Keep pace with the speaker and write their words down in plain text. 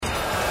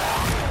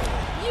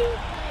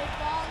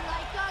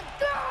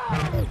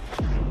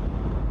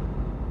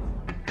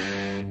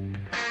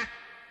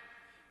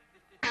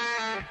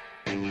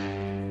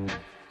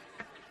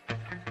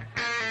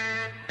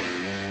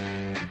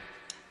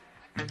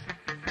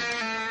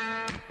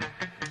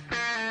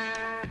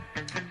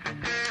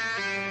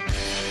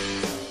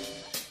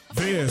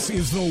This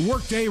is the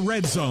Workday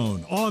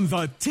Redzone on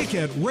the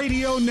Ticket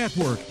Radio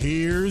Network.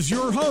 Here's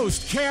your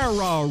host,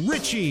 Kara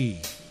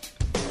Richey.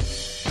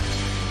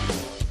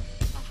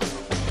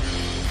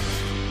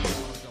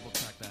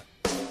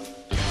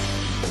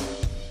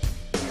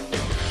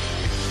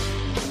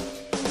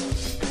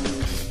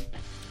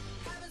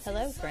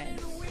 Hello,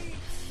 friends.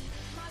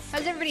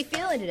 How's everybody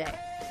feeling today?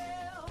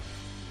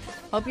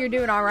 Hope you're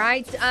doing all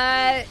right.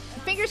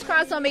 Fingers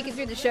crossed I'll make it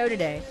through the show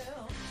today.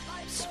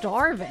 I'm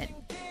starving.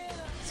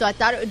 So I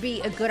thought it would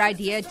be a good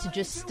idea to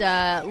just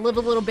live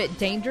a little bit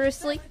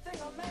dangerously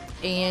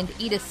and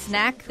eat a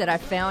snack that I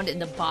found in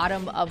the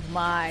bottom of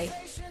my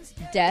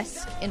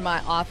desk in my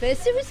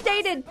office. It was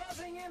dated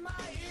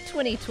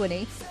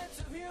 2020.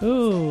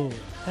 Ooh,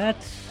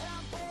 that's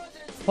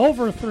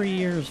over 3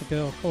 years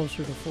ago,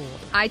 closer to 4.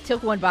 I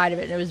took one bite of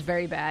it, and it was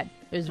very bad.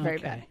 It was very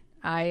bad.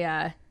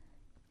 I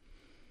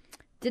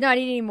did not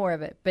eat any more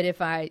of it, but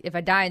if I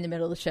die in the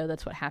middle of the show,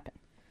 that's what happened.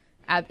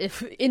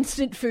 If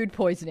instant food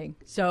poisoning.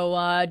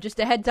 So just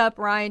a heads up,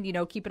 Ryan.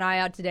 Keep an eye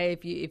out today.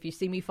 If you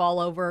see me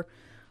fall over,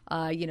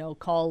 call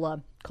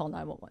 911.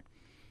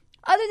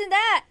 Other than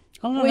that,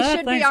 we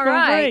should be all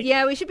right. Great.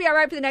 Yeah, we should be all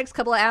right for the next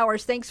couple of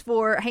hours. Thanks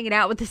for hanging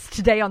out with us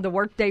today on the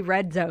Workday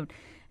Redzone.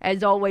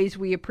 As always,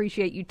 we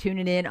appreciate you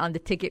tuning in on the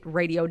Ticket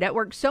Radio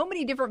Network. So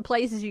many different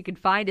places you can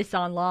find us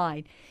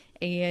online,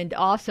 and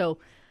also,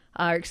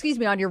 on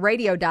your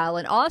radio dial,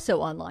 and also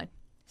online.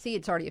 See,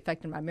 it's already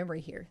affecting my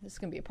memory here. This is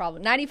going to be a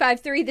problem.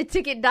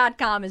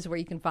 953theticket.com is where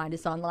you can find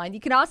us online. You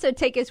can also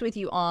take us with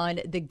you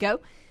on the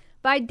go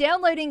by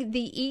downloading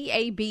the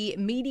EAB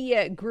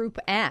Media Group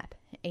app,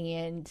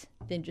 and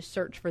then just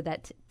search for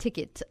that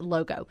Ticket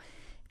logo.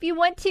 If you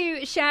want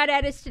to shout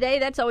at us today,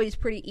 that's always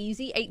pretty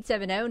easy.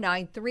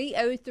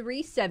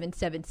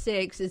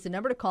 870-930-3776 is the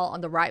number to call on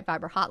the Right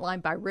Fiber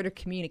hotline by Ritter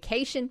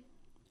Communication.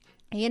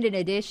 And in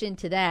addition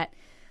to that,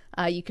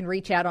 you can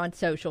reach out on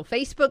social.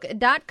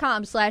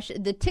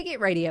 Facebook.com/The Ticket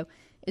Radio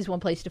is one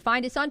place to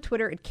find us. On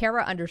Twitter at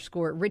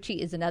Kara_Richey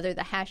is another.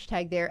 The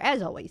hashtag there,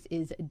 as always,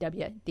 is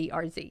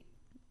WDRZ.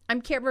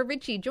 I'm Kara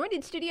Richey, joined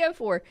in studio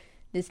for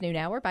this noon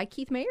hour by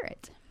Keith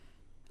Merritt.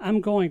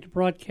 I'm going to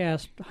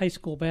broadcast high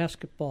school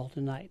basketball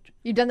tonight.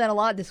 You've done that a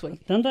lot this week.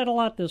 I've done that a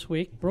lot this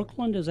week.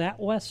 Brooklyn is at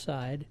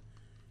Westside,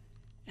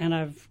 and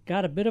I've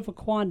got a bit of a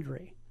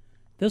quandary.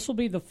 This will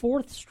be the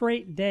 4th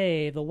straight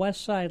day the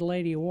Westside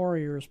Lady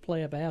Warriors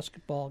play a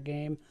basketball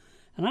game,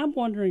 and I'm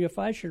wondering if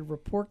I should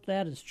report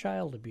that as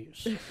child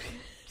abuse.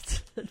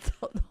 That's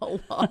a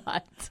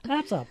lot.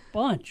 That's a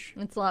bunch.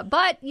 It's a lot.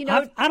 But,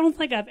 I don't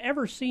think I've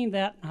ever seen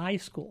that in high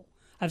school.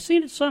 I've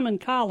seen it some in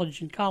college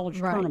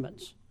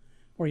tournaments,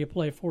 where you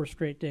play 4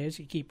 straight days,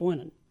 you keep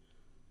winning.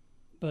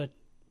 But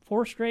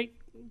 4 straight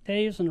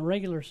days in a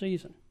regular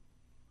season.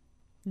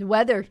 The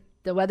weather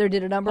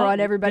did a number on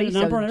everybody. Did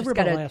a number on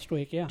everybody last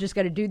week, yeah. Just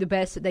got to do the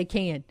best that they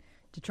can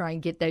to try and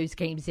get those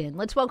games in.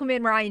 Let's welcome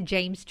in Ryan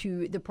James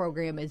to the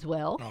program as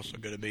well. Also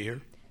good to be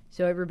here.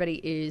 So everybody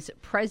is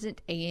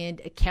present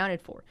and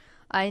accounted for.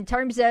 In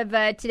terms of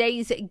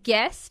today's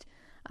guest,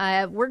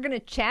 we're going to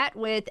chat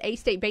with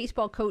A-State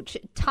baseball coach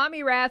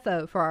Tommy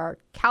Raffo for our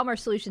Calmar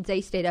Solutions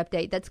A-State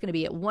update. That's going to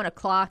be at 1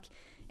 o'clock.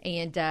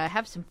 And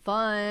have some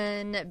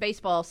fun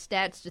baseball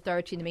stats to throw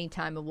at you in the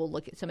meantime, and we'll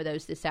look at some of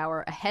those this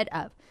hour ahead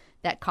of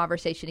that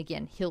conversation.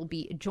 Again, he'll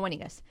be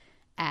joining us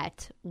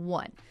at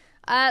 1.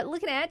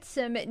 Looking at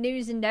some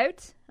news and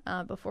notes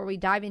before we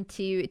dive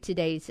into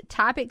today's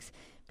topics.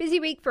 Busy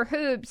week for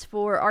hoops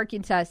for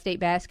Arkansas State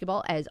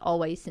basketball, as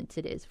always, since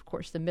it is, of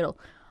course, the middle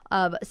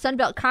of Sun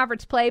Belt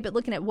Conference play. But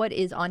looking at what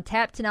is on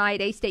tap tonight,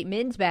 A-State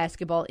men's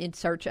basketball in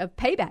search of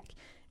payback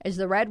as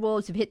the Red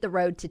Wolves have hit the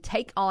road to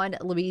take on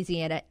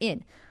Louisiana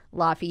in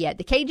Lafayette.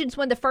 The Cajuns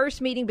won the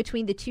first meeting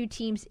between the two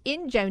teams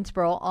in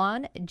Jonesboro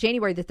on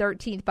January the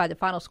 13th by the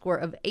final score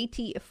of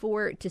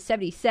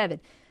 84-77.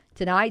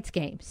 Tonight's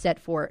game set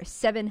for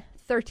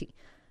 7:30.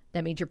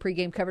 That means your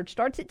pregame coverage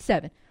starts at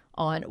 7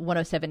 on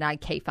 107.9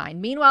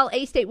 K-Fine. Meanwhile,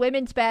 A-State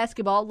women's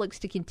basketball looks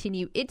to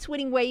continue its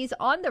winning ways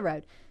on the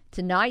road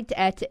tonight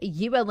at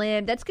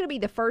ULM. That's going to be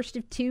the first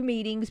of 2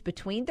 meetings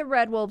between the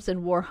Red Wolves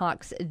and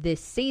Warhawks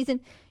this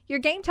season. Your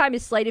game time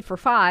is slated for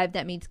 5.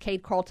 That means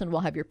Cade Carlton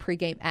will have your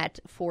pregame at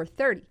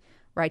 4:30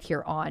 right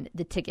here on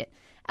the Ticket.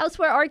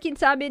 Elsewhere,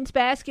 Arkansas men's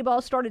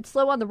basketball started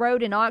slow on the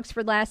road in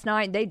Oxford last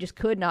night, and they just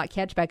could not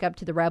catch back up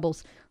to the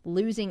Rebels,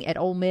 losing at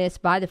Ole Miss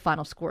by the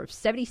final score of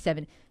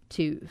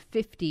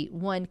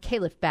 77-51.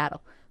 Caliph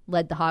Battle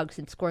led the Hogs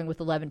in scoring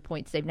with 11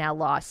 points. They've now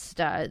lost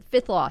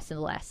 5th loss in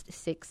the last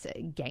 6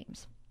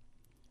 games.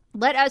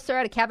 Let us throw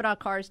out a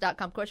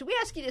CavenaughCars.com question. We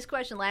asked you this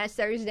question last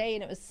Thursday,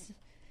 and it was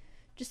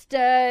just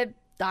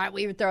thought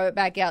we would throw it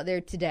back out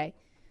there today.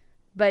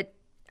 But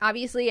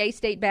obviously,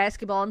 A-State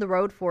basketball on the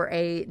road for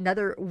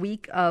another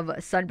week of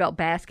Sunbelt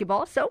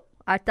basketball. So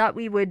I thought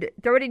we would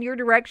throw it in your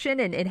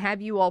direction and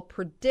have you all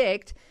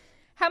predict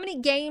how many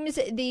games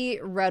the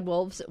Red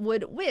Wolves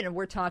would win.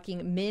 We're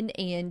talking men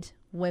and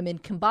women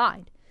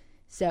combined.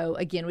 So,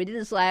 again, we did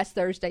this last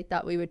Thursday.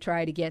 Thought we would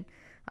try it again.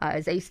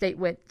 As A-State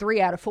went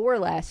 3 out of 4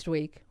 last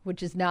week,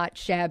 which is not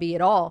shabby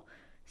at all.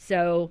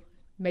 So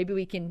maybe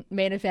we can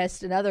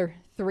manifest another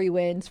 3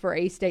 wins for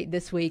A-State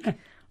this week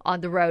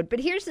on the road. But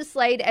here's the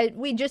slate.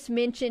 We just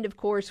mentioned, of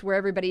course, where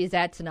everybody is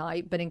at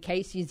tonight, but in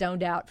case you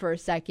zoned out for a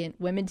second,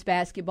 women's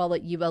basketball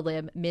at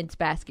ULM, men's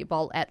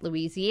basketball at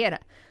Louisiana.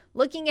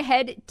 Looking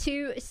ahead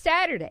to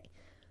Saturday,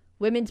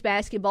 women's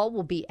basketball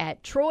will be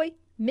at Troy,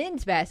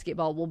 men's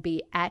basketball will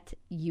be at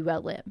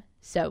ULM.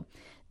 So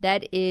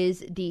that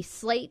is the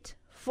slate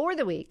for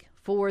the week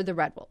for the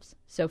Red Wolves.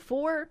 So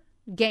 4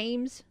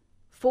 games,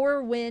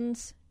 4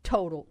 wins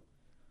total.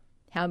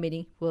 How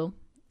many will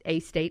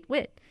A-State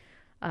win?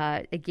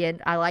 Again,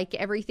 I like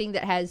everything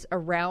that has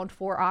around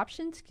 4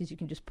 options because you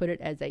can just put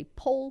it as a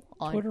poll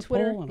on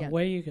Twitter. Poll, and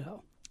away you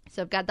go.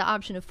 So I've got the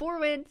option of 4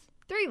 wins,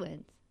 3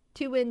 wins,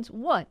 2 wins,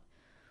 1,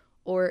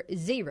 or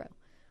 0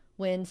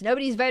 wins.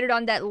 Nobody's voted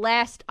on that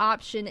last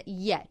option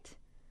yet.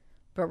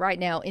 But right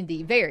now, in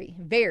the very,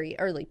 very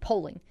early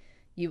polling,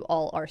 you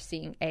all are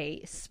seeing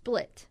a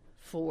split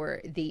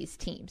for these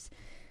teams.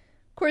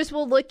 Of course,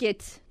 we'll look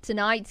at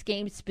tonight's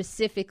game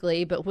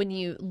specifically, but when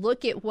you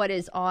look at what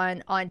is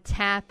on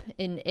tap,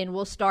 and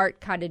we'll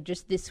start kind of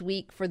just this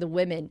week for the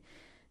women,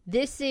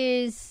 this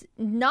is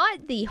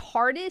not the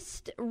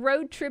hardest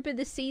road trip of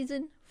the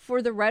season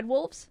for the Red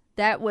Wolves.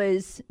 That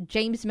was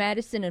James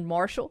Madison and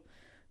Marshall,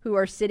 who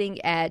are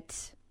sitting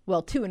at,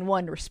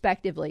 2-1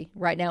 respectively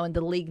right now in the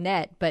league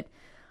net. But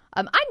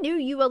I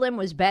knew ULM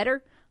was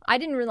better. I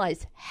didn't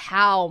realize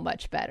how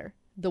much better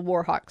the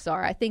Warhawks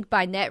are. I think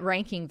by net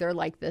ranking, they're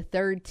like the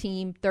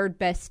third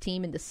best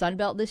team in the Sun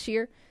Belt this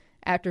year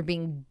after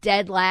being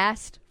dead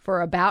last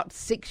for about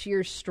 6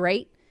 years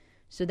straight.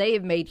 So they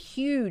have made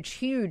huge,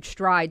 huge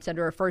strides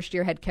under a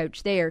first-year head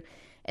coach there.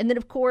 And then,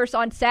 of course,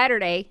 on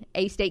Saturday,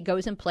 A-State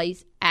goes and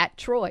plays at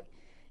Troy.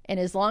 And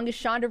as long as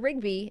Shonda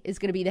Rigby is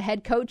going to be the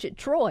head coach at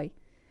Troy,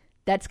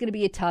 that's going to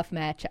be a tough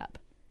matchup.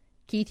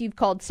 Keith, you've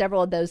called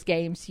several of those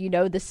games. You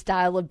know the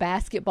style of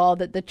basketball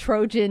that the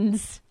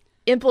Trojans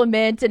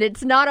implement, and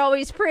it's not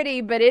always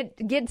pretty, but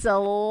it gets a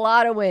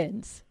lot of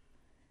wins.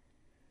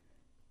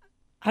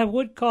 I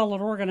would call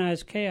it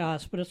organized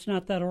chaos, but it's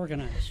not that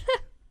organized.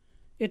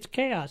 It's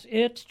chaos.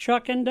 It's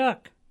chuck and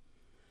duck.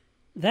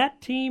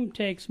 That team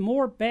takes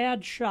more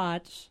bad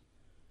shots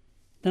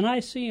than I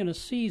see in a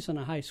season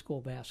of high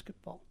school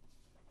basketball.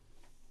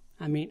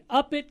 I mean,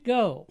 up it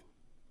go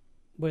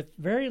with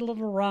very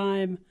little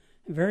rhyme,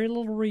 very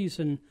little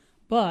reason,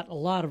 but a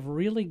lot of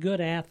really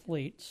good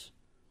athletes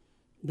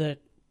that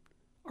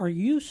are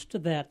used to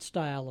that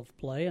style of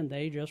play, and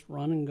they just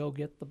run and go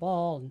get the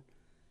ball. And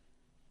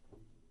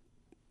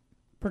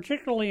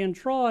particularly in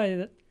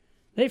Troy,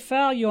 they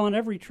foul you on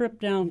every trip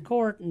down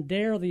court and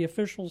dare the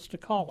officials to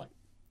call it.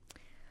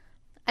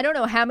 I don't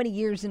know how many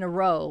years in a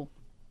row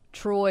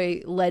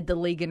Troy led the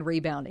league in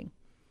rebounding.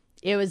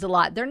 It was a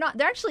lot. They're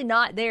actually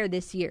not there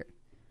this year.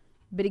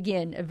 But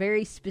again, a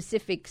very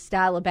specific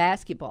style of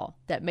basketball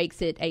that makes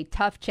it a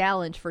tough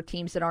challenge for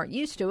teams that aren't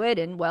used to it.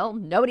 And,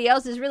 nobody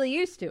else is really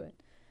used to it.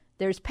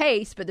 There's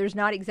pace, but there's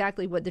not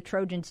exactly what the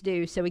Trojans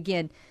do. So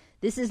again,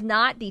 this is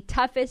not the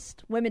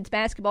toughest women's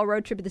basketball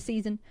road trip of the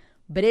season,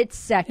 but it's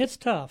second. It's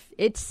tough.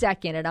 It's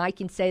second, and I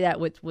can say that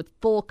with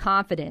full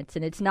confidence.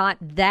 And it's not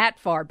that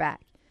far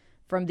back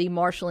from the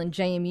Marshall and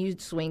JMU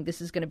swing.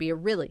 This is going to be a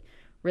really,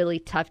 really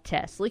tough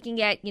test.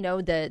 Looking at,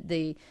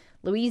 the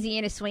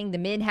Louisiana swing, the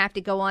men have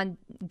to go on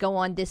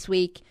this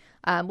week.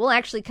 We'll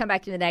actually come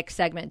back to the next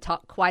segment and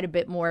talk quite a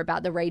bit more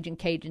about the Raging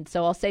Cajuns,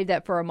 so I'll save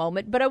that for a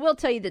moment. But I will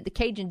tell you that the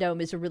Cajun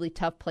Dome is a really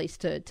tough place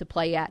to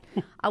play at.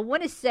 I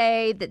want to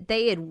say that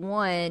they had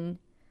won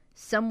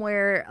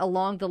somewhere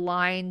along the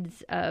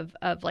lines of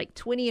like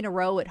 20 in a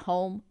row at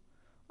home,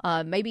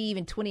 maybe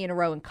even 20 in a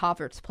row in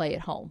conference play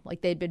at home. Like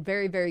they'd been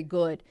very, very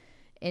good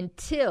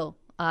until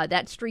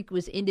that streak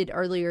was ended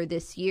earlier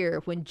this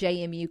year when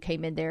JMU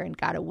came in there and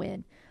got a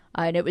win.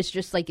 And it was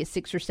just like a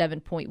 6 or 7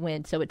 point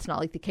win. So it's not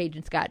like the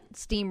Cajuns got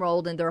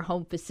steamrolled in their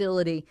home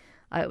facility.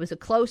 It was a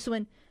close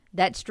one.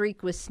 That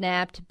streak was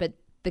snapped, but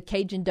the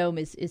Cajun Dome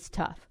is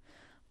tough.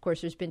 Of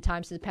course, there's been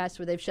times in the past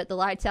where they've shut the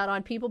lights out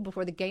on people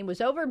before the game was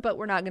over, but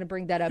we're not going to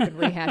bring that up and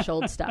rehash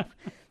old stuff.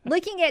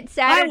 Looking at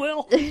Saturday, I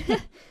will.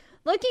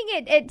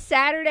 Looking at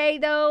Saturday,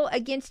 though,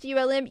 against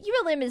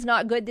ULM is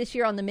not good this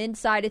year on the men's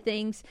side of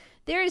things.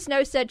 There is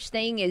no such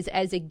thing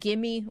as a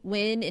gimme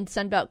win in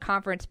Sun Belt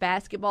Conference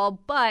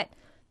basketball, but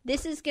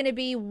this is going to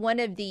be one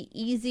of the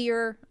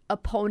easier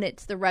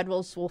opponents the Red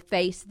Wolves will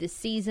face this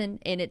season,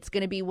 and it's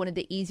going to be one of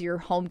the easier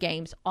home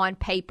games on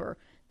paper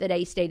that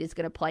A-State is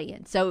going to play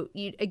in. So,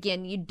 you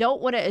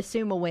don't want to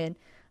assume a win.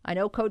 I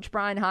know Coach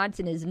Brian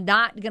Hodson is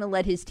not going to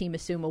let his team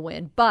assume a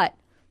win, but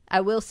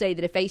I will say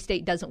that if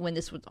A-State doesn't win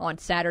this on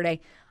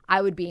Saturday,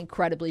 I would be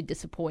incredibly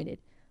disappointed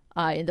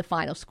in the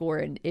final score,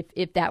 and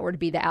if that were to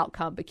be the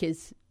outcome,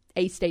 because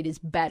A-State is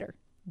better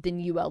than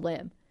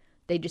ULM.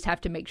 They just have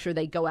to make sure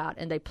they go out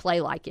and they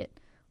play like it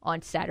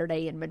on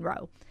Saturday in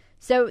Monroe.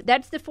 So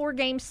that's the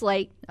 4-game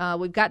slate.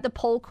 We've got the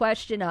poll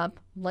question up.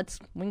 We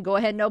can go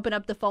ahead and open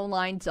up the phone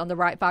lines on the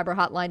Right Fiber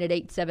hotline at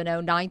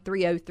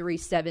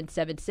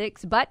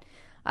 870-930-3776. But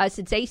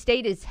since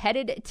A-State is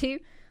headed to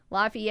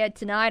Lafayette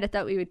tonight. I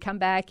thought we would come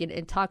back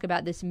and talk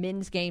about this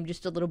men's game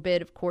just a little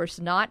bit. Of course,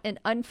 not an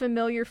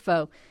unfamiliar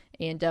foe.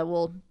 And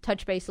we'll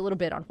touch base a little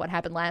bit on what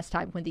happened last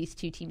time when these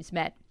two teams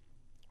met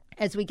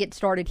as we get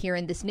started here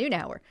in this noon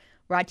hour.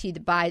 Brought to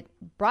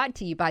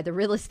you by the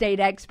real estate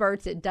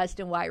experts at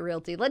Dustin White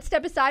Realty. Let's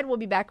step aside. We'll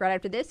be back right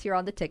after this here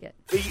on The Ticket.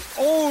 The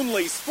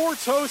only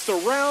sports host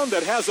around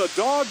that has a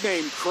dog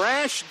named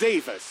Crash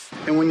Davis.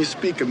 And when you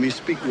speak of me,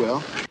 speak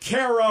well.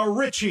 Kara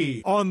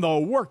Richey on the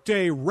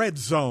Workday Red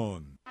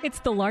Zone. It's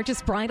the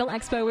largest bridal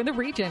expo in the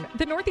region.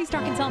 The Northeast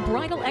Arkansas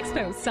Bridal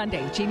Expo,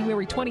 Sunday,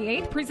 January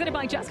 28th, presented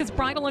by Jessica's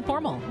Bridal and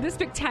Formal. This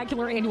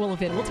spectacular annual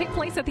event will take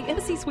place at the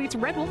Embassy Suites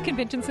Red Wolf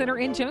Convention Center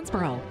in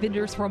Jonesboro.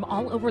 Vendors from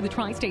all over the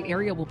tri-state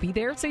area will be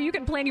there, so you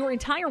can plan your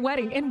entire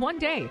wedding in one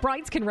day.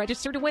 Brides can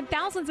register to win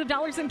thousands of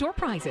dollars in door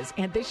prizes,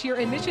 and this year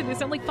admission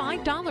is only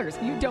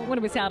 $5. You don't want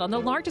to miss out on the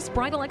largest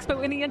bridal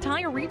expo in the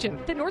entire region.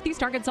 The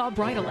Northeast Arkansas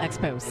Bridal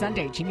Expo,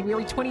 Sunday,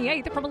 January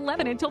 28th, from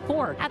 11 until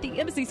 4 at the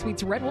Embassy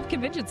Suites Red Wolf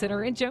Convention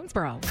Center in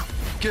Jonesboro.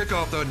 Kick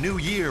off the new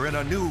year in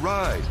a new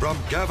ride from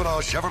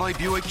Kavanaugh Chevrolet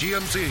Buick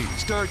GMC.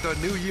 Start the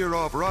new year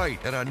off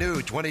right in a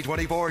new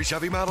 2024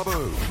 Chevy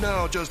Malibu.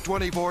 Now just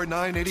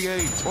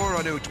 $24,988. Or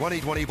a new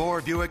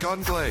 2024 Buick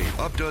Enclave.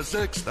 Up to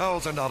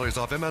 $6,000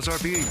 off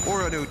MSRP.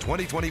 Or a new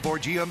 2024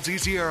 GMC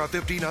Sierra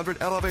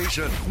 1500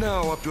 Elevation.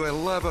 Now up to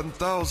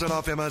 $11,000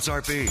 off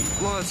MSRP.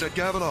 Plus at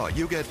Kavanaugh,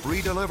 you get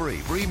free delivery,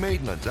 free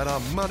maintenance, and a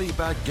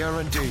money-back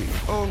guarantee.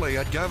 Only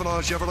at Kavanaugh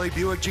Chevrolet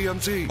Buick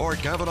GMC or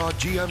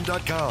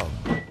KavanaughGM.com.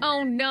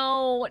 Oh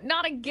no,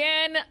 not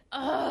again.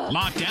 Ugh.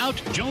 Locked out?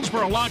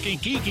 Jonesboro Lock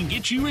and Key can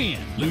get you in.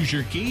 Lose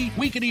your key?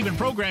 We can even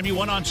program you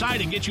one on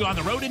site and get you on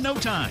the road in no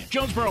time.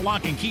 Jonesboro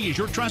Lock and Key is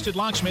your trusted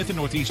locksmith in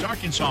Northeast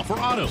Arkansas for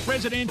auto,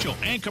 residential,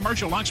 and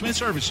commercial locksmith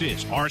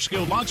services. Our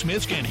skilled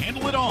locksmiths can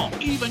handle it all,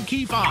 even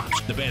key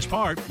fobs. The best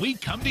part, we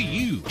come to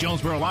you.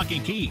 Jonesboro Lock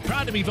and Key,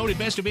 proud to be voted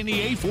best of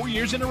NEA 4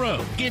 years in a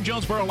row. Give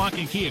Jonesboro Lock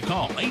and Key a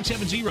call,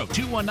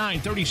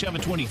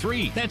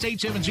 870-219-3723. That's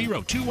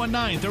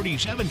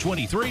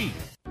 870-219-3723.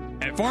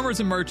 At Farmers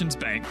and Merchants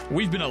Bank,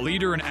 we've been a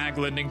leader in ag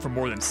lending for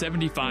more than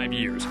 75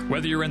 years.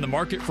 Whether you're in the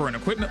market for an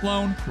equipment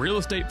loan, real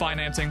estate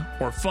financing,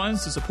 or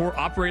funds to support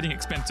operating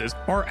expenses,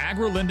 our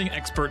agri-lending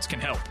experts can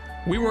help.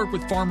 We work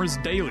with farmers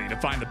daily to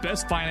find the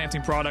best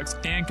financing products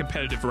and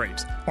competitive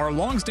rates. Our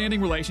long-standing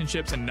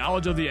relationships and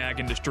knowledge of the ag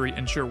industry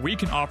ensure we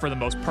can offer the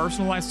most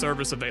personalized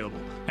service available.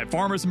 At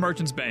Farmers and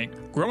Merchants Bank,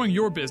 growing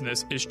your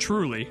business is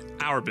truly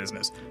our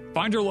business.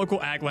 Find your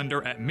local ag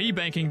lender at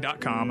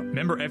mebanking.com,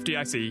 member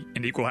FDIC,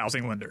 and equal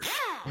housing lender.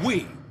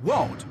 We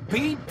won't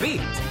be beat.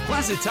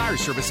 Plaza Tire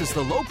Service is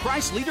the low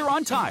price leader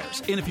on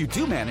tires. And if you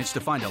do manage to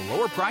find a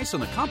lower price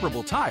on a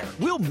comparable tire,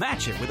 we'll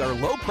match it with our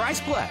low price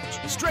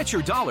pledge. Stretch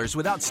your dollars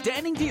with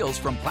outstanding deals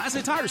from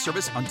Plaza Tire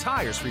Service on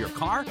tires for your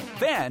car,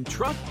 van,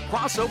 truck,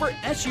 crossover,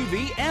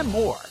 SUV, and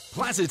more.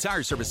 Plaza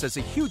Tire Service has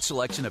a huge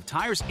selection of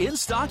tires in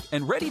stock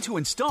and ready to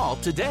install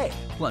today.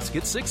 Plus,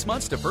 get 6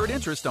 months deferred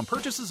interest on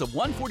purchases of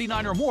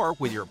 $149 or more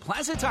with your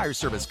Plaza Tire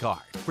Service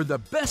card. For the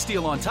best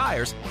deal on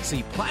tires,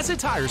 see Plaza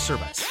Tire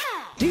Service.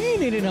 Do you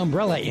need an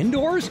umbrella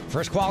indoors?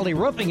 First Quality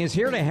Roofing is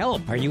here to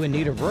help. Are you in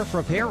need of roof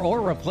repair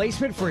or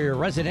replacement for your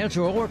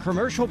residential or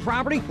commercial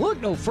property? Look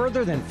no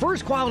further than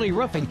First Quality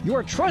Roofing,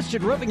 your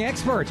trusted roofing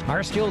experts.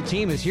 Our skilled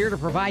team is here to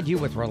provide you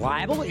with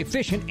reliable,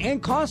 efficient,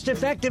 and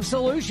cost-effective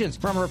solutions.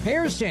 From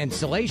repairs to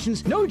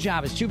installations, no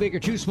job is too big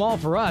or too small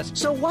for us.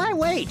 So why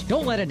wait?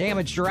 Don't let a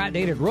damaged or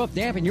outdated roof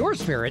dampen your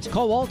spirits.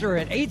 Call Walter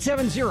at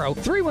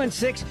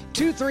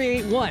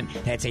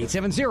 870-316-2381. That's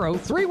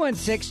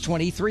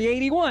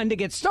 870-316-2381 to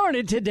get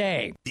started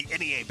today. The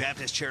NEA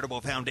Baptist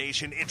Charitable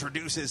Foundation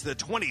introduces the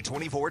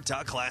 2024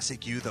 Duck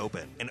Classic Youth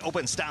Open, an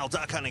open-style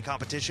duck hunting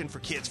competition for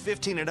kids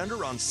 15 and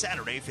under on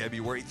Saturday,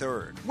 February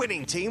 3rd.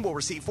 Winning team will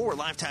receive 4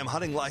 lifetime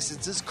hunting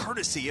licenses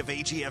courtesy of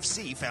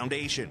AGFC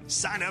Foundation.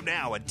 Sign up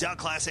now at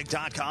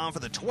duckclassic.com for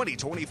the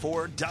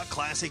 2024 Duck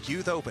Classic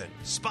Youth Open.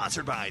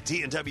 Sponsored by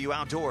D&W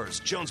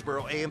Outdoors,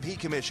 Jonesboro A&P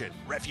Commission,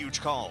 Refuge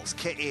Calls,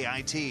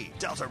 KAIT,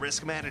 Delta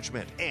Risk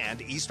Management,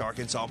 and East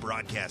Arkansas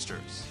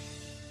Broadcasters.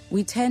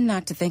 We tend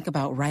not to think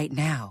about right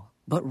now,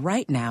 but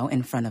right now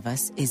in front of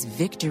us is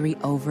victory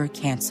over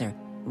cancer.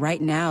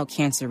 Right now,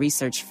 cancer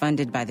research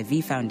funded by the V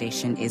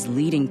Foundation is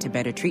leading to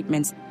better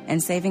treatments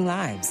and saving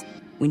lives.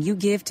 When you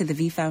give to the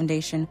V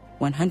Foundation,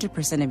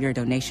 100% of your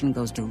donation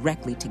goes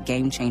directly to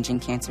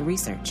game-changing cancer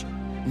research.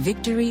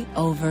 Victory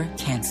over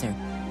cancer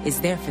is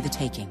there for the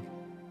taking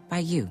by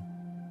you.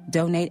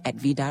 Donate at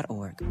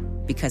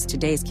V.org, because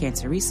today's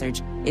cancer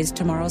research is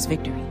tomorrow's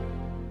victory.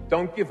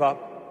 Don't give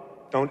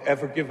up. Don't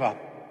ever give up.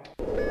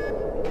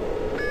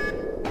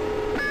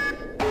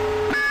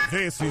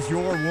 This is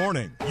your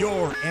warning.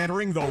 You're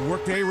entering the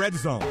Workday Red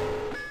Zone.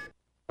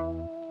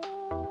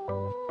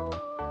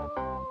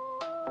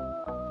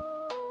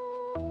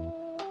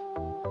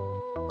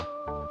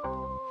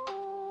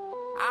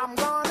 I'm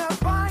gonna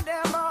find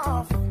them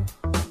off.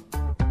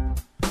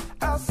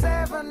 A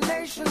 7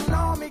 Nation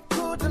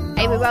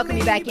Hey, we welcome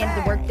you back into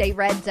the Workday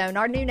Red Zone.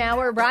 Our noon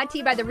hour brought to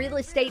you by the real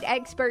estate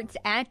experts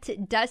at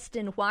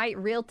Dustin White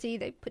Realty.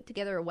 They put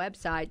together a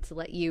website to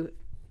let you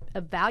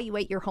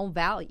evaluate your home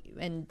value,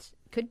 and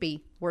could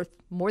be worth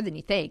more than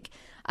you think.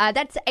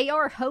 That's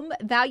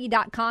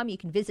arhomevalue.com. You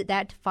can visit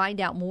that to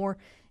find out more,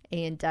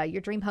 and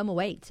your dream home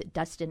awaits at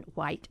Dustin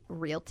White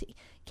Realty.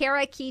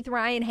 Kara, Keith,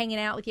 Ryan hanging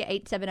out with you,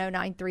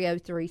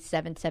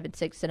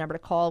 870-930-3776, the number to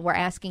call. We're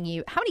asking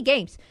you, how many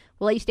games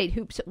will A-State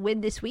Hoops win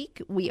this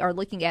week? We are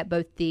looking at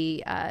both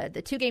the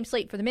two-game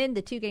slate for the men,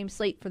 the two-game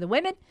slate for the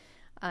women,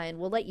 and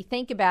we'll let you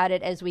think about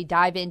it as we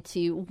dive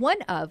into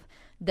one of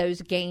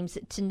those games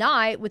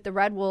tonight, with the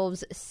Red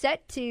Wolves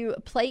set to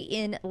play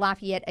in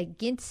Lafayette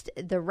against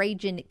the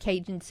Ragin'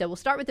 Cajuns. So we'll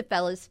start with the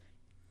fellas.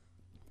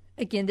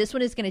 Again, this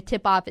one is going to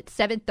tip off at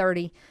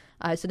 7:30.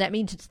 So that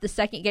means it's the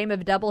second game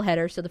of a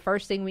doubleheader. So the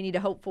first thing we need to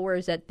hope for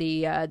is that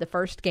the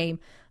first game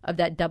of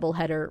that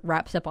doubleheader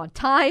wraps up on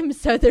time,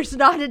 so there's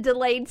not a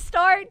delayed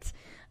start.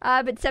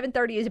 But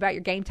 7:30 is about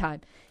your game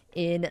time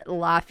in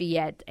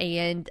Lafayette.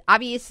 And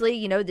obviously,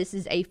 you know, this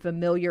is a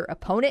familiar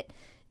opponent.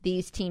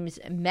 These teams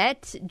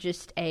met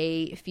just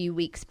a few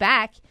weeks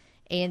back,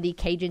 and the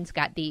Cajuns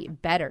got the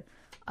better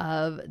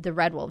of the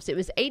Red Wolves. It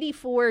was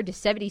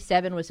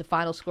 84-77 was the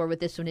final score with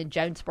this one in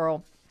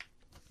Jonesboro.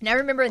 Now,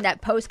 remember in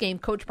that post-game,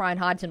 Coach Brian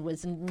Hodgson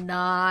was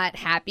not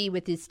happy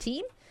with his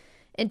team.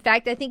 In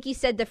fact, I think he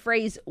said the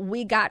phrase,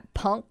 "we got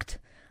punked,"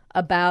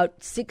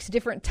 about 6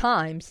 different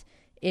times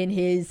in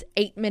his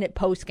 8-minute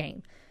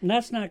post-game. And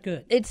that's not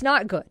good. It's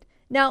not good.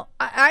 Now,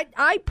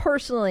 I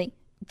personally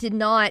did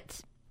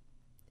not...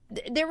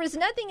 There was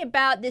nothing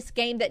about this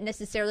game that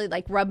necessarily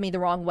rubbed me the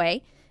wrong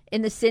way,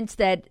 in the sense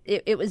that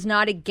it was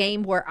not a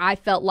game where I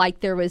felt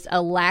like there was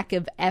a lack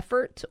of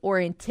effort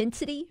or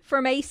intensity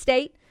from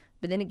A-State.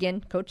 But then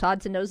again, Coach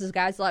Hodgson knows his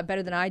guys a lot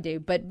better than I do.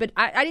 But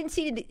I didn't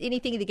see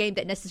anything in the game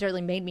that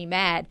necessarily made me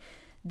mad.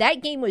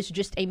 That game was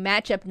just a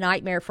matchup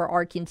nightmare for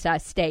Arkansas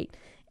State.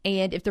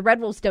 And if the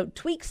Red Wolves don't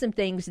tweak some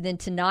things, then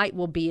tonight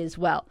will be as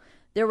well.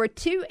 There were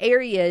 2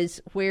 areas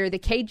where the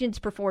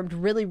Cajuns performed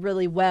really,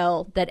 really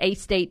well that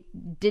A-State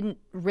didn't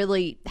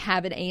really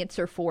have an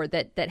answer for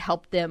that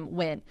helped them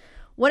win.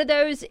 One of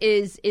those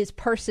is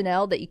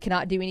personnel that you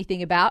cannot do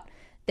anything about.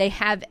 They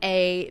have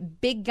a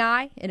big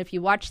guy, and if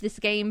you watched this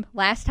game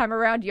last time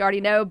around, you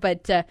already know,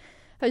 but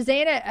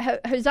Hosanna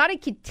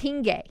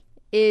Kitinge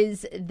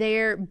is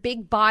their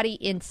big body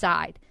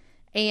inside.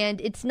 And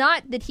it's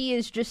not that he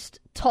is just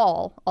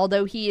tall,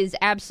 although he is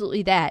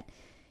absolutely that.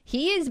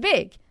 He is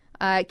big.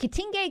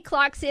 Kitinge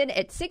clocks in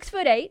at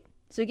 6'8",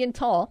 so again,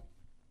 tall.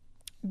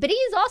 But he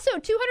is also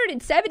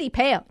 270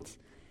 pounds.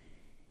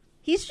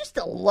 He's just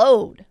a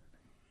load.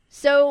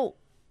 So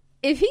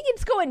if he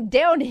gets going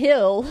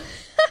downhill...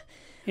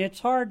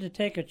 It's hard to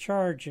take a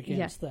charge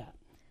against that.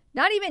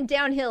 Not even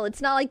downhill.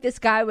 It's not like this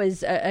guy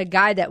was a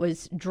guy that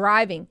was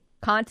driving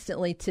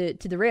constantly to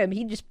the rim.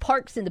 He just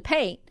parks in the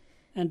paint.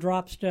 And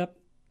drop step,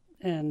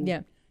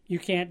 and you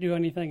can't do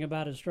anything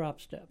about his drop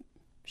step.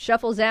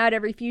 Shuffles out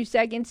every few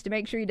seconds to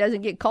make sure he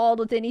doesn't get called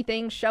with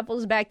anything,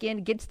 shuffles back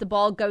in, gets the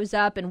ball, goes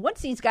up, and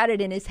once he's got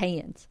it in his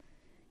hands,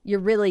 you're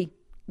really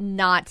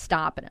not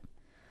stopping him.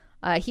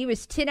 He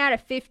was 10 out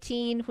of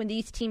 15 when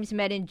these teams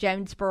met in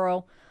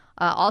Jonesboro.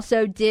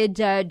 Also did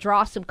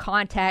draw some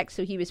contact,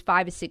 so he was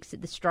 5 of 6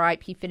 at the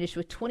stripe. He finished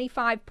with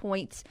 25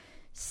 points,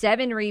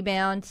 7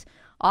 rebounds.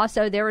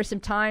 Also, there were some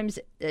times,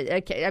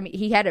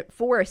 he had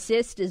 4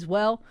 assists as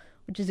well,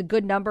 which is a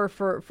good number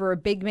for a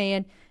big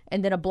man,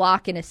 and then a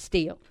block and a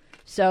steal.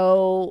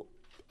 So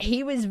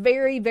he was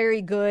very,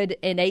 very good,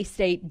 and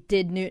A-State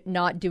did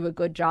not do a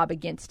good job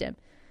against him.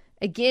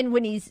 Again,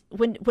 when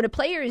a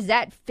player is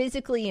that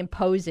physically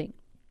imposing,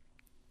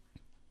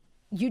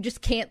 you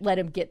just can't let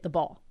him get the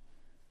ball.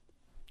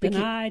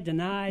 Deny.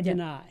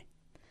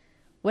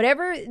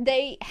 Whatever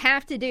they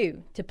have to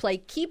do to play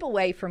keep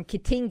away from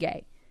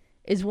Kitinge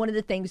is one of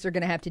the things they're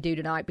going to have to do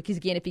tonight. Because,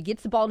 again, if he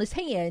gets the ball in his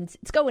hands,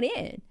 it's going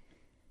in.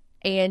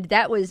 And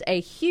that was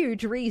a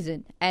huge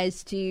reason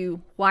as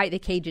to why the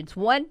Cajuns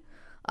won,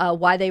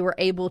 why they were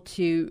able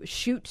to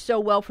shoot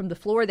so well from the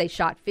floor. They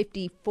shot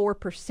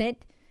 54%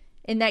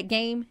 in that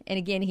game. And,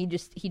 again, he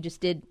just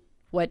did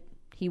what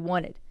he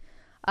wanted.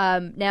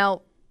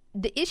 Now,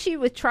 the issue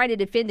with trying to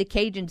defend the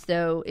Cajuns,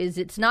 though, is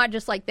it's not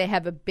just like they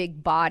have a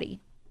big body.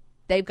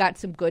 They've got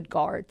some good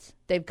guards.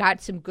 They've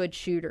got some good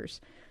shooters.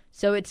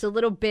 So it's a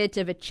little bit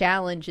of a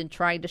challenge in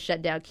trying to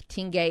shut down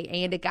Kitinge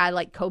and a guy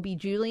like Kobe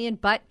Julian,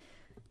 but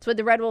it's what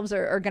the Red Wolves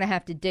are going to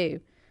have to do.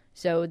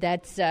 So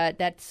that's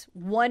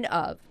one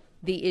of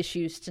the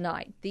issues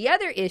tonight. The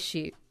other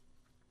issue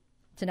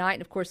tonight,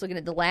 and of course looking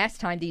at the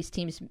last time these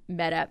teams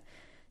met up,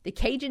 the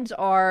Cajuns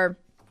are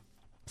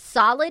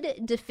solid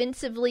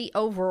defensively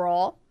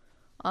overall.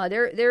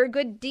 They're a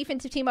good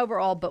defensive team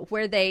overall, but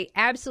where they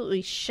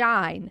absolutely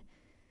shine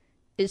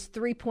is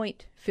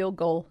 3-point field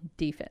goal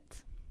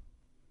defense.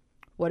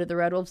 What do the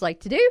Red Wolves like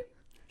to do?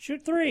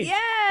 Shoot 3.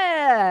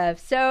 Yeah.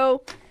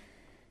 So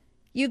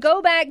you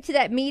go back to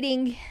that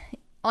meeting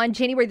on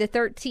January the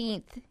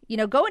 13th,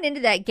 going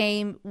into that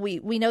game,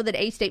 we know that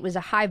A-State was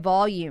a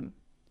high-volume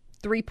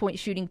three-point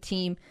shooting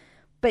team.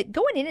 But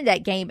going into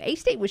that game,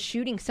 A-State was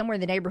shooting somewhere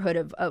in the neighborhood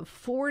of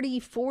 40,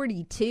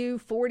 42,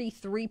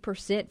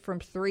 43% from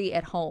three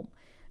at home.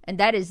 And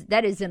that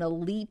is an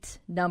elite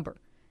number.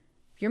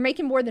 If you're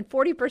making more than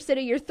 40%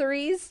 of your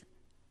threes,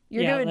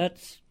 you're doing...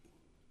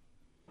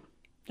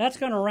 That's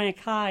going to rank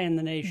high in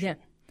the nation. Yeah.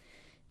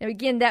 And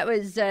again, that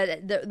was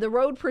the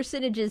road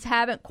percentages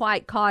haven't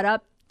quite caught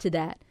up to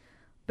that.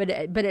 But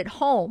at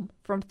home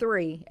from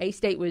three,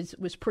 A-State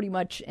was pretty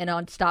much an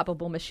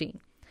unstoppable machine.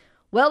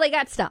 Well, they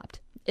got stopped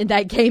in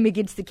that game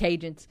against the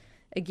Cajuns.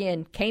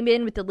 Again, came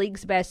in with the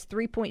league's best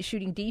three-point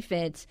shooting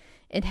defense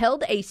and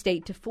held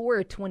A-State to 4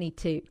 of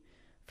 22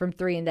 from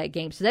three in that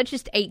game. So that's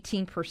just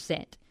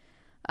 18%.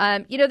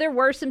 There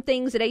were some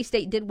things that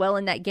A-State did well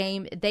in that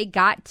game. They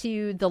got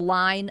to the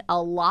line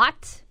a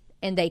lot,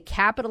 and they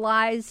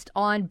capitalized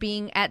on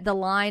being at the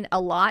line a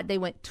lot. They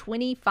went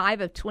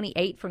 25 of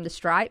 28 from the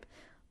stripe,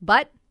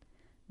 but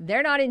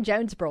they're not in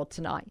Jonesboro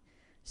tonight.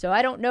 So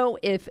I don't know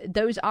if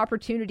those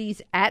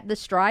opportunities at the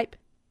stripe,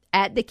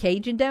 at the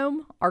Cajun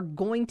Dome, are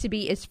going to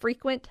be as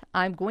frequent.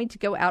 I'm going to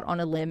go out on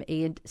a limb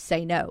and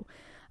say no.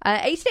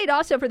 A-State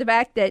also, for the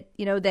fact that,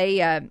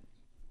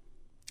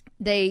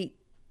 they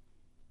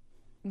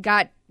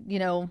got,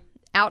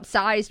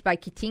 outsized by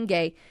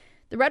Katinge,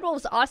 the Red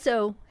Wolves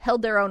also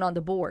held their own on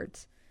the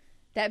boards.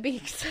 That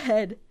being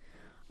said,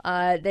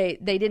 they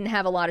didn't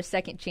have a lot of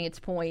second chance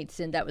points,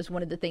 and that was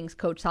one of the things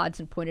Coach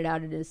Hodson pointed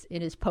out in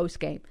his post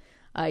game.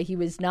 He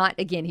was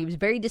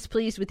very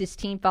displeased with his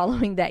team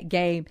following that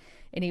game,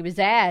 and he was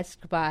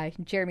asked by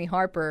Jeremy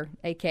Harper,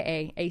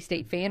 aka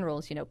A-State Fan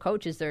Rules,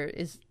 Coach, is there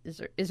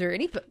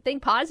anything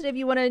positive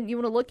you want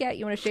to look at,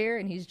 you want to share?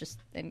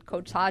 And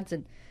Coach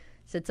Hodson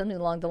said something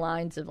along the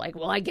lines of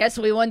well, I guess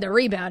we won the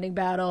rebounding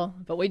battle,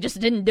 but we just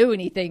didn't do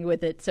anything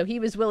with it. So he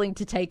was willing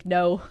to take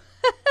no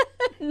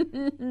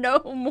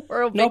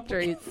moral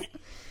victories.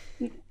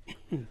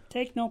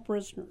 Take no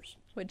prisoners.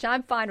 Which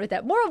I'm fine with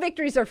that. Moral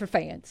victories are for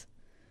fans.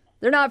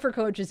 They're not for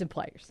coaches and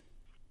players.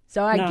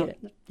 So I get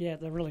it. Yeah,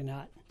 they're really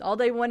not. All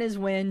they want is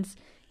wins.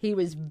 He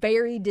was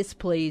very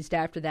displeased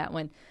after that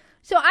one.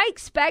 So I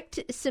expect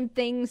some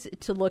things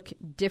to look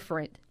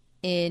different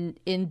in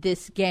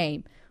this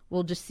game.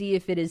 We'll just see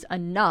if it is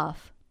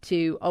enough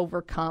to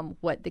overcome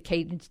what the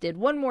Cajuns did.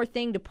 One more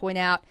thing to point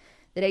out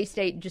that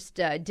A-State just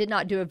did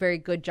not do a very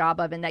good job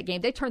of in that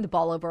game. They turned the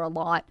ball over a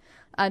lot.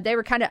 They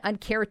were kind of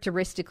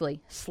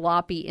uncharacteristically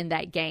sloppy in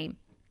that game.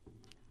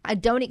 I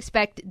don't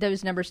expect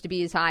those numbers to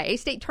be as high.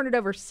 A-State turned it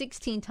over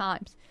 16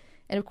 times.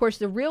 And, of course,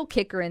 the real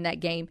kicker in that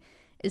game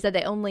is that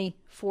they only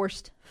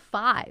forced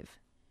 5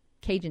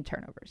 Cajun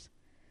turnovers.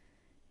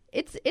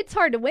 It's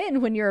hard to win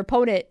when your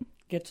opponent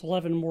gets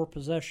 11 more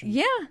possessions.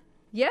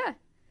 Yeah.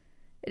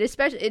 And if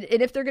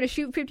they're going to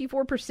shoot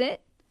 54%.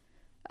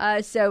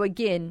 So,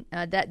 again,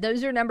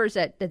 those are numbers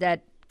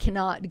that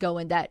cannot go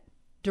in that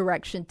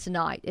direction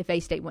tonight if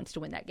A-State wants to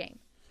win that game.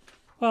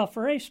 Well,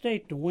 for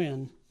A-State to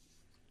win,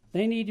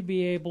 they need to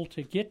be able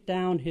to get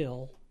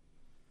downhill,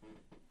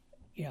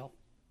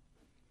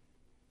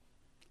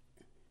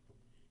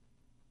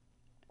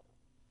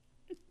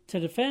 To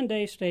defend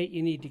A-State,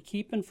 you need to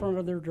keep in front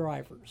of their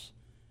drivers.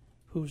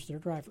 Who's their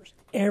drivers?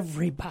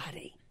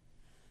 Everybody.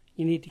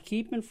 You need to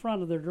keep in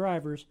front of their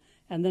drivers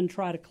and then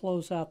try to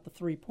close out the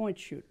three-point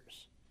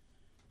shooters.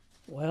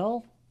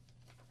 Well,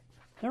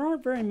 there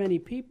aren't very many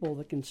people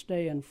that can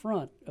stay in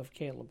front of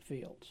Caleb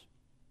Fields.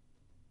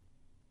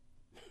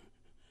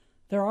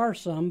 There are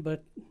some,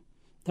 but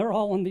they're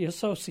all in the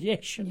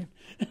association.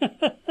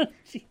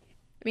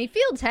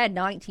 Fields had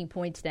 19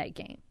 points that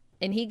game,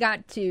 and he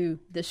got to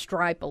the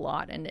stripe a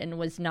lot and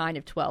was 9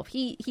 of 12.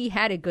 He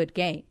had a good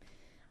game.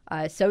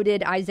 So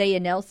did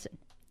Isaiah Nelson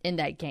in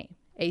that game.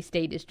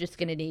 A-State is just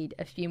going to need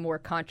a few more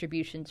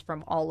contributions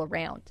from all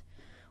around.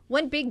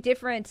 One big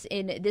difference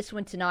in this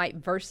one tonight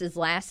versus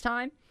last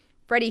time,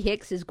 Freddie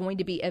Hicks is going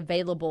to be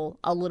available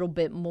a little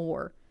bit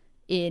more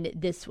in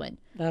this one.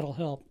 That'll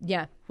help.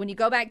 Yeah. When you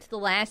go back to the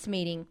last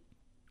meeting,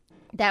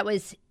 that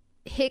was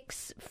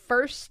Hicks'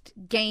 first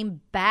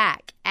game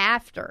back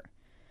after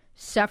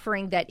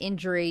suffering that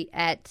injury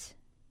at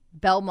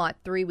Belmont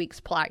 3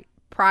 weeks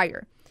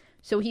prior.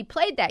 So he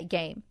played that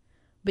game,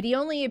 but he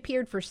only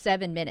appeared for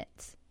 7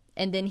 minutes.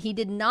 And then he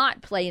did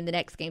not play in the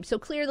next game. So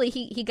clearly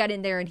he got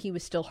in there and he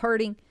was still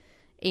hurting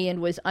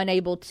and was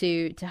unable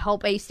to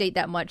help A-State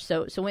that much.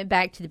 So went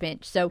back to the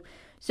bench. So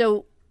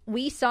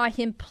we saw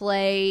him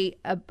play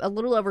a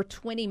little over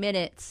 20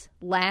 minutes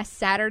last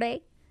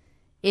Saturday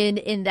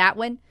in that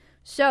one.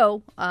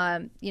 So,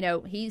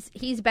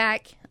 he's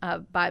back.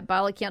 By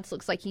all accounts,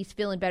 looks like he's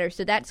feeling better.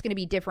 So that's going to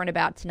be different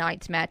about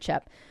tonight's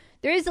matchup.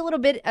 There is a little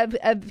bit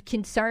of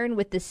concern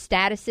with the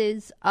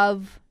statuses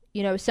of,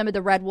 some of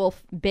the Red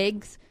Wolf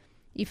bigs.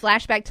 You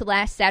flash back to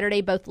last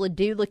Saturday, both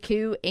Ledoux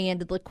LeCoux and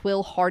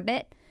LaQuill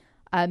Hardnett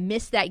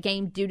missed that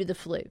game due to the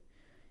flu.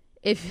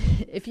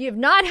 If you have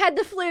not had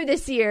the flu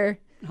this year,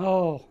 take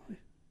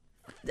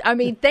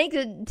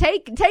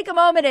a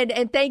moment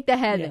and thank the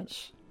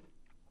heavens.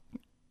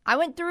 I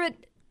went through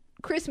it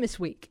Christmas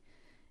week.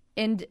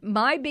 And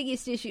my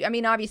biggest issue, I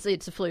mean, obviously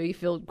it's the flu. You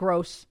feel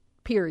gross,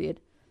 period.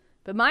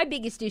 But my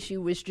biggest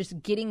issue was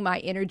just getting my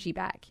energy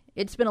back.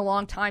 It's been a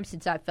long time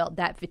since I felt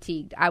that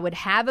fatigued. I would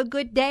have a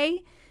good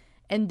day,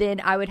 and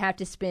then I would have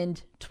to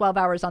spend 12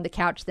 hours on the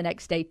couch the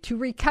next day to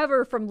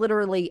recover from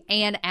literally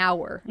an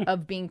hour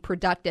of being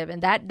productive.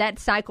 And that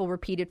cycle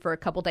repeated for a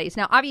couple days.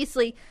 Now,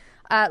 obviously,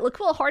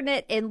 Laquilla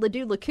Hardnett and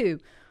Ladue Laku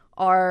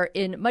are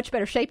in much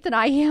better shape than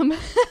I am.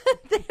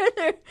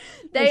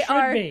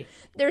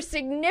 They're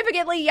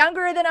significantly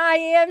younger than I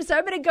am, so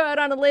I'm going to go out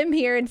on a limb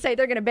here and say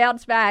they're going to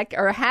bounce back,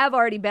 or have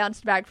already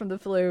bounced back from the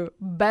flu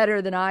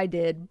better than I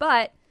did.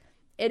 But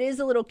it is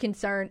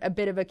a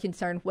bit of a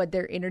concern what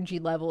their energy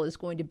level is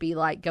going to be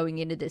like going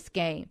into this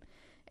game.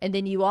 And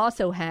then you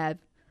also have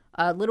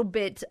a little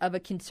bit of a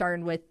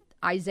concern with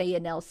Isaiah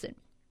Nelson.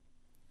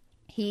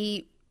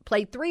 He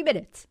played 3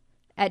 minutes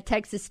at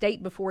Texas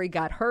State before he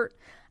got hurt.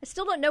 I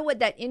still don't know what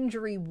that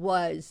injury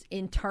was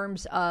in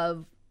terms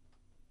of,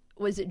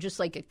 was it just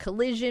like a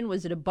collision?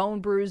 Was it a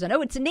bone bruise? I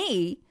know it's a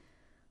knee,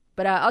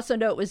 but I also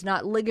know it was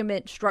not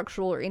ligament,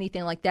 structural, or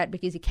anything like that,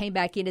 because he came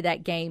back into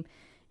that game.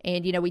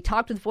 And, we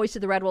talked with the voice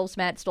of the Red Wolves,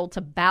 Matt Stoltz,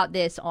 about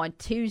this on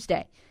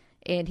Tuesday.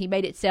 And he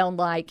made it sound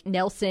like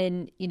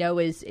Nelson,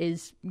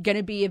 is going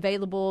to be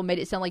available. Made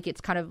it sound like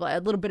it's kind of a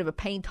little bit of a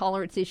pain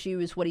tolerance issue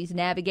is what he's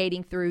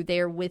navigating through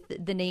there with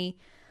the knee.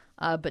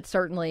 But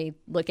certainly,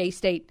 look,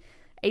 A-State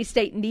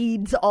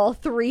needs all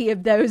 3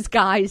 of those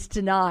guys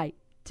tonight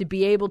to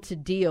be able to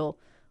deal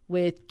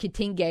with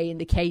Katinge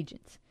and the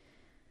Cajuns.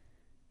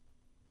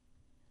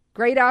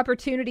 Great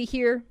opportunity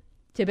here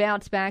to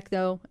bounce back,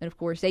 though. And, of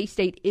course,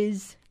 A-State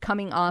is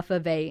coming off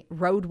of a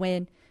road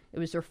win. It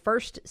was their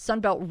first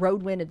Sunbelt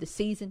road win of the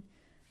season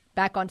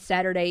back on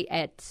Saturday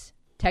at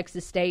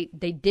Texas State.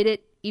 They did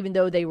it even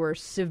though they were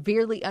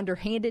severely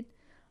underhanded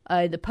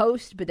in the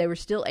post, but they were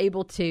still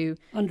able to...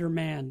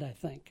 Undermanned, I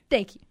think.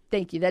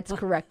 Thank you. That's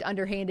correct.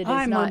 Underhanded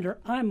is not...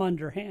 I'm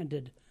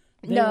underhanded.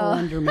 They were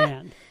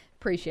undermanned.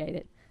 Appreciate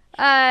it.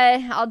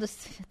 I'll just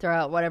throw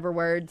out whatever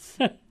words,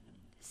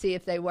 see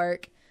if they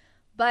work.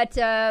 But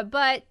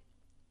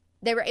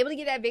they were able to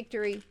get that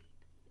victory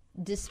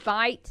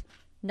despite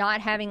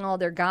not having all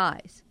their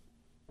guys.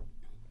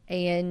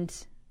 And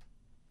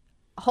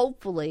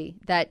hopefully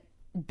that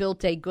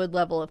built a good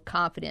level of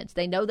confidence.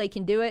 They know they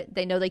can do it.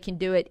 They know they can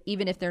do it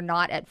even if they're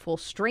not at full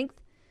strength.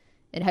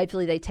 And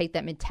hopefully they take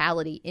that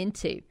mentality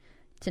into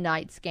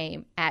tonight's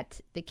game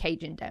at the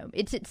Cajun Dome.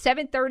 It's at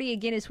 7:30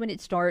 again is when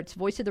it starts.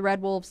 Voice of the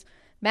Red Wolves,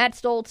 Matt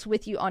Stoltz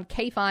with you on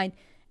K-Fine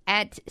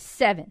at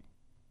 7.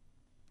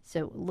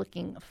 So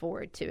looking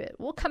forward to it.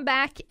 We'll come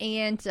back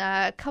and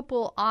a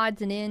couple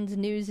odds and ends,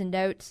 news and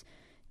notes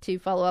to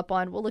follow up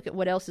on. We'll look at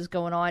what else is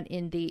going on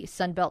in the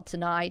Sun Belt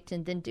tonight,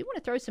 and then do want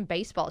to throw some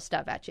baseball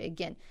stuff at you.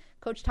 Again,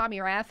 Coach Tommy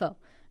Raffo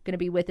going to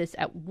be with us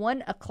at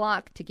 1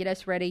 o'clock to get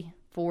us ready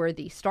for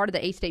the start of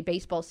the A-State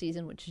baseball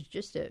season, which is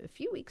just a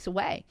few weeks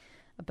away.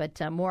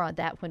 But more on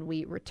that when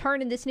we return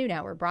in this noon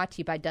hour, brought to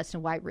you by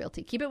Dustin White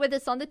Realty. Keep it with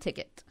us on The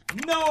Ticket.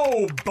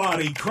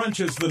 Nobody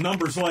crunches the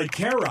numbers like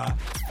Kara.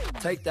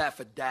 Take that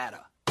for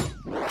data.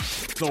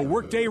 The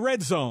Workday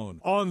Redzone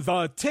on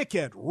the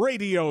Ticket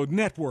Radio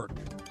Network.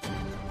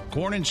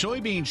 Corn and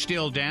soybeans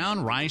still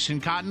down, rice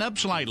and cotton up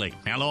slightly.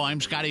 Hello,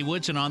 I'm Scotty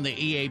Woodson on the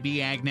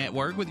EAB Ag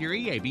Network with your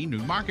EAB New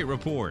Market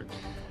Report.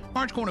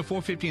 March corn at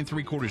 $4.50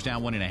 3/4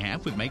 down 1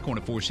 1/2, with May corn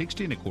at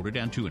 $4.60 1/4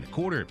 down 2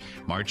 1/4.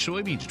 March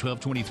soybeans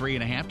 $12.23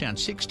 1/2 down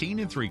 16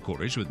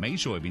 3/4, with May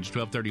soybeans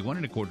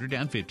 $12.31 1/4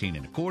 down 15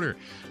 1/4.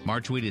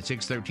 March wheat at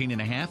 $6.13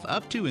 1/2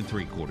 up 2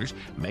 3/4.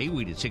 May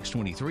wheat at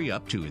 $6.23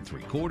 up 2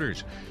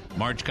 3/4.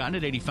 March cotton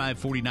at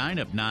 $85.49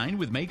 up 9,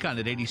 with May cotton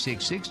at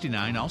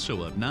 $86.69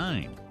 also up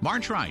 9.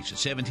 March rice at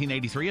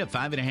 $17.83 up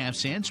 5 1/2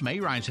 cents. May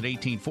rice at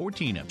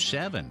 $18.14 up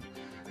 7.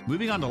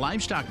 Moving on to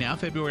livestock now.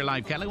 February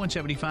live cattle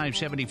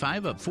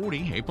 175.75 up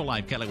 40. April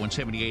live cattle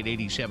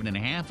 178.87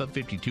 1/2 up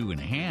 52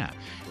 1/2.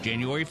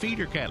 January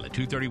feeder cattle at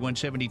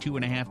 231.72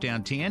 1/2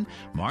 down 10.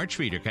 March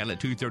feeder cattle at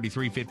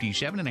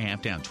 233.57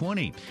 1/2 down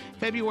 20.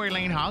 February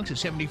lane hogs at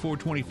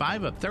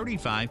 74.25 up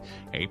 35.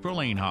 April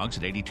lane hogs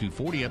at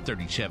 82.40 up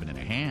 37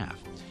 1/2.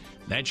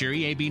 That's your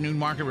EAB Noon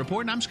Market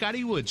Report, and I'm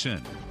Scotty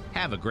Woodson.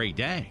 Have a great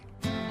day.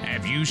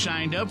 Have you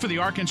signed up for the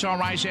Arkansas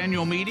Rice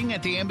Annual Meeting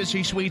at the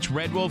Embassy Suites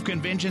Red Wolf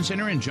Convention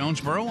Center in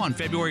Jonesboro on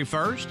February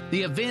 1st?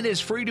 The event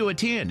is free to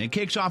attend and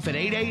kicks off at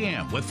 8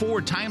 a.m. with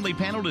 4 timely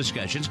panel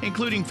discussions,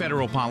 including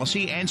federal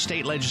policy and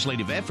state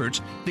legislative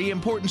efforts, the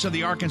importance of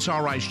the Arkansas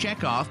Rice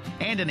Checkoff,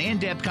 and an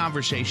in-depth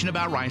conversation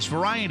about rice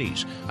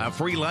varieties. A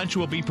free lunch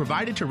will be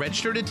provided to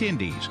registered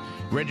attendees.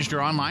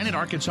 Register online at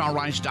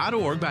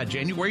arkansasrice.org by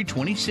January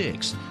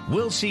 26th.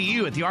 We'll see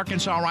you at the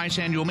Arkansas Rice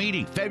Annual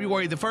Meeting,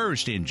 February the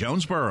 1st in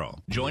Jonesboro.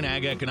 Join Join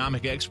ag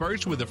economic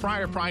experts with the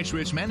Fryer Price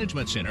Risk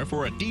Management Center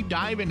for a deep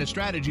dive into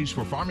strategies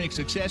for farming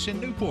success in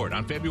Newport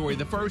on February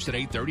the 1st at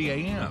 8:30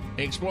 a.m.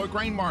 Explore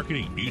grain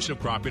marketing, use of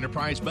crop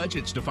enterprise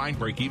budgets to find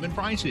break-even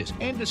prices,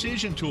 and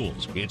decision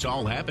tools. It's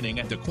all happening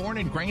at the Corn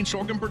and Grain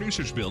Sorghum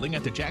Producers Building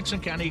at the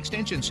Jackson County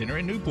Extension Center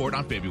in Newport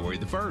on February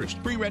the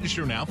 1st.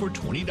 Pre-register now for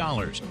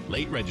 $20.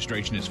 Late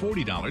registration is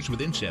 $40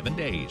 within 7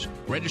 days.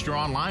 Register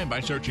online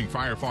by searching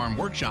Fryer Farm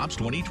Workshops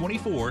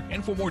 2024,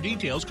 and for more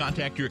details,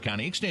 contact your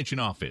county extension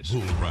office.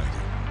 Bull riding,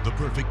 the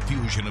perfect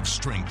fusion of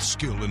strength,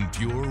 skill, and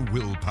pure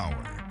willpower.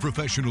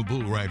 Professional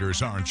bull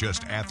riders aren't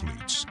just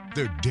athletes.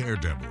 They're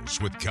daredevils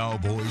with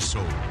cowboy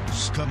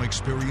souls. Come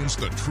experience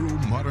the true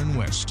modern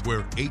West,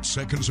 where 8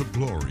 seconds of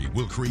glory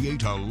will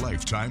create a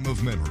lifetime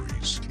of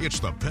memories. It's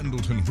the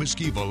Pendleton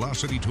Whiskey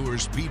Velocity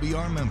Tours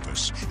PBR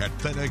Memphis at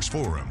FedEx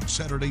Forum,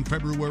 Saturday,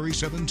 February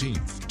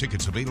 17th.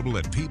 Tickets available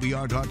at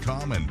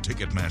PBR.com and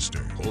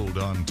Ticketmaster. Hold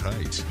on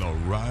tight. The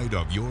ride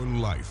of your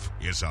life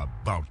is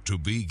about to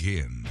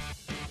begin.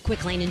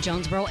 Quick Lane in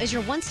Jonesboro is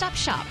your one-stop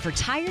shop for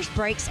tires,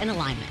 brakes, and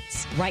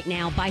alignments. Right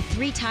now, buy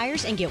 3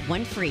 tires and get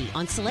 1 free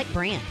on select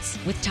brands,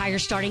 with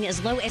tires starting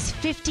as low as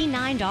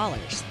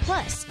 $59.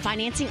 Plus,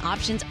 financing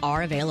options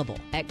are available.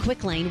 At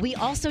Quick Lane, we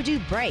also do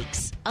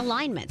brakes,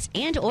 alignments,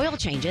 and oil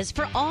changes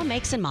for all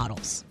makes and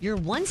models. Your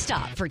one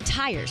stop for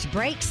tires,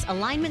 brakes,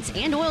 alignments,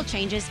 and oil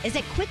changes is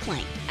at Quick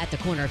Lane at the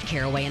corner of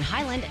Caraway and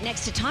Highland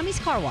next to Tommy's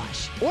Car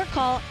Wash, or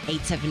call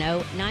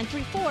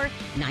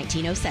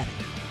 870-934-1907.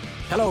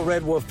 Hello,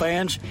 Red Wolf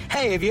fans.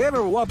 Hey, have you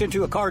ever walked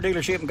into a car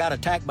dealership and got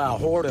attacked by a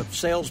horde of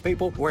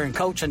salespeople wearing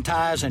coats and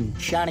ties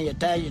and shiny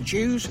Italian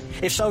shoes?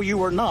 If so, you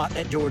were not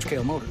at George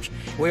Kell Motors.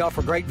 We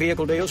offer great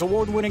vehicle deals,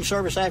 award-winning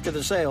service after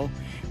the sale.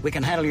 We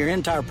can handle your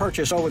entire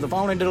purchase over the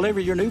phone and deliver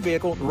your new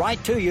vehicle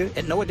right to you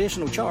at no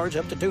additional charge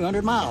up to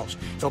 200 miles.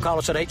 So call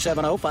us at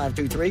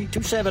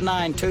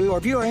 870-523-2792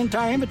 or view our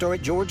entire inventory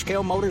at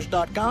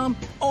georgekellmotors.com,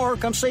 or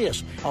come see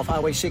us off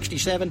Highway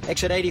 67,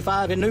 exit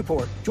 85 in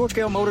Newport. George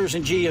Kell Motors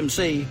and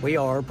GMC, we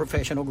are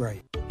professional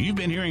grade. You've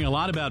been hearing a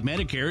lot about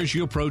Medicare as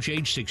you approach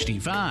age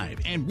 65,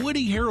 and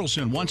Woody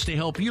Harrelson wants to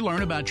help you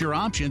learn about your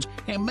options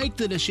and make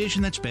the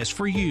decision that's best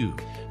for you.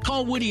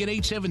 Call Woody at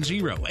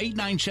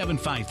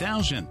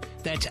 870-897-5000.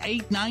 That's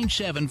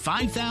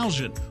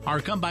 897-5000. Or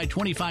come by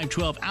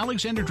 2512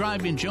 Alexander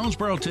Drive in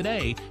Jonesboro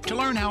today to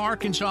learn how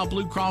Arkansas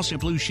Blue Cross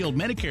and Blue Shield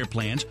Medicare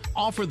plans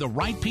offer the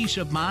right peace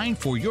of mind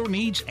for your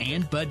needs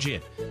and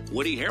budget.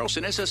 Woody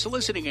Harrelson is a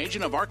soliciting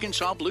agent of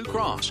Arkansas Blue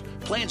Cross.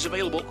 Plans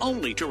available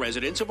only to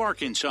residents of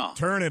Arkansas.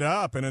 Turn it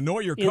up and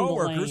annoy your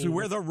coworkers who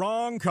wear the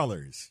wrong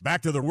colors.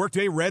 Back to the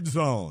Workday Red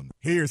Zone.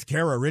 Here's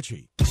Kara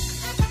Richey.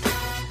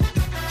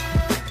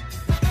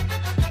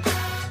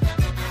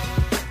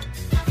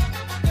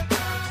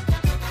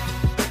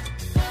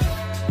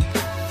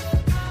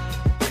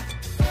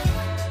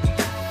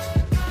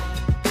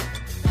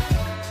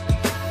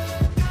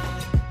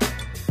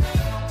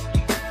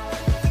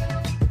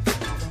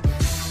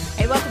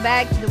 Welcome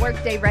back to the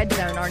Workday Red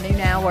Zone, our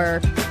noon hour,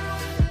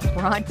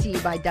 brought to you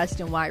by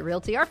Dustin White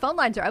Realty. Our phone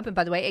lines are open,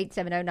 by the way,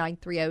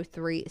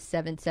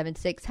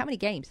 870-930-3776. How many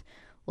games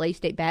will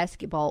A-State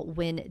basketball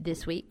win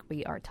this week?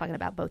 We are talking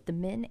about both the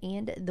men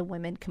and the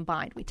women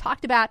combined. We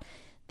talked about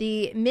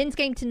the men's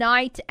game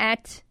tonight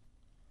at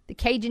the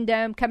Cajun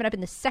Dome. Coming up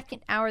in the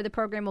second hour of the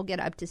program, we'll get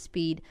up to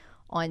speed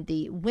on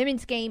the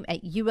women's game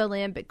at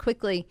ULM. But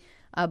quickly,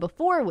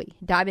 before we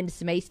dive into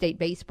some A-State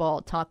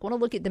baseball talk, I want to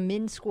look at the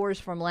men's scores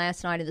from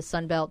last night in the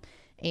Sun Belt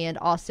and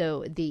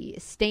also the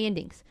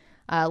standings.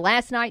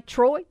 Last night,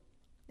 Troy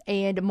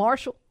and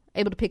Marshall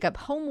able to pick up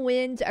home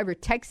wins over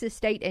Texas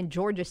State and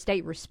Georgia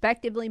State,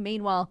 respectively.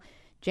 Meanwhile,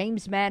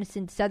 James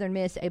Madison, Southern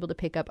Miss able to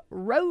pick up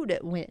road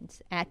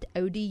wins at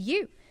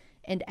ODU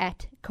and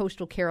at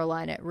Coastal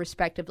Carolina,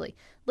 respectively.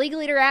 League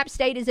leader App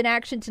State is in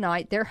action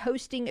tonight. They're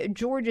hosting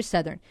Georgia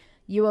Southern.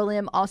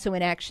 ULM also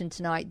in action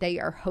tonight. They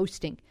are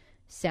hosting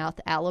South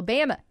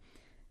Alabama.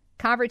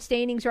 Conference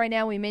standings right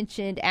now, we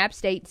mentioned App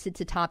State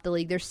sits atop the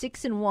league. They're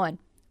 6-1.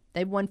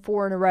 They've won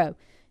 4 in a row.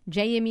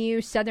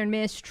 JMU, Southern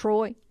Miss,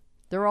 Troy,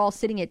 they're all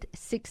sitting at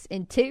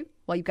 6-2,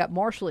 while you've got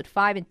Marshall at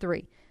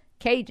 5-3.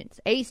 Cajuns,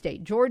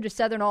 A-State, Georgia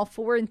Southern, all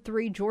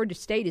 4-3. Georgia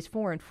State is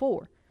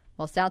 4-4,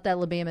 while South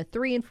Alabama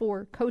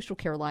 3-4. Coastal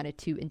Carolina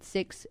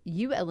 2-6.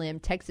 ULM,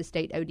 Texas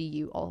State,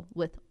 ODU, all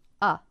with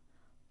a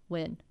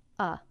win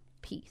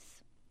apiece.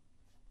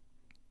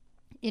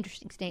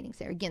 Interesting standings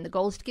there. Again, the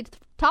goal is to get to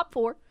the top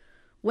 4.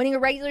 Winning a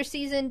regular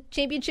season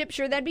championship,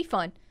 sure, that'd be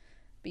fun.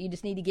 But you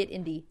just need to get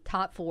in the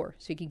top 4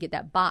 so you can get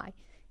that bye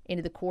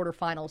into the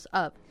quarterfinals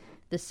of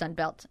the Sun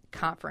Belt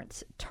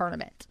Conference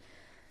Tournament.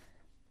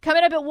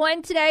 Coming up at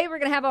 1 today, we're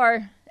going to have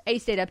our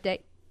A-State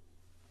update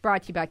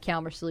brought to you by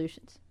Calmer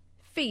Solutions,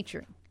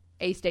 featuring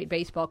A-State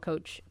baseball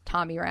coach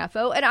Tommy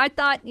Raffo. And I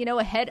thought,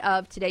 ahead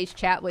of today's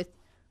chat with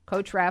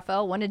Coach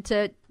Raffo, wanted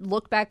to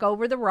look back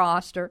over the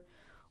roster,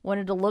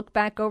 wanted to look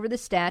back over the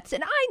stats.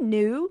 And I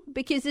knew,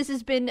 because this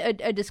has been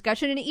a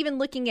discussion, and even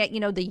looking at,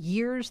 the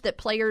years that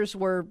players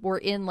were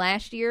in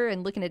last year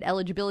and looking at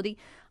eligibility,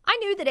 I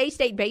knew that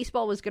A-State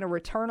baseball was going to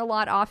return a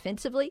lot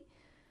offensively.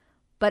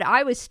 But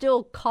I was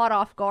still caught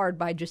off guard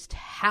by just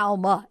how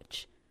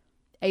much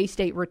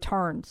A-State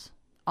returns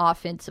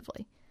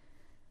offensively.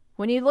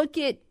 When you look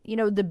at,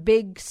 the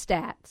big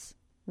stats,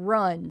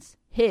 runs,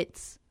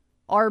 hits,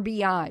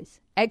 RBIs,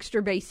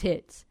 extra base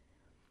hits,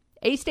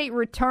 A-State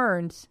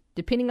returns,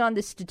 depending on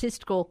the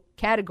statistical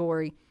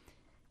category,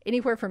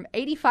 anywhere from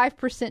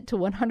 85% to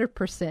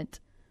 100%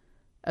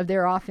 of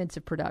their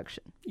offensive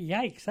production.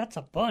 Yikes, that's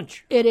a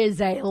bunch. It is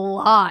a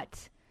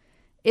lot.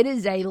 It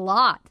is a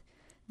lot.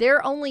 There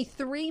are only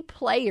 3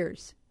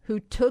 players who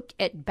took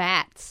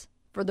at-bats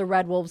for the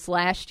Red Wolves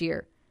last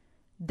year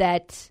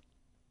that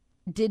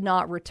did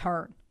not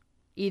return,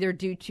 either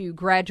due to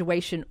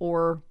graduation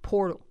or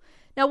portal.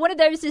 Now, one of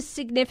those is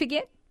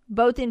significant,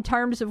 both in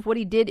terms of what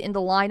he did in the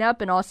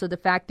lineup and also the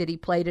fact that he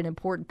played an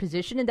important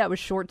position, and that was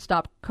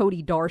shortstop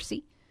Cody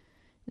Darcy.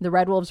 The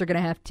Red Wolves are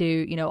going to have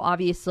to,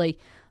 obviously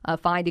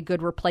find a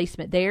good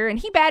replacement there. And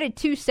he batted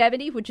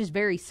 .270, which is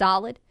very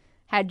solid.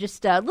 Had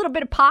just a little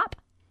bit of pop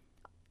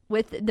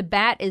with the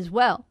bat as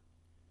well,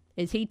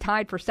 as he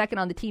tied for second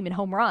on the team in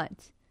home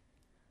runs.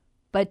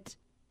 But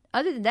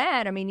other than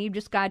that, you've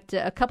just got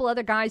a couple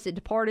other guys that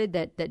departed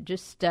that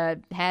just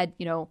had,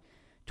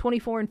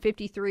 24 and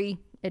 53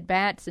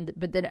 at-bats,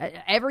 but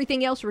then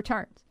everything else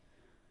returns.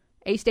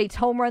 A-State's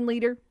home run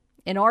leader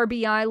and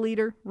RBI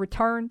leader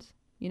returns,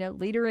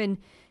 leader in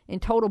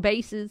total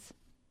bases,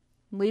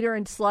 leader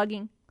in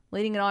slugging,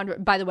 leading it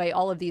on. By the way,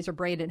 all of these are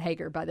Brandon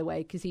Hager, by the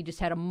way, because he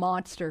just had a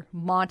monster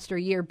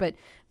year. But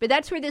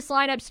that's where this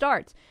lineup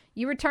starts.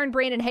 You return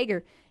Brandon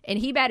Hager, and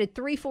he batted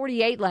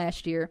 .348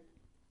 last year,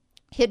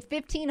 hit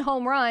 15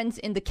 home runs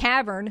in the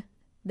cavern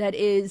that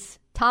is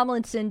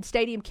Tomlinson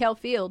Stadium, Kell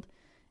Field,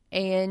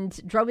 and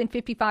drove in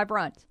 55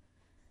 runs.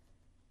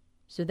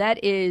 So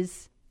that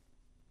is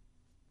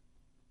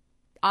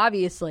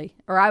obviously,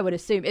 or I would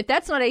assume, if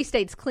that's not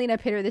A-State's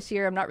cleanup hitter this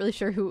year, I'm not really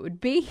sure who it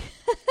would be.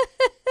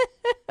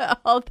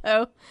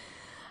 Although,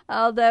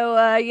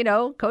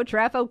 Coach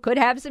Raffo could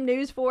have some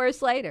news for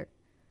us later.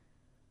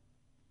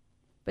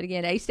 But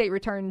again, A-State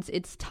returns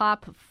its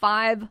top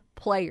 5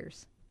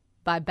 players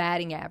by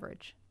batting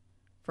average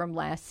from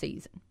last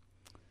season.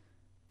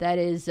 That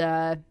is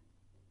a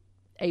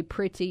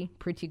pretty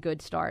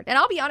good start. And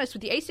I'll be honest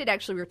with you, A-State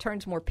actually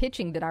returns more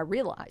pitching than I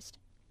realized,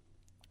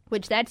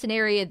 which that's an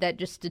area that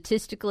just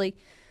statistically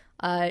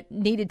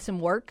needed some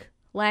work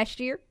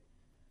last year.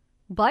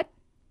 But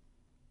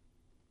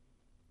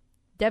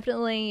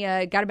definitely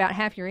got about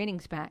half your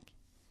innings back.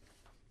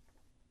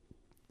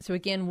 So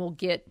again, we'll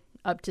get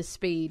up to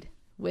speed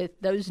with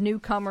those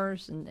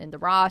newcomers and the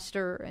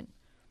roster and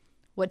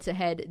what's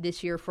ahead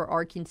this year for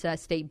Arkansas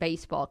State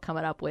baseball,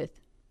 coming up with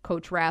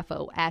Coach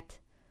Raffo at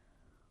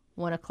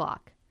 1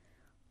 o'clock.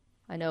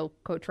 I know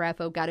Coach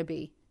Raffo got to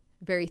be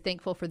very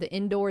thankful for the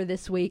indoor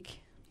this week.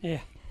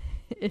 Yeah.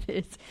 It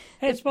is.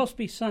 Hey, it's supposed to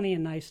be sunny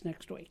and nice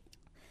next week.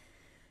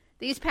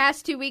 These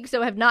past 2 weeks,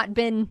 though, have not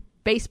been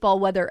baseball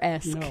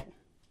weather-esque. No.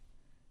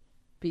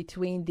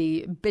 Between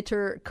the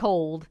bitter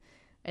cold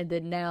and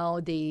then now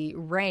the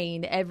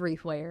rain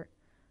everywhere,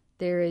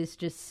 there is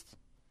just,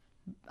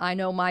 I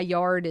know my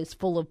yard is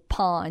full of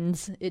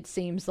ponds, it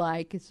seems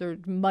like. It's sort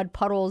of mud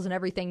puddles and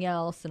everything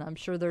else, and I'm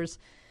sure there's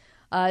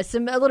a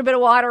little bit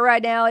of water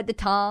right now at the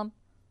Tom.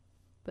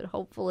 But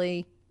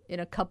hopefully in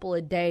a couple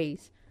of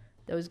days,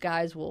 those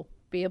guys will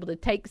be able to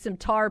take some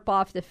tarp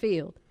off the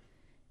field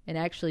and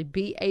actually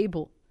be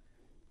able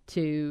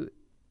to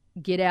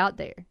get out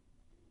there.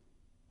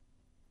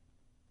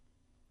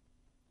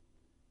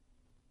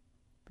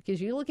 Because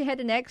you look ahead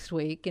to next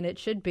week, and it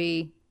should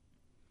be,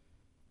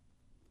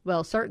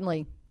 well,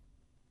 certainly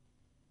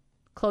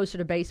closer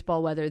to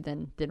baseball weather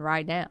than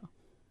right now.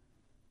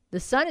 The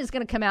sun is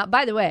going to come out.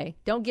 By the way,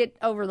 don't get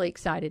overly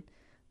excited,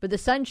 but the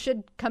sun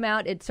should come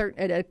out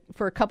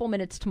for a couple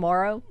minutes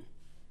tomorrow.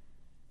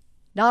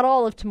 Not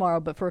all of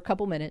tomorrow, but for a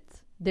couple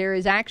minutes. There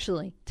is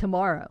actually,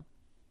 tomorrow,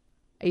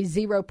 a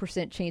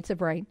 0% chance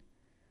of rain.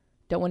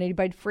 Don't want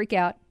anybody to freak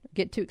out,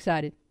 get too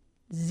excited.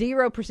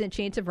 0%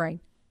 chance of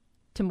rain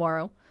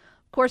tomorrow.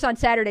 Of course, on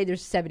Saturday,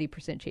 there's a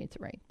 70% chance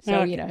of rain. So,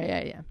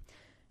 okay. Yeah.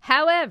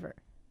 However,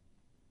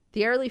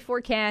 the early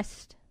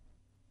forecast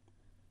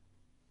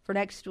for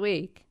next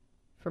week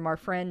from our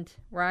friend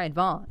Ryan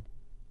Vaughn.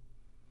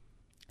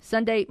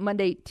 Sunday,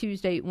 Monday,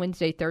 Tuesday,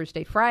 Wednesday,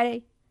 Thursday,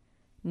 Friday.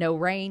 No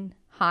rain.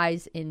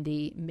 Highs in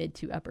the mid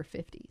to upper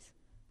 50s.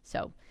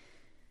 So,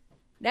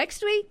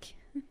 next week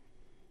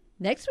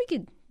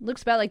it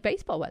looks about like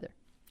baseball weather.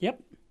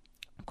 Yep.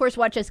 Of course,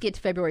 watch us get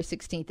to February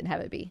 16th and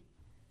have it be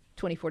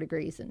 24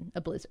 degrees and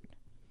a blizzard.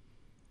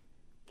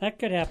 That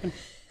could happen.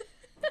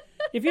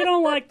 If you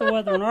don't like the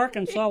weather in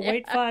Arkansas,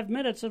 wait 5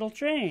 minutes, it'll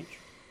change.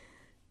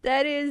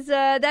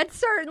 That's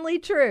certainly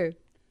true.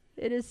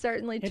 It is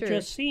certainly true. It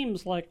just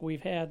seems like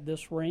we've had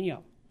this rain.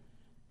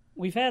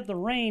 We've had the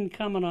rain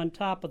coming on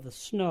top of the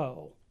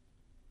snow,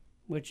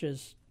 which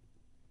is,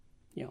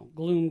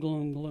 gloom,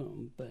 gloom,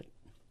 gloom. But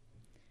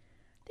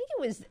I think it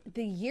was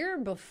the year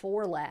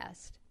before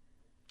last,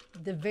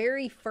 the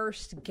very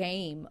first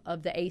game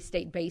of the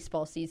A-State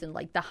baseball season,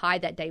 like the high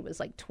that day was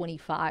like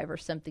 25 or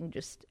something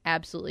just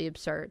absolutely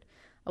absurd.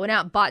 I went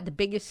out and bought the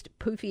biggest,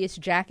 poofiest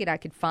jacket I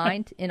could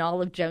find in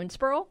all of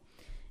Jonesboro,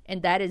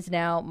 and that is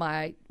now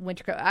my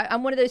winter coat.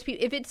 I'm one of those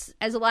people, if it's,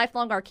 as a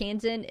lifelong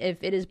Arkansan,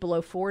 if it is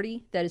below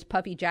 40, that is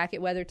puffy jacket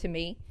weather to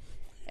me.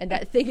 And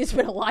that thing has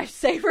been a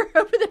lifesaver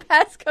over the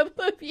past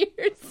couple of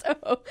years.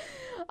 So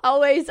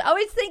always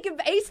think of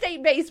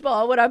A-State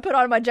baseball when I put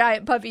on my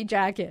giant puffy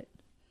jacket.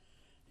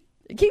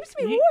 It keeps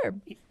me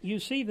warm. You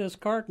see this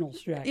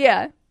Cardinals jacket?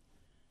 Yeah.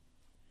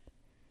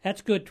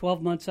 That's good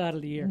 12 months out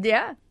of the year.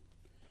 Yeah.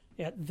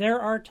 Yeah. There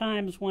are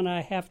times when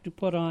I have to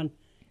put on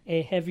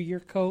a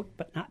heavier coat,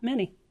 but not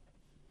many.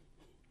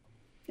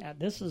 Yeah,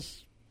 this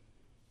is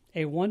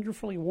a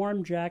wonderfully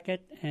warm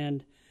jacket,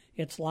 and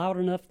it's loud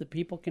enough that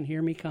people can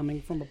hear me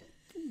coming from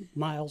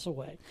miles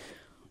away.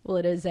 Well,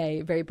 it is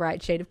a very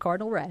bright shade of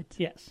cardinal red.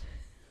 Yes.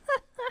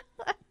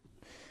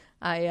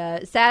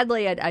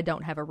 Sadly, I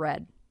don't have a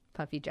red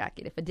puffy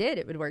jacket. If I did,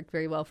 it would work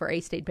very well for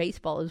A-State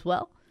baseball as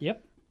well.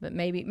 Yep. But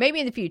maybe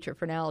in the future.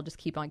 For now, I'll just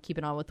keep on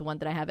keeping on with the one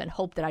that I have and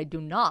hope that I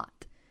do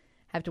not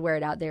have to wear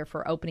it out there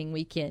for opening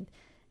weekend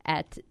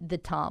at the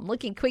Tom.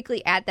 Looking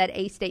quickly at that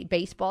A-State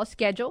baseball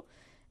schedule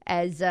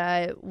as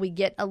we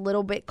get a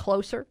little bit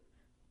closer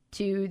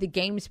to the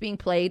games being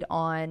played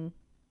on,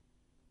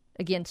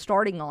 again,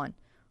 starting on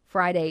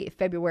Friday,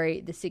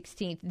 February the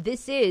 16th.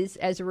 This is,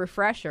 as a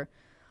refresher,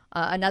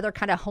 another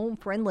kind of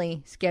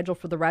home-friendly schedule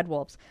for the Red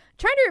Wolves. I'm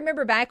trying to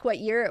remember back what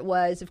year it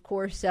was. Of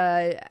course,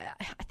 I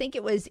think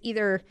it was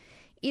either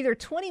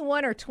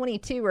 21 or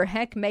 22, or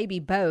heck, maybe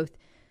both.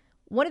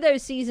 One of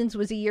those seasons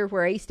was a year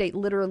where A-State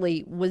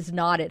literally was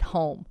not at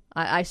home.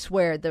 I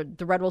swear,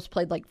 the Red Wolves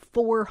played like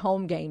 4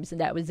 home games, and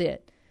that was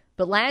it.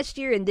 But last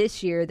year and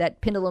this year,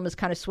 that pendulum has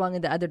kind of swung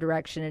in the other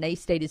direction, and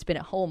A-State has been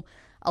at home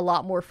a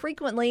lot more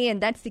frequently,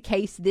 and that's the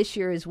case this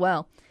year as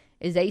well.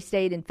 Is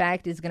A-State, in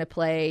fact, is going to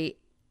play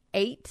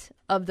 8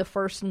 of the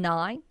first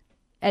 9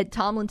 at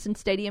Tomlinson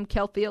Stadium,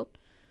 Kell Field.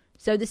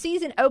 So the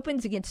season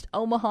opens against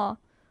Omaha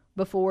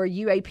before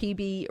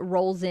UAPB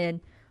rolls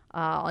in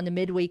on the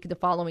midweek the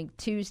following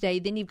Tuesday.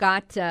 Then you've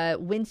got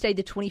Wednesday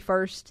the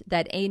 21st,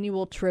 that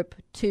annual trip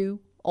to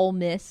Ole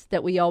Miss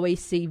that we always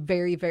see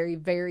very, very,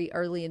 very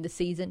early in the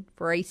season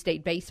for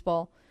A-State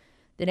baseball.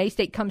 Then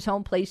A-State comes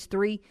home, plays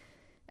 3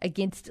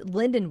 against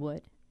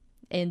Lindenwood,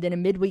 and then a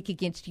midweek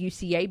against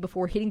UCA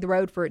before hitting the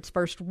road for its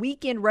first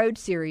weekend road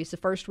series, the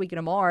first weekend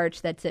of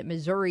March. That's at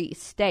Missouri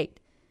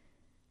State.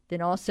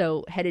 Then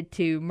also headed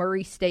to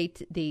Murray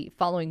State the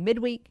following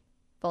midweek,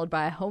 followed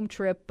by a home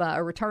trip,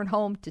 a return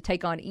home to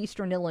take on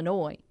Eastern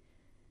Illinois.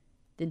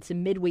 Then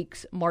some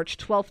midweeks, March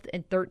 12th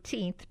and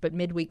 13th, but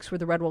midweeks where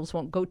the Red Wolves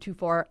won't go too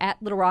far,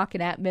 at Little Rock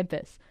and at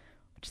Memphis,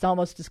 which is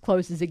almost as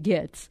close as it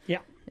gets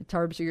in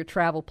terms of your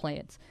travel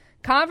plans.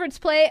 Conference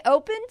play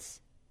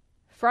opens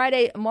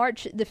Friday,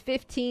 March the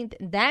 15th.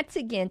 That's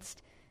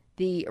against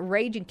the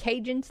Ragin'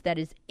 Cajuns. That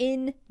is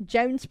in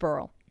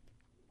Jonesboro.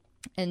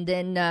 And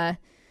then, well,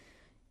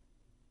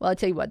 I'll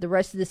tell you what, the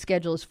rest of the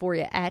schedule is for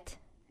you at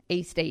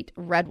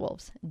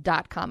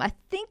astateredwolves.com. I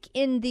think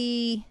in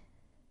the...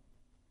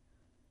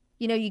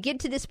 you get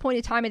to this point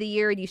of time of the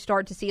year and you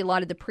start to see a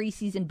lot of the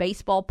preseason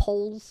baseball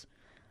polls.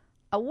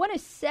 I want to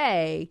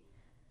say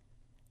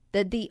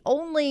that the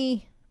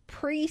only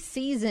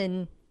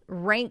preseason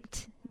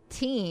ranked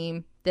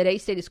team that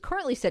A-State is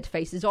currently set to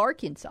face is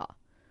Arkansas.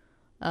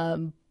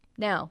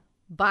 Now,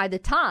 by the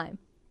time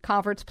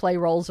conference play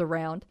rolls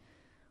around,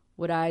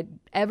 would I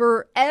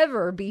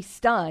ever be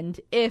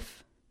stunned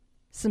if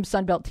some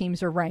Sunbelt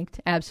teams are ranked?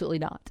 Absolutely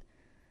not.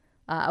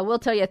 I will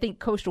tell you, I think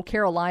Coastal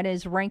Carolina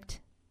is ranked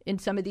in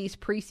some of these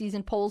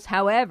preseason polls.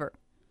 However,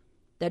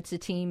 that's a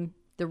team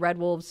the Red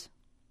Wolves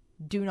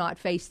do not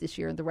face this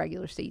year in the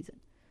regular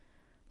season.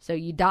 So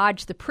you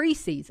dodge the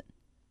preseason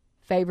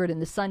favorite in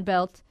the Sun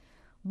Belt,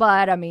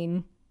 but I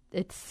mean,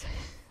 it's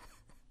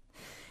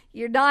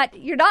you're not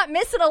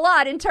missing a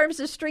lot in terms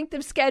of strength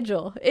of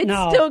schedule. It's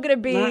still going to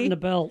be not in the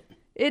belt.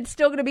 It's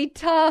still going to be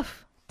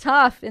tough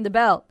in the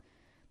belt.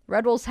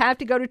 Red Wolves have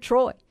to go to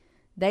Troy.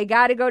 They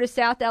got to go to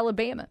South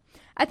Alabama.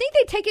 I think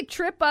they take a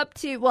trip up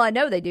to, well, I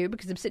know they do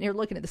because I'm sitting here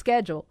looking at the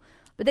schedule,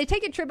 but they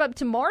take a trip up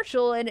to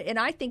Marshall, and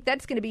I think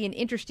that's going to be an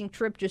interesting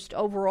trip just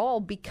overall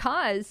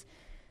because,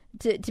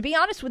 to be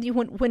honest with you,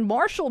 when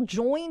Marshall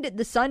joined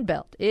the Sun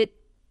Belt, it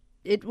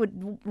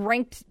would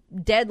ranked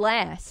dead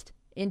last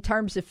in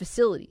terms of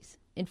facilities.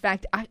 In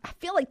fact, I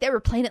feel like they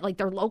were playing at like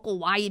their local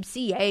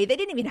YMCA. They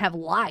didn't even have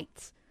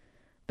lights,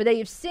 but they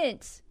have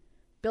since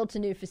built a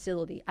new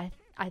facility.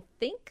 I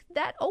think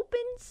that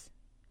opens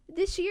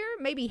this year,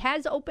 maybe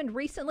has opened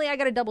recently. I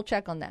got to double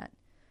check on that.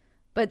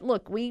 But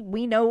look, we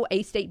know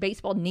A-State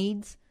baseball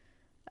needs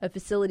a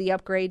facility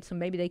upgrade, so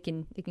maybe they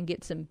can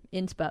get some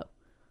inspo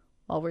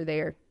while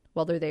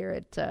they're there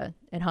at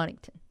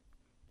Huntington.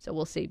 So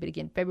we'll see. But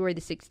again, February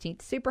the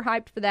 16th, super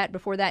hyped for that.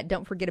 Before that,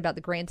 don't forget about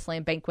the Grand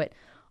Slam banquet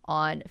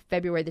on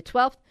February the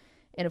 12th.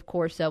 And, of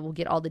course, we'll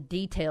get all the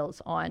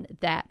details on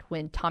that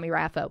when Tommy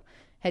Raffo,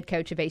 head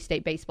coach of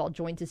A-State Baseball,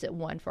 joins us at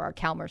 1 for our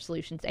Calmer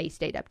Solutions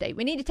A-State update.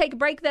 We need to take a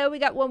break, though. We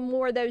got one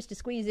more of those to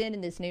squeeze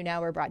in this noon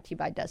hour, brought to you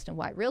by Dustin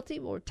White Realty.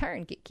 We'll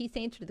return, get Keith's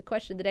answer to the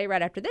question of the day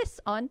right after this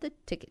on The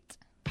Ticket.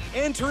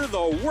 Enter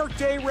the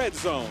Workday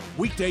Redzone,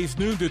 weekdays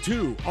noon to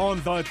 2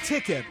 on the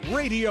Ticket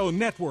Radio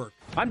Network.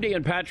 I'm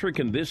Dan Patrick,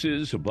 and this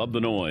is Above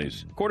the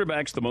Noise.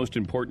 Quarterback's the most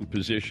important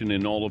position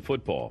in all of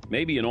football,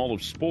 maybe in all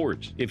of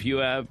sports. If you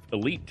have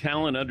elite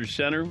talent under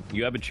center,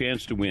 you have a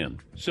chance to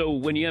win. So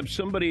when you have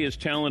somebody as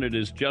talented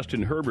as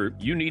Justin Herbert,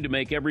 you need to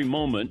make every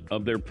moment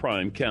of their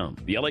prime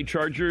count. The LA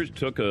Chargers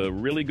took a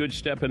really good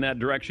step in that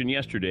direction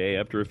yesterday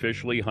after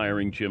officially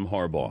hiring Jim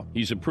Harbaugh.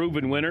 He's a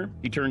proven winner.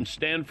 He turned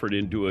Stanford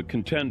into a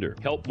contender,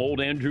 helped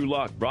mold Andrew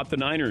Luck, brought the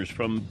Niners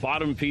from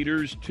bottom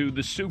feeders to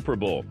the Super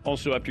Bowl.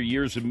 Also, after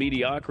years of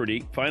mediocrity,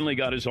 finally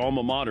got his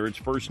alma mater its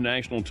first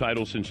national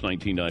title since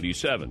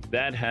 1997.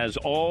 That has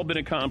all been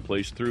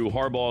accomplished through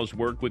Harbaugh's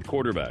work with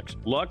quarterbacks.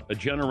 Luck, a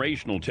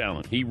generational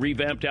talent. He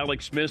revamped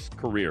Alex Smith's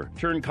career,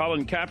 turned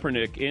Colin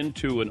Kaepernick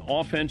into an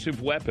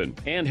offensive weapon,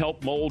 and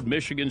helped mold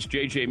Michigan's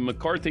J.J.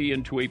 McCarthy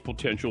into a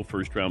potential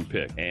first-round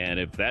pick. And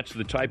if that's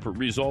the type of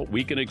result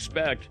we can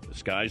expect, the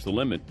sky's the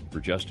limit for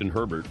Justin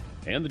Herbert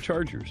and the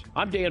Chargers.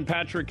 I'm Dan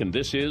Patrick, and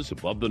this is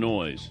Above the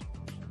Noise.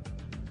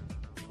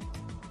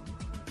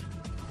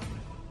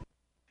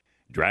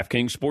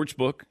 DraftKings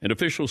Sportsbook, an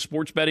official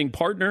sports betting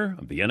partner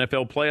of the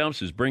NFL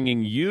playoffs, is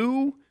bringing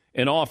you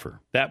an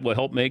offer that will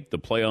help make the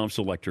playoffs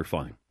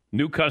electrifying.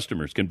 New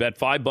customers can bet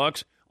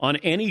 $5 on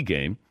any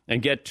game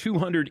and get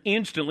 $200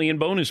 instantly in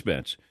bonus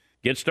bets.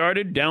 Get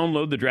started,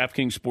 download the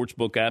DraftKings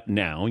Sportsbook app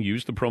now,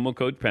 use the promo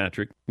code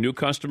Patrick. New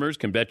customers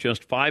can bet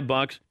just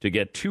 $5 to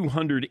get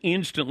 $200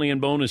 instantly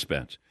in bonus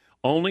bets.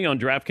 Only on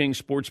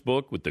DraftKings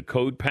Sportsbook with the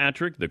code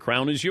Patrick. The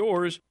crown is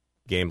yours.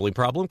 Gambling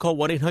problem? Call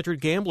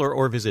 1-800-GAMBLER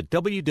or visit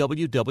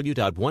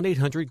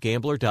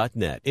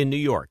www.1800gambler.net. In New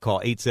York,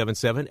 call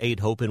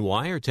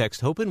 877-8-HOPE-NY or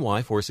text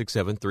HOPE-NY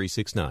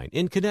 467-369.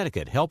 In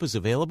Connecticut, help is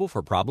available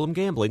for problem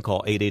gambling.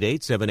 Call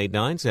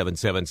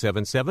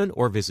 888-789-7777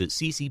 or visit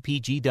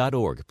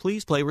ccpg.org.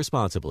 Please play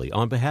responsibly.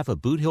 On behalf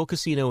of Boot Hill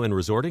Casino and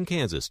Resort in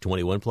Kansas,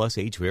 21 plus,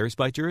 age varies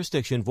by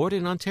jurisdiction, void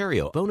in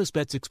Ontario. Bonus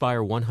bets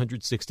expire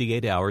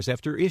 168 hours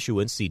after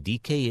issuance. See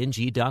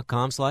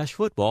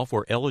dkng.com/football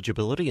for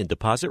eligibility and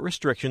deposit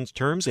restrictions,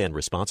 terms, and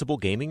responsible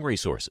gaming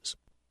resources.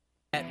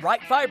 At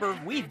Right Fiber,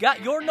 we've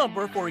got your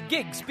number for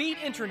gig speed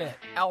internet.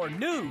 Our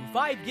new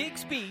 5 gig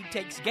speed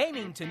takes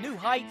gaming to new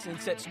heights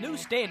and sets new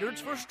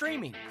standards for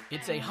streaming.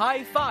 It's a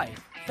high 5,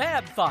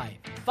 Fab 5,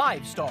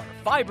 5-star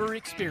fiber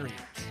experience.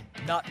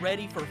 Not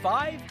ready for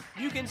 5?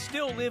 You can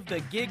still live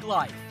the gig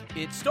life.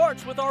 It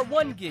starts with our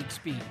 1 gig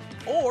speed,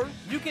 or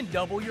you can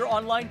double your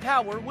online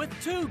power with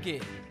 2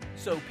 gig.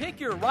 So pick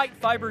your Right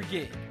Fiber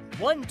gig,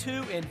 1,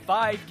 2, and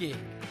 5 gig.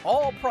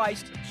 All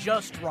priced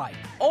just right.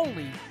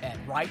 Only at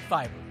Right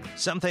Fiber.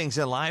 Some things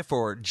in life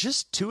are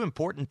just too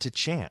important to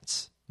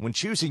chance. When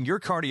choosing your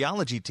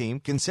cardiology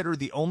team, consider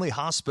the only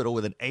hospital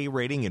with an A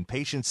rating in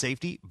patient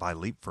safety by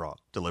Leapfrog.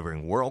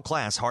 Delivering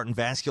world-class heart and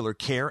vascular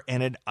care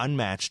and an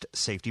unmatched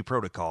safety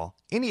protocol,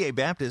 NEA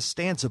Baptist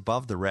stands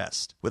above the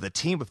rest. With a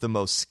team of the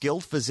most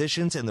skilled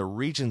physicians in the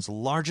region's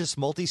largest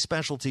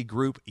multi-specialty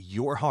group,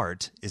 your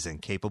heart is in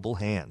capable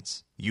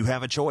hands. You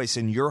have a choice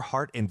in your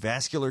heart and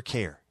vascular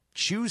care.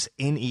 Choose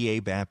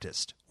NEA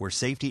Baptist, where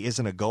safety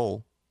isn't a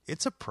goal,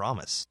 it's a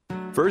promise.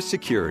 First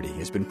Security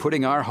has been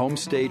putting our home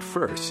state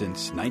first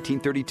since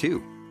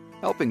 1932,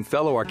 helping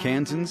fellow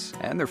Arkansans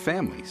and their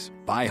families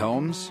buy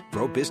homes,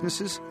 grow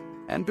businesses,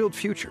 and build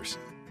futures.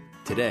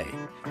 Today,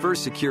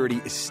 First Security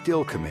is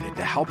still committed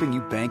to helping you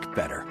bank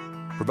better,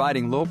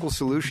 providing local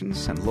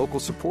solutions and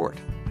local support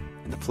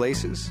in the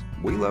places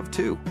we love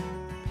too.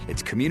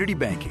 It's community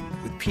banking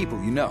with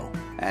people you know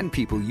and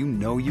people you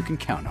know you can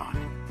count on.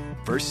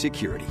 First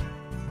Security.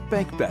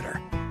 Bank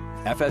better.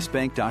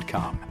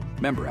 FSbank.com.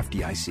 Member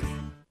FDIC.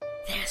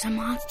 There's a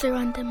monster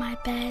under my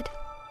bed.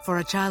 For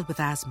a child with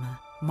asthma,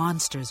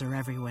 monsters are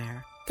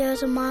everywhere.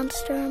 There's a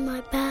monster in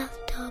my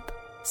bathtub.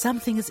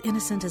 Something as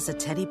innocent as a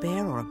teddy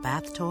bear or a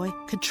bath toy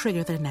could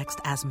trigger their next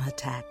asthma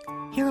attack.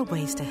 Here are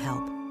ways to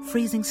help.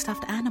 Freezing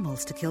stuffed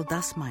animals to kill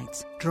dust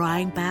mites.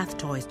 Drying bath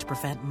toys to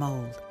prevent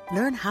mold.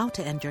 Learn how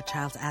to end your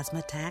child's asthma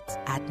attacks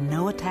at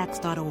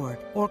noattacks.org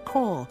or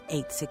call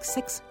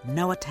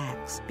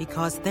 866-NO-ATTACKS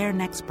because their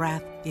next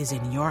breath is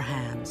in your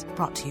hands.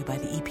 Brought to you by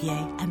the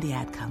EPA and the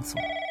Ad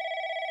Council.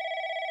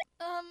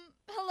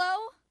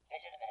 Hello?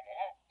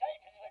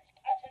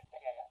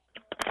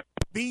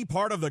 Be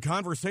part of the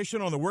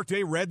conversation on the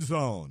Workday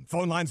Redzone.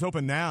 Phone lines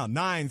open now,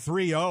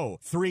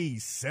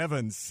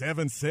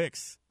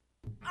 930-3776.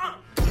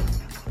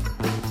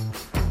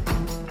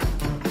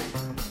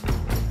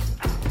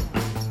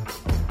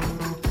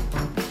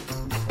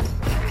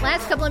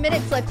 Last couple of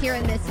minutes left here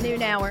in this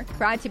noon hour,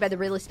 brought to you by the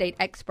real estate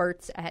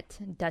experts at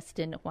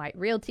Dustin White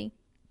Realty.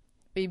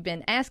 We've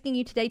been asking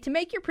you today to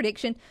make your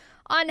prediction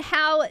on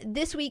how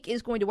this week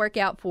is going to work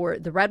out for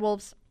the Red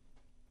Wolves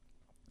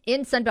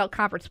in Sunbelt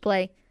Conference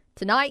play.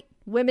 Tonight,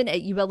 women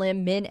at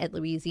ULM, men at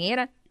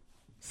Louisiana.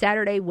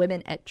 Saturday,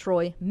 women at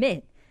Troy,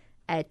 men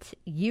at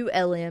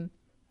ULM.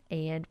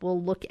 And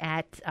we'll look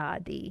at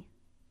the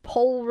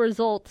poll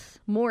results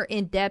more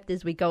in depth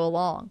as we go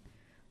along.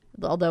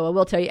 Although I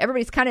will tell you,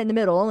 everybody's kind of in the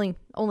middle.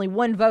 Only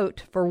one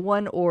vote for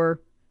one or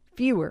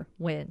fewer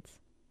wins.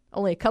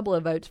 Only a couple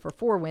of votes for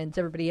 4 wins.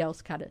 Everybody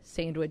else kind of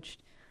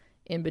sandwiched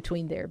in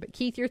between there. But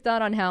Keith, your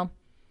thoughts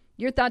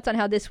on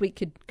how this week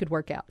could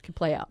work out, could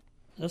play out?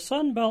 The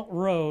Sun Belt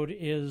Road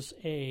is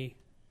a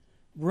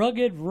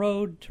rugged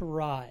road to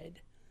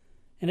ride,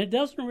 and it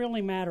doesn't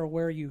really matter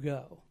where you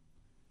go.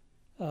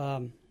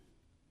 The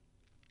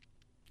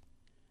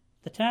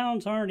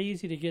towns aren't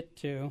easy to get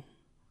to,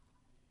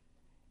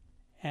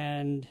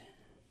 and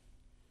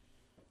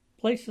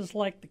places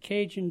like the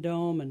Cajun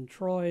Dome and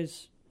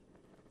Troy's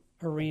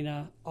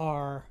Arena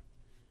are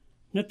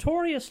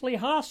notoriously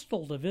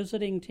hostile to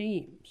visiting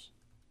teams.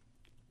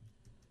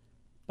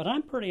 But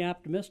I'm pretty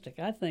optimistic.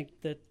 I think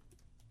that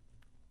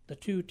the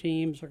 2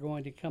 teams are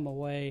going to come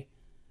away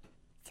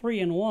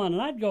 3-1,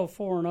 and I'd go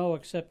 4-0,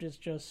 except it's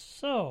just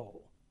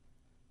so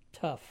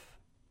tough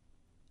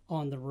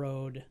on the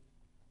road.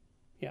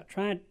 Yeah,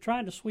 trying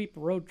to sweep a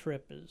road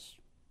trip is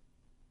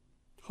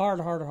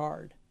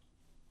hard.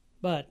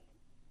 But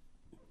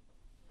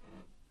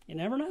you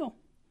never know.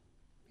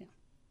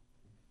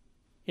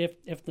 Yeah.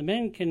 If the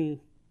men can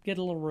get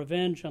a little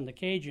revenge on the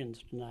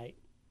Cajuns tonight,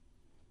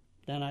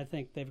 then I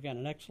think they've got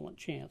an excellent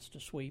chance to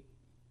sweep.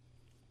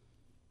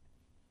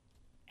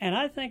 And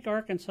I think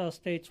Arkansas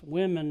State's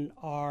women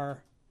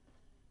are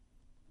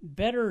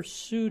better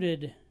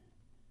suited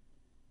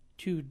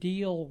to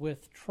deal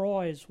with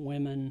Troy's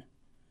women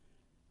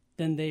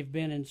than they've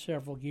been in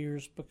several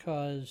years,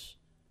 because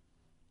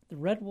the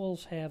Red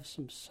Wolves have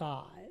some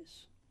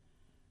size.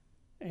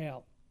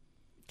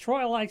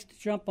 Troy likes to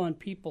jump on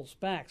people's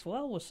backs.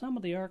 Well, with some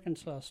of the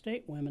Arkansas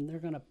State women, they're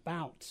going to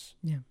bounce.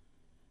 Yeah.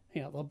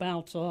 They'll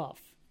bounce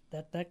off.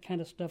 That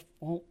kind of stuff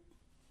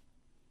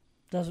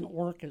doesn't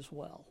work as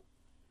well.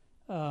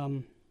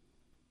 And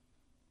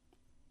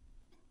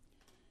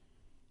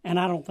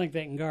I don't think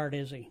they can guard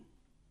Izzy.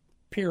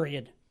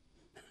 Period.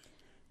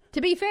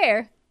 To be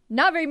fair,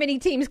 not very many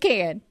teams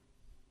can.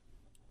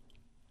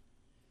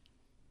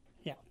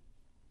 Yeah.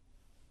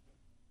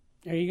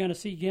 Are you going to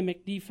see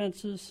gimmick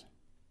defenses?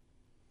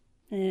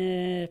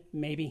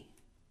 Maybe.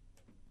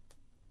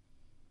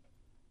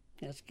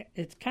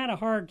 It's kind of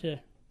hard to.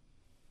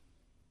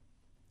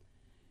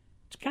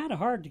 It's kind of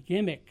hard to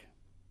gimmick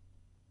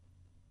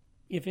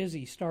if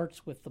Izzy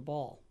starts with the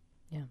ball.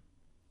 Yeah.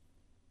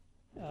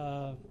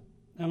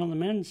 And on the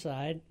men's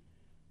side,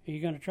 are you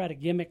going to try to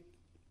gimmick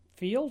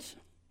Fields?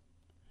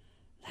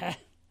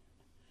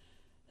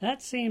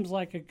 That seems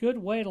like a good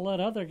way to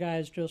let other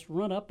guys just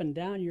run up and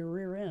down your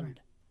rear end. Right.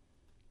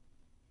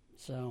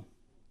 So,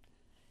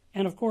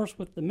 and of course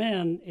with the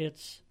men,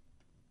 it's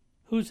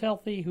who's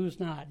healthy, who's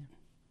not,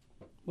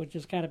 which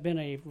has kind of been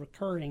a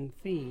recurring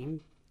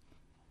theme.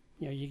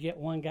 You get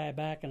one guy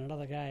back and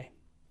another guy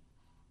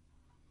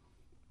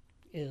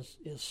is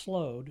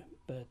slowed,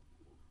 but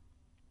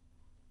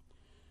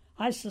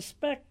I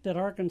suspect that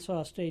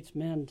Arkansas State's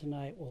men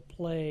tonight will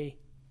play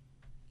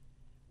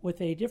with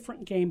a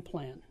different game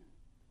plan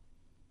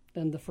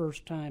than the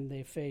first time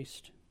they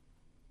faced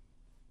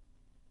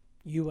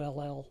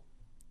ULL.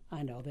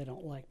 I know they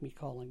don't like me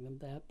calling them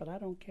that, but I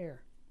don't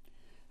care.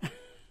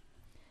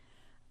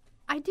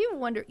 I do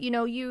wonder,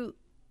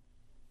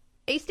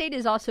 A-State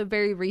has also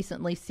very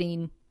recently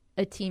seen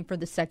a team for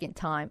the second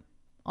time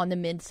on the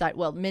men's side,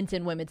 well, men's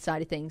and women's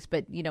side of things,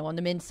 but, on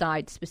the men's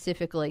side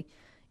specifically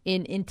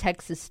in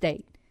Texas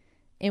State.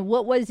 And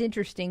what was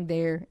interesting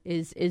there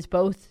is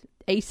both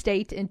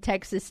A-State and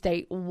Texas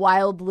State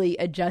wildly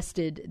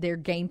adjusted their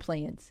game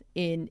plans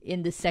in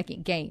the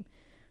second game.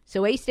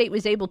 So A-State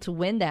was able to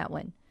win that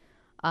one,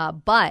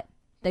 but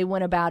they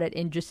went about it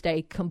in just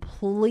a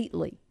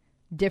completely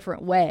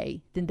different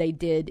way than they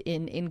did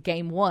in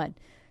game one.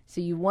 So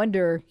you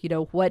wonder,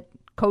 what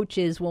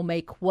coaches will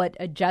make what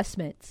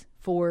adjustments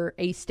for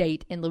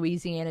A-State in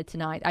Louisiana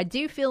tonight. I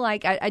do feel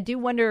like, I do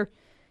wonder,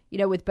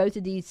 with both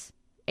of these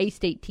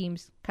A-State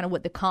teams, kind of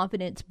what the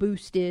confidence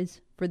boost is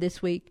for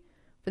this week.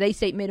 For the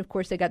A-State men, of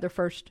course, they got their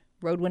first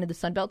road win of the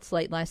Sun Belt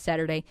slate last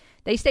Saturday.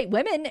 The A-State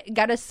women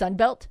got a Sun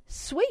Belt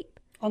sweep.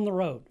 On the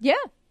road. Yeah.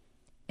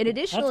 And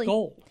additionally, that's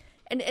gold.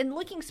 And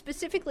looking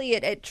specifically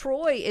at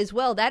Troy as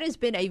well, that has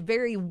been a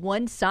very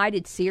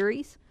one-sided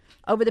series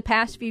over the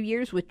past few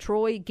years, with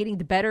Troy getting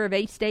the better of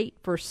A-State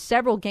for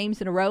several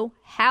games in a row.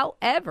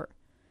 However,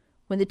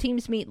 when the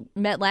teams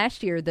met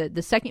last year,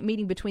 the second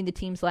meeting between the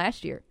teams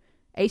last year,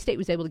 A-State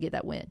was able to get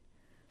that win.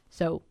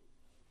 So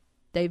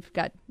they've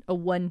got a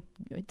one.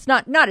 It's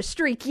not a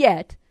streak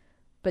yet,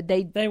 but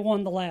they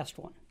won the last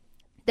one.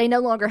 They no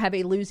longer have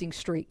a losing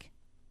streak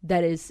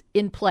that is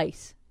in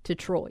place to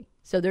Troy.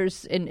 So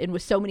there's and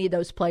with so many of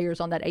those players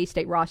on that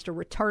A-State roster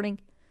returning,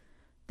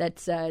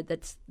 it's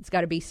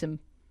got to be some.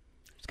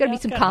 There's got to be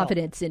some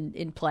confidence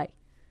in play.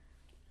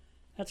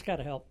 That's got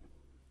to help,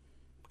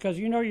 because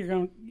you're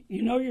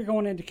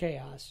going into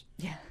chaos.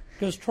 Yeah.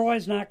 Because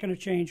Troy's not going to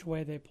change the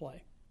way they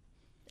play.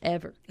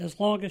 Ever.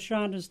 As long as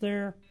Shonda's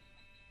there,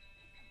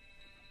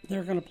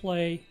 they're going to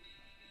play.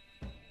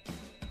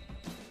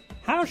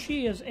 How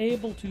she is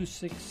able to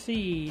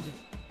succeed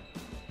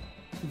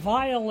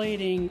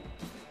violating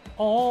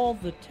all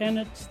the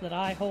tenets that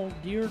I hold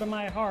dear to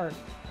my heart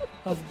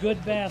of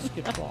good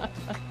basketball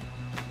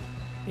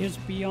is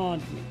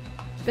beyond me.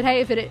 But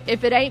hey,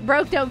 if it ain't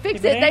broke, don't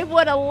fix it. They've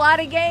won a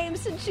lot of games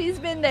since she's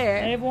been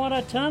there. They've won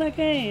a ton of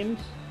games.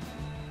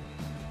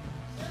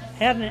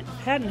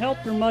 Hadn't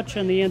helped her much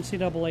in the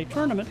NCAA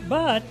tournament,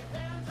 but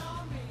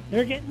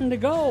they're getting to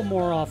go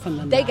more often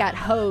than They not. got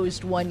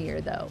hosed one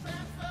year, though.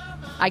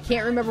 I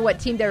can't remember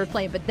what team they were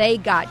playing, but they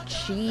got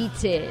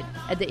cheated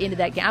at the end of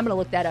that game. I'm going to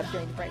look that up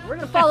during the break. We're going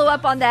to follow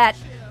up on that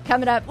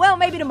coming up. Well,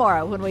 maybe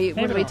tomorrow when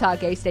we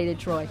talk A-State and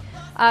Troy.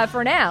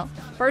 For now,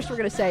 first we're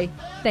going to say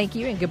thank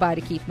you and goodbye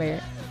to Keith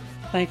Merritt.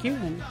 Thank you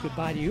and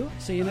goodbye to you.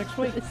 See you next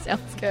week.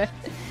 Sounds good.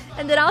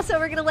 And then also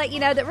we're going to let you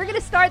know that we're going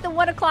to start the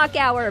 1 o'clock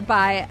hour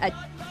by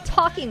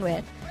talking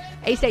with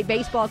A-State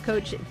baseball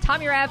coach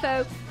Tommy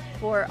Raffo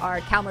for our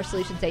Calmer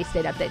Solutions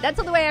A-State update. That's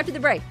on the way after the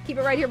break. Keep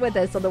it right here with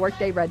us on the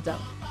Workday Red Zone.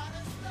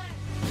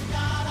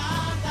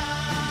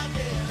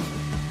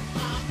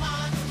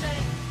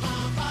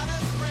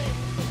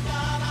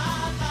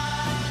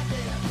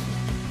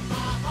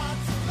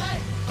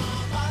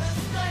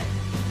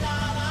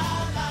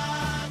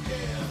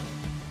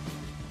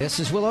 This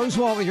is Will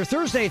Oswald with your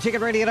Thursday Ticket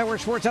Radio Network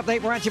Sports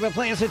Update brought to you by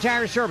Plants and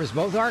Tire Service.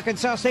 Both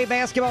Arkansas State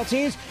basketball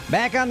teams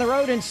back on the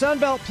road in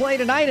Sunbelt play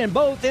tonight and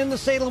both in the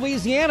state of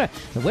Louisiana.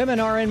 The women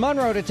are in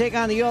Monroe to take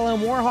on the ULM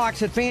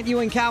Warhawks at Fant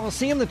Ewing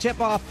Coliseum. The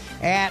tip-off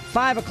at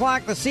 5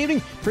 o'clock this evening.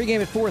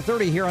 Pregame at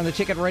 4:30 here on the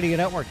Ticket Radio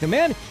Network. The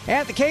men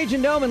at the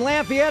Cajun Dome in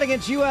Lafayette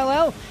against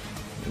ULL.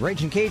 The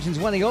Raging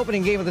Cajuns won the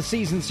opening game of the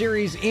season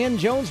series in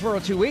Jonesboro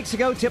 2 weeks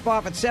ago.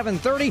 Tip-off at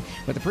 7:30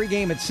 with the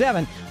pregame at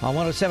 7 on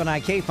 107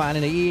 IK-Fine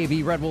and the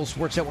EAB Red Bull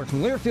Sports Network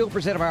from Learfield,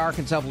 presented by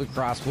Arkansas Blue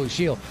Cross Blue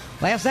Shield.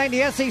 Last night in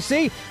the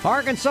SEC,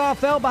 Arkansas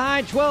fell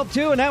behind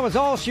 12-2, and that was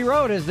all she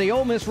wrote as the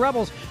Ole Miss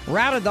Rebels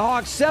routed the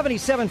Hogs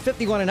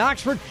 77-51 in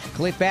Oxford.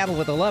 Cliff Battle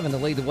with 11 to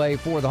lead the way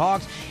for the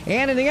Hogs.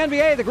 And in the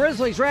NBA, the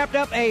Grizzlies wrapped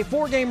up a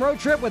 4-game road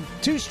trip with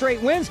 2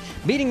 straight wins,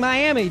 beating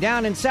Miami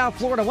down in South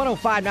Florida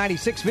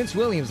 105-96. Vince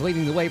Williams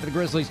leading the way for the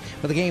Grizzlies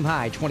with a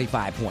game-high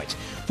 25 points.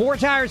 4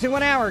 tires in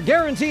 1 hour,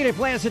 guaranteed at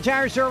Plants and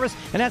Tire Service,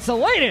 and that's the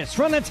latest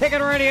from the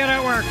Ticket Radio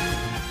Network.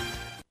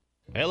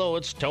 Hello,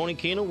 it's Tony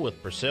Keenel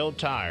with Purcell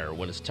Tire.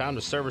 When it's time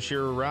to service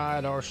your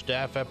ride, our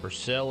staff at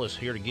Purcell is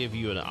here to give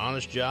you an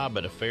honest job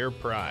at a fair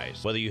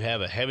price. Whether you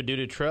have a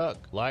heavy-duty truck,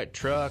 light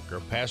truck, or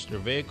passenger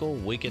vehicle,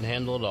 we can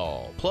handle it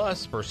all.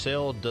 Plus,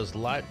 Purcell does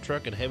light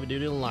truck and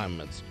heavy-duty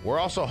alignments. We're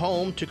also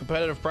home to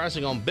competitive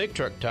pricing on big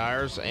truck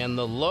tires and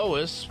the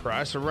lowest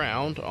price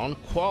around on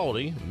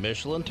quality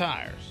Michelin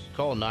tires.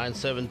 Call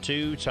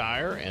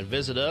 972-TIRE and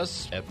visit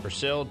us at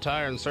Purcell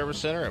Tire and Service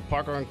Center at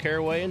Parker and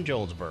Caraway in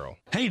Jonesboro.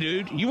 Hey,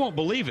 dude, you won't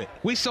believe it.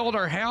 We sold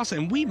our house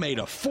and we made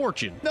a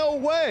fortune. No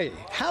way.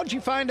 How'd you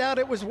find out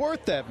it was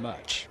worth that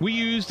much? We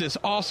used this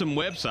awesome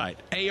website,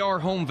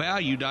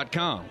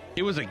 arhomevalue.com.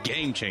 It was a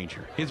game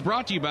changer. It's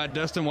brought to you by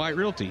Dustin White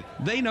Realty.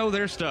 They know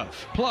their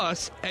stuff.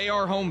 Plus,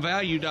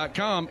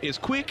 arhomevalue.com is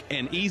quick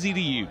and easy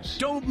to use.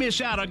 Don't miss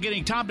out on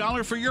getting top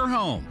dollar for your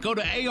home. Go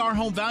to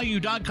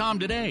arhomevalue.com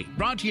today.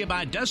 Brought to you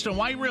by Dustin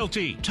White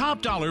Realty.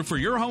 Top dollar for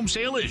your home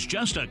sale is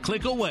just a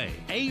click away.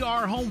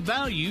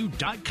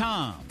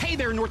 arhomevalue.com. Hey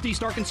there,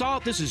 Northeast Arkansas.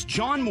 This is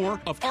John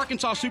Moore of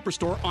Arkansas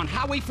Superstore on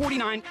Highway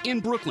 49 in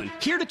Brooklyn.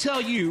 Here to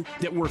tell you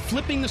that we're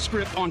flipping the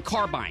script on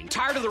car buying.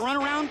 Tired of the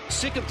runaround?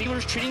 Sick of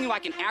dealers treating you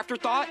like an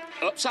afterthought?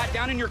 Upside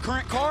down in your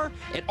current car?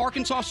 At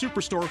Arkansas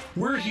Superstore,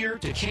 we're here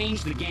to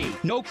change the game.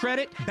 No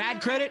credit, bad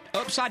credit,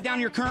 upside down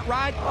your current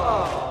ride?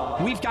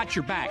 We've got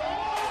your back.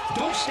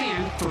 Don't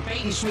stand for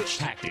bait and switch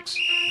tactics.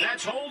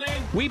 That's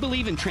holding. We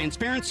believe in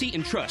transparency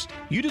and trust.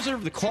 You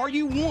deserve the car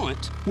you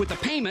want with a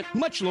payment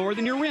much lower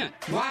than your rent.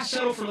 Why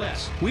settle for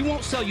less? We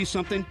won't sell you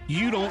something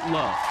you don't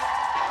love.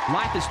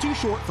 Life is too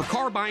short for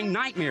car buying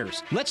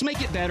nightmares. Let's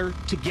make it better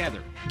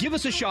together. Give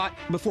us a shot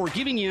before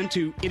giving in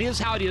to it is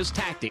how it is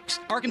tactics.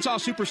 Arkansas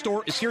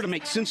Superstore is here to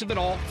make sense of it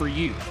all for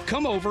you.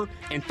 Come over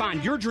and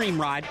find your dream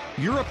ride.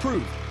 You're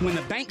approved. When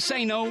the banks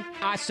say no,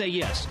 I say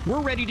yes.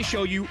 We're ready to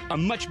show you a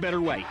much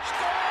better way.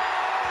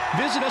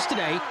 Visit us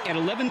today at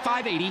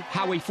 11580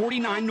 Highway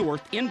 49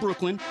 North in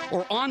Brooklyn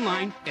or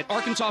online at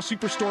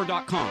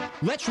arkansassuperstore.com.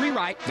 Let's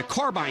rewrite the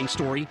car buying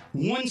story,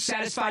 one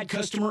satisfied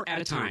customer at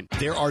a time.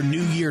 There are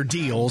New Year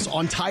deals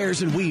on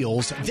tires and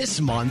wheels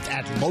this month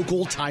at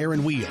Local Tire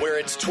and Wheel, where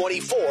it's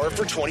 24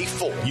 for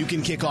 24. You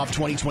can kick off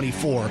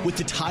 2024 with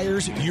the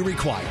tires you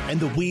require and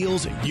the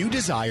wheels you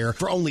desire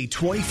for only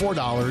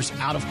 $24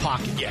 out of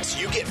pocket. Yes,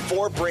 you get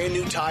 4 brand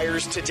new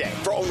tires today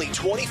for only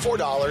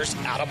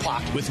 $24 out of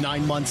pocket with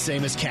 9 months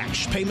same as cash.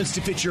 cash, payments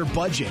to fit your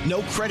budget,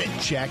 no credit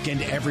check,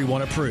 and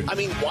everyone approved. I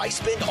mean, why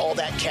spend all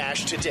that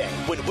cash today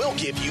when we'll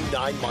give you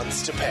 9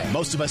 months to pay?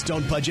 Most of us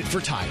don't budget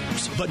for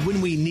tires, but when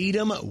we need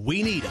them,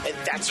 we need them. And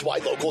that's why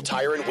Local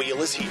Tire and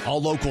Wheel is here.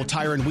 All Local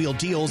Tire and Wheel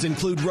deals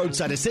include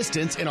roadside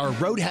assistance in our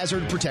road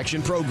hazard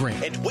protection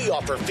program. And we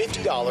offer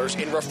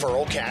 $50 in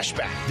referral cash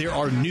back. There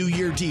are New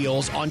Year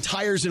deals on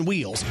tires and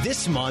wheels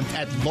this month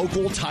at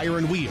Local Tire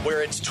and Wheel,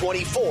 where it's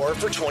 24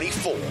 for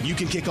 24. You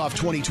can kick off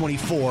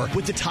 2024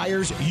 with the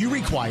tires you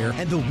require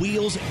and the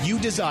wheels you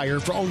desire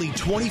for only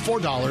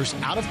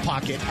 $24 out of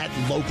pocket at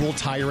Local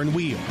Tire and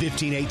Wheel,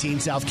 1518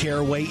 South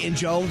Caraway in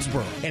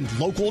Jonesboro, and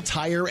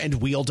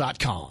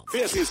localtireandwheel.com.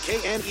 This is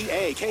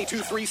KNEA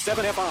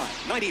K237FI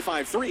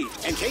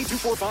 95.3 and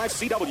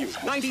K245CW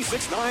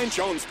 96.9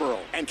 Jonesboro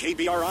and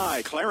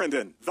KBRI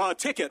Clarendon, the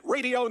Ticket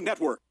Radio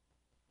Network.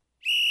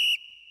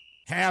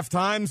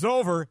 Halftime's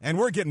over, and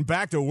we're getting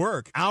back to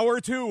work. Hour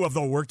 2 of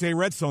the Workday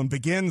Redzone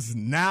begins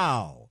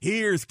now.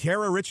 Here's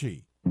Kara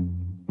Richey.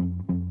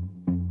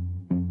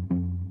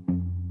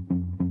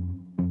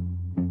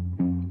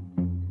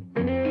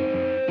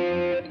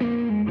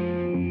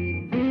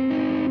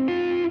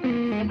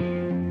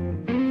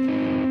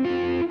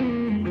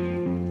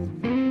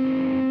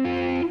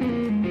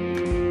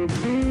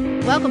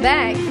 Welcome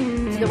back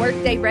to the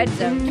Workday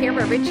Redzone.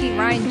 Kara Richey,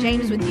 Ryan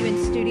James with you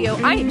in studio.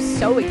 I am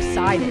so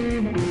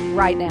excited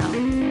right now.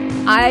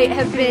 I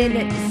have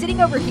been sitting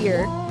over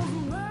here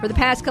for the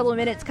past couple of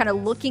minutes kind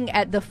of looking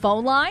at the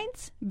phone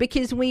lines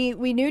because we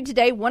knew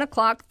today, 1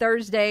 o'clock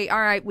Thursday,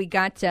 all right, we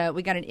got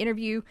an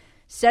interview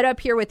set up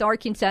here with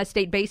Arkansas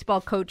State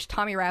baseball coach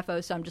Tommy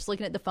Raffo. So I'm just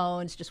looking at the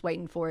phones, just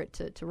waiting for it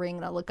to ring.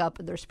 And I look up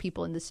and there's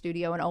people in the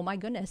studio and oh my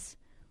goodness,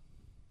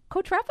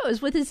 Coach Raffo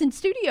is with us in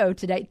studio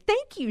today.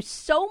 Thank you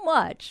so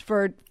much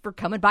for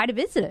coming by to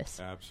visit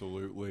us.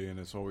 Absolutely, and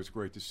it's always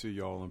great to see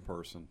you all in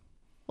person.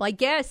 Well, I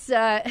guess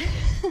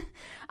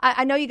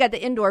I know you got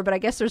the indoor, but I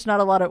guess there's not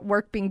a lot of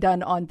work being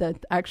done on the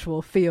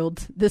actual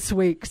field this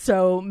week,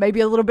 so maybe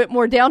a little bit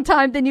more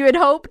downtime than you had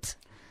hoped.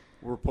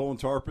 We're pulling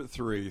tarp at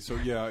 3, so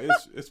yeah,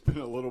 it's been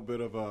a little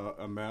bit of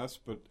a mess,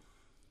 but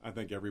I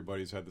think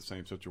everybody's had the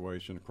same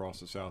situation across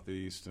the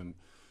Southeast, and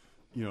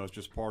you know, it's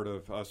just part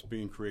of us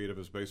being creative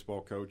as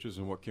baseball coaches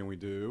and what can we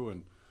do.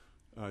 And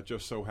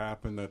just so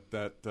happened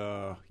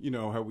that you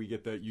know, how we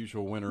get that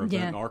usual winter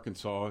event in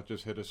Arkansas, it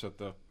just hit us at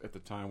the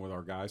time when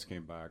our guys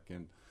came back.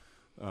 And,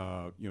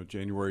 you know,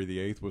 January the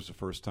 8th was the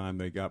first time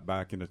they got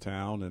back into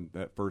town and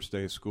that first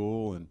day of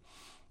school. And,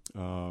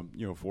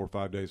 you know, 4 or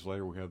 5 days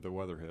later, we had the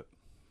weather hit.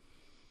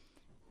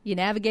 You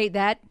navigate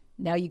that.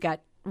 Now you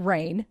got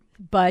rain.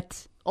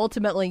 But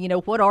ultimately, you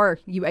know, what are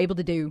you able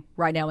to do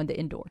right now in the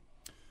indoor?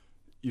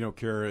 You know,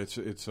 Kara, it's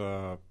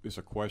a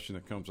question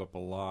that comes up a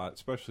lot,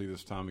 especially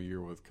this time of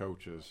year with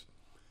coaches.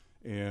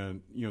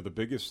 And, you know, the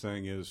biggest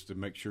thing is to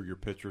make sure your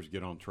pitchers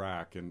get on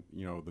track and,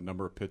 you know, the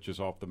number of pitches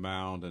off the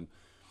mound. And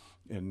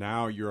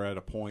now you're at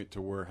a point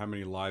to where how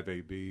many live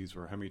ABs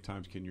or how many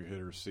times can your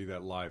hitters see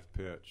that live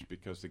pitch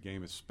because the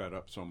game is sped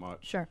up so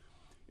much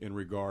in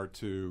regard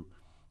to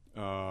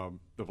the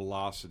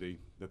velocity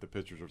that the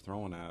pitchers are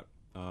throwing at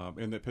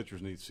and that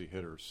pitchers need to see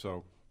hitters.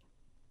 So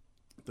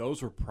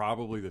those are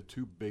probably the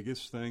two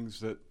biggest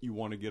things that you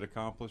want to get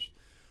accomplished.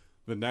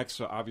 The next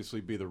will obviously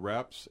be the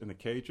reps in the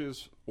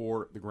cages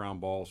or the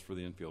ground balls for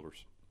the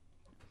infielders.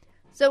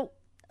 So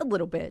a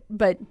little bit,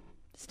 but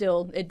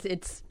still,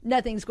 it's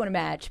nothing's going to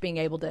match being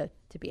able to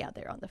be out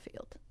there on the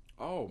field.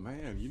 Oh,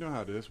 man, you know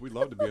how it is. We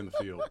love to be in the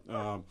field.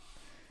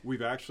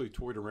 We've actually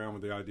toyed around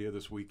with the idea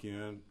this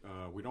weekend.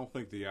 We don't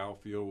think the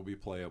outfield will be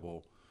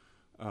playable.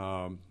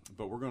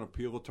 But we're going to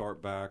peel the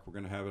tarp back. We're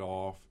going to have it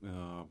off.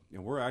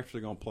 And we're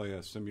actually going to play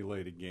a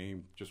simulated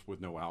game just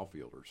with no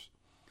outfielders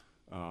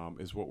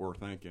is what we're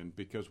thinking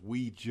because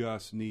we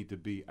just need to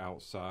be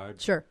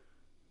outside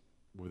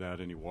without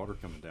any water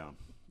coming down.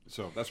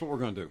 So that's what we're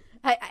going to do.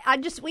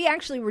 We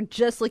actually were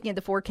just looking at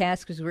the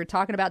forecast because we were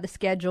talking about the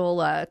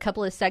schedule a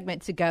couple of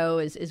segments ago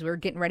as we were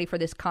getting ready for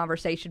this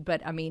conversation.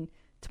 But, I mean,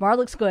 tomorrow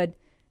looks good.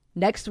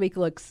 Next week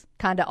looks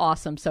kind of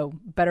awesome. So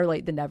better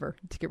late than never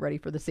to get ready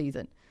for the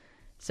season.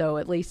 So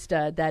at least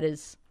that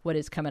is what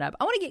is coming up.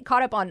 I want to get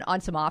caught up on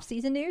some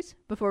off-season news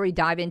before we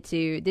dive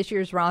into this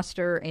year's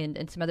roster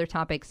and some other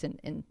topics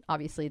and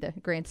obviously the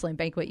Grand Slam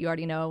banquet. You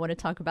already know I want to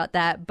talk about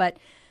that. But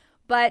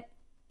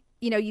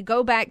you know, you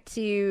go back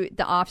to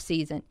the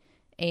off-season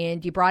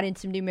and you brought in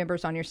some new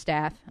members on your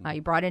staff.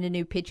 You brought in a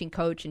new pitching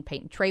coach in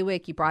Peyton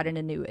Trawick. You brought in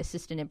a new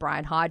assistant in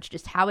Brian Hodge.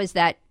 Just how has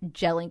that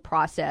gelling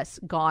process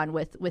gone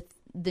with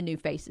the new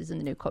faces and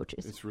the new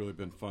coaches? It's really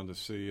been fun to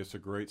see. It's a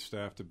great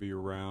staff to be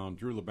around.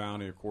 Drew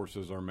LeBounty, of course,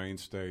 is our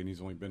mainstay, and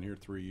he's only been here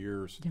 3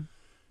 years. Yeah.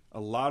 A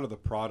lot of the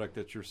product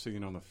that you're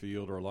seeing on the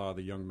field or a lot of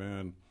the young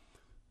men,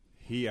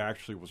 he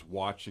actually was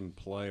watching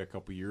play a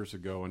couple years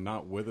ago and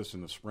not with us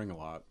in the spring a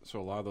lot. So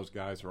a lot of those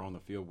guys are on the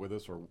field with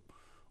us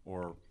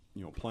or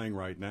you know, playing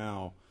right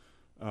now.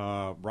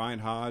 Brian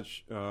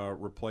Hodge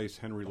replaced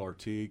Henry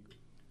Lartigue.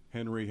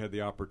 Henry had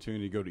the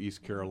opportunity to go to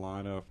East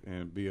Carolina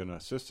and be an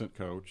assistant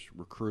coach,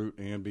 recruit,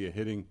 and be a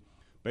hitting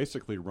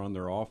basically run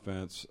their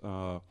offense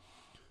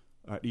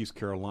at East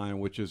Carolina,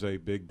 which is a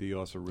big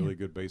deal. It's a really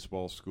good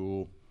baseball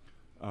school.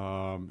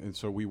 And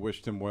so we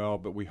wished him well,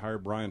 but we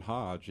hired Brian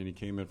Hodge, and he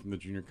came in from the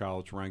junior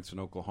college ranks in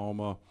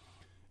Oklahoma,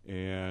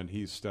 and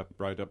he's stepped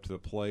right up to the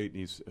plate, and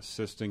he's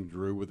assisting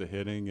Drew with the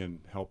hitting and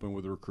helping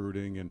with the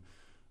recruiting. And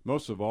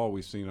most of all,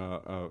 we've seen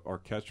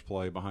our catch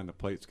play behind the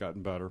plate's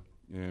gotten better,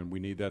 and we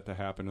need that to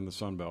happen in the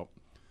Sun Belt.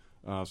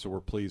 So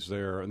we're pleased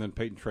there. And then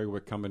Peyton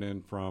Trawick coming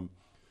in from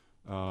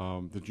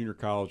the junior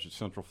college at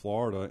Central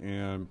Florida,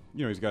 and,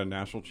 he's got a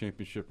national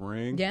championship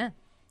ring. Yeah.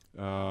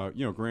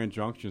 Grand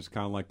Junction is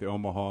kind of like the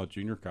Omaha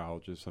junior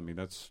colleges. I mean,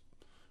 that's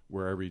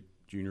where every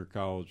junior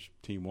college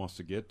team wants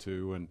to get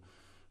to, and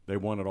they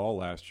won it all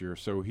last year.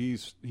 So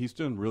he's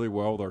done really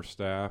well with our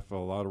staff. A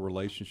lot of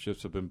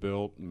relationships have been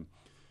built, and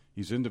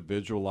he's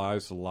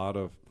individualized a lot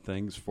of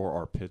things for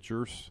our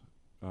pitchers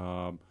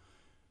to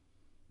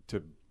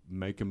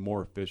make them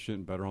more efficient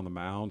and better on the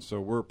mound. So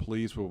we're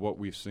pleased with what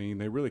we've seen.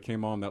 They really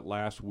came on that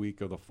last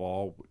week of the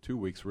fall, 2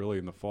 weeks really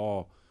in the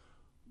fall.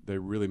 They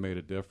really made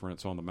a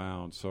difference on the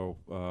mound.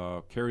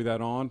 So carry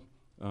that on.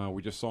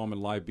 We just saw them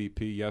in live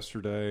BP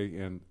yesterday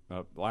and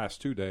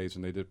last 2 days,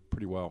 and they did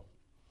pretty well.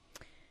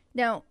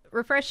 Now,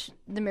 refresh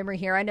the memory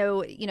here. I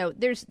know,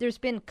 there's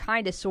been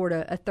kind of sort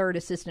of a third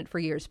assistant for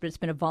years, but it's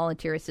been a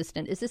volunteer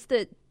assistant. Is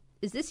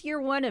this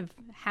year one of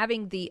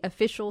having the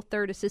official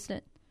third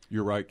assistant?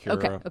 You're right,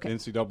 Kara. Okay.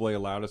 NCAA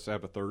allowed us to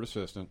have a third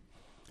assistant,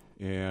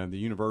 and the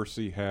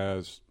university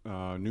has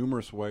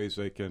numerous ways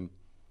they can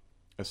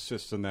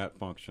assist in that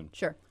function.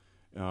 Sure.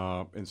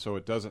 And so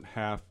it doesn't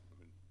have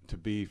to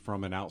be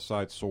from an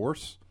outside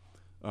source.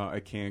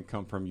 It can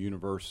come from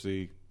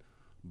university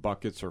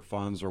buckets or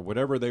funds or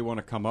whatever they want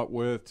to come up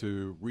with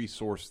to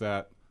resource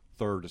that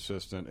third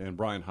assistant. And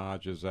Brian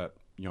Hodge is that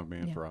young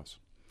man for us.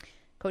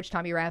 Coach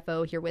Tommy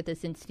Raffo here with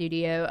us in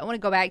studio. I want to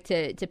go back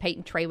to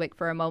Peyton Trawick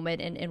for a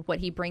moment and what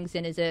he brings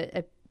in as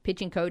a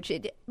pitching coach.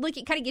 It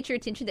kind of gets your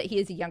attention that he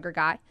is a younger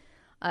guy,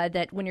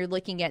 that when you're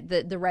looking at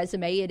the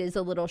resume, it is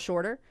a little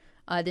shorter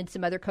than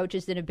some other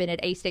coaches that have been at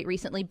A-State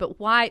recently. But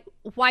why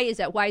is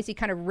that? Why has he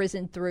kind of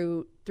risen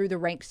through the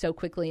ranks so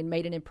quickly and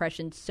made an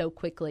impression so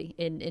quickly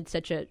in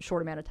such a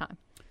short amount of time?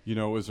 It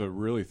was a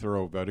really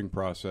thorough vetting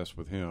process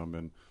with him.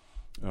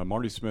 And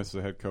Marty Smith's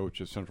the head coach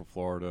at Central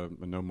Florida.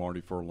 I know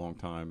Marty for a long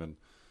time. And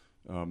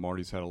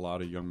Marty's had a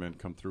lot of young men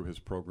come through his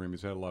program.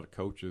 He's had a lot of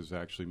coaches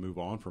actually move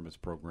on from his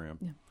program.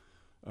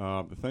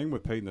 Yeah. The thing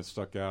with Peyton that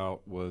stuck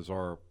out was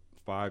our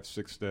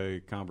 5-6 day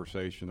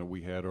conversation that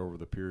we had over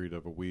the period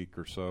of a week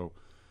or so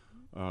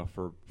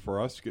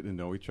for us getting to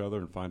know each other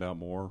and find out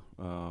more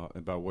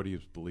about what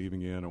he's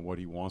believing in and what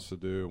he wants to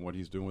do and what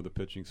he's doing with the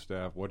pitching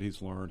staff, what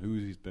he's learned, who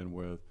he's been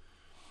with.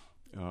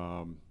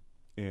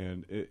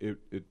 And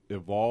it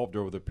evolved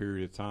over the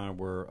period of time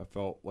where I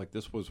felt like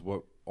this was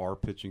what our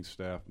pitching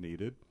staff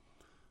needed.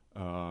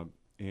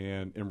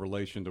 And in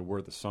relation to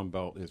where the Sun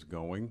Belt is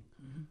going,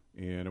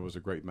 and it was a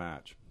great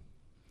match.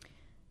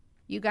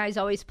 You guys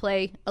always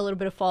play a little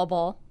bit of fall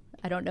ball.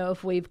 I don't know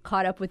if we've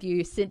caught up with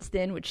you since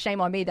then, which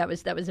shame on me. That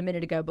was a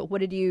minute ago. But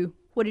what did you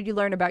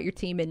learn about your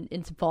team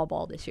in some fall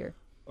ball this year?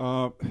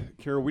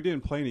 Carol, we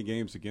didn't play any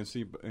games against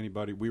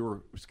anybody. We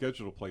were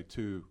scheduled to play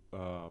 2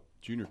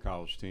 junior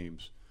college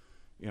teams.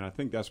 And I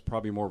think that's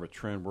probably more of a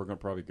trend we're going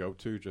to probably go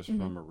to just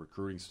from a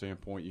recruiting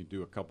standpoint. You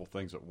do a couple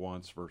things at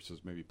once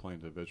versus maybe playing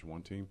a Division I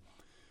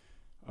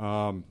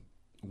team.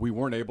 We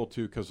weren't able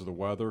to because of the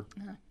weather.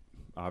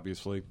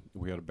 Obviously,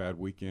 we had a bad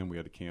weekend. We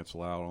had to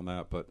cancel out on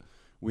that. But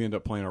we ended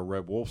up playing our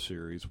Red Wolf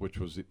series, which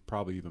was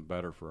probably even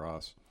better for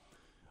us.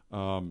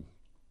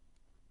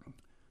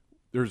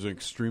 There's an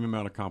extreme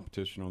amount of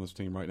competition on this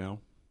team right now,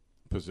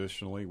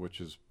 positionally, which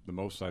is the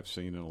most I've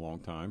seen in a long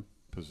time,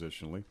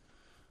 positionally.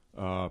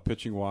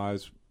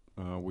 Pitching-wise,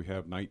 we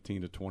have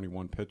 19 to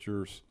 21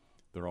 pitchers.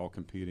 They're all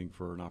competing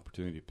for an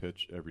opportunity to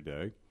pitch every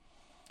day.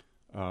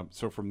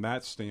 So from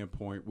that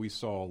standpoint, we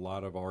saw a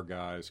lot of our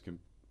guys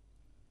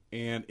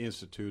and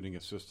instituting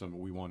a system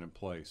we want in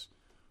place.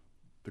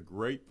 The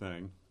great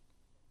thing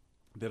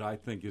that I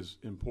think is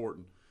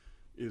important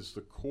is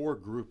the core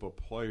group of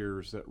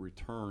players that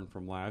return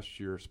from last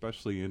year,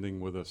 especially ending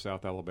with a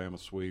South Alabama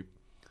sweep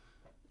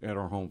at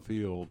our home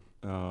field,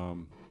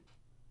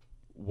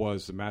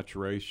 was the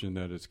maturation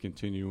that is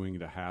continuing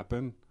to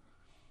happen,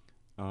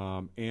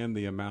 and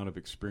the amount of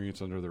experience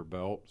under their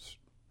belts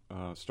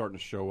starting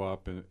to show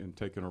up and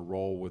taking a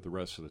role with the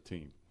rest of the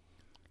team.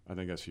 I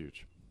think that's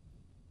huge.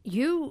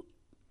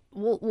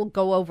 We'll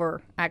go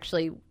over,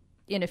 actually,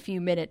 in a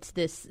few minutes,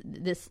 this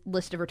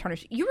list of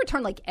returners. You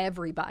return like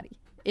everybody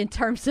in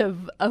terms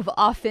of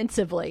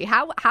offensively.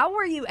 How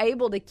were you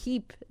able to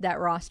keep that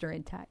roster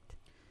intact?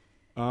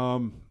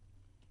 I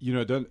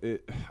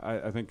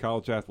think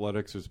college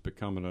athletics is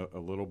becoming a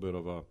little bit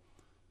of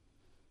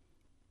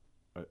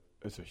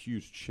it's a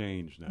huge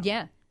change now.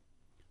 Yeah.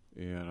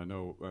 And I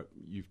know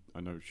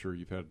sure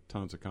you've had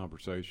tons of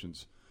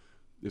conversations.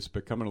 It's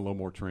becoming a little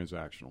more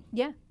transactional.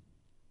 Yeah.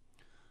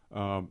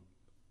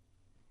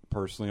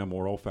 Personally, I'm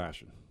more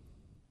old-fashioned.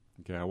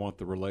 Okay, I want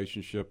the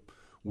relationship.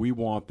 We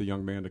want the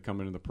young man to come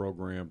into the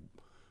program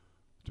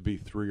to be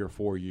 3 or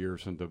 4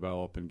 years and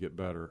develop and get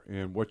better.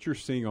 And what you're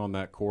seeing on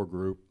that core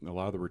group, a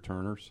lot of the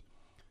returners,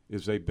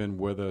 is they've been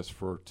with us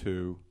for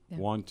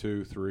 1,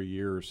 2, 3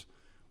 years.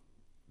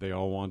 They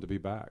all wanted to be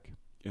back.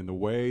 And the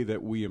way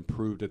that we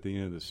improved at the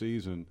end of the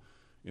season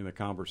in the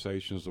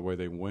conversations, the way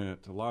they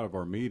went, a lot of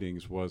our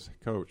meetings was,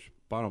 Coach,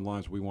 bottom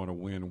line is we want to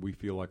win, and we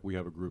feel like we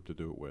have a group to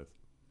do it with.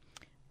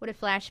 What a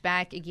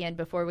flashback again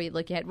before we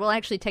look at, we'll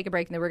actually take a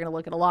break and then we're going to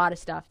look at a lot of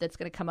stuff that's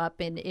going to come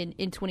up in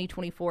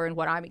 2024 and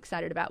what I'm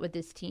excited about with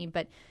this team.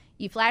 But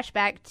you flash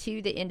back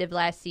to the end of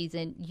last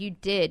season, you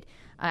did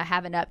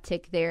have an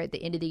uptick there at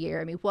the end of the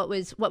year. I mean, what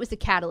was the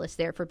catalyst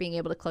there for being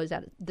able to close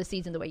out the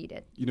season the way you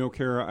did? You know,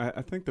 Kara,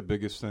 I think the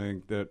biggest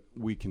thing that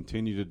we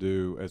continue to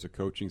do as a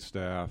coaching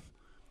staff,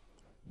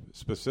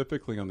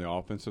 specifically on the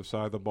offensive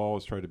side of the ball,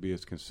 is try to be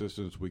as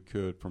consistent as we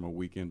could from a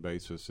weekend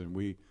basis.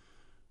 And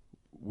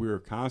we're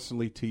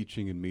constantly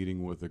teaching and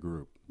meeting with the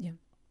group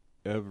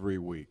every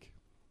week.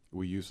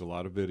 We use a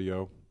lot of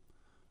video,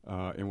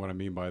 and what I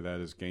mean by that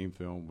is game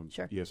film with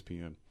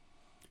ESPN.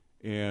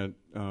 And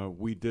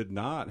we did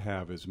not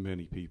have as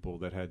many people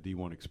that had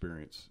D1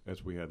 experience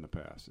as we had in the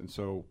past. And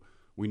so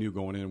we knew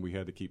going in we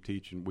had to keep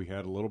teaching. We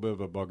had a little bit of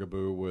a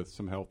bugaboo with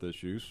some health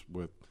issues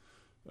with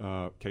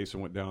Kaysen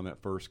went down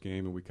that first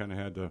game, and we kind of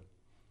had to,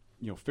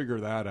 figure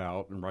that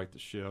out and right the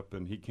ship.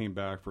 And he came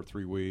back for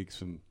 3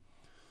 weeks. And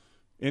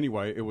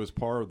anyway, it was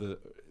part of the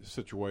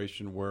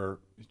situation where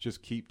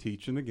just keep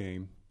teaching the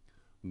game,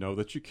 know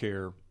that you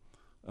care,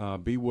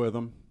 be with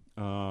them.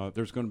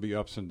 There's going to be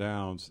ups and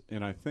downs,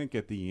 and I think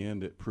at the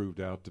end it proved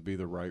out to be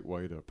the right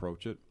way to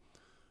approach it.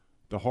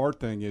 The hard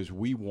thing is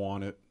we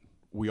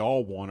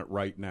all want it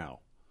right now.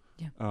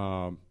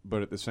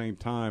 But at the same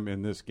time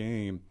in this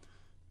game,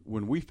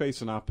 when we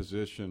face an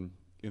opposition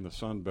in the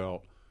Sun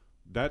Belt,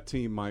 that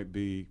team might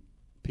be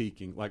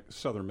peaking, like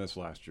Southern Miss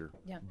last year,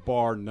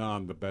 bar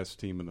none the best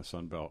team in the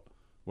Sun Belt.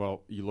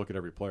 Well, you look at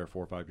every player,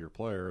 4 or 5 year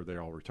player, they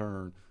all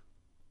return.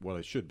 Well,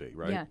 they should be,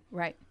 right? Yeah,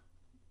 right.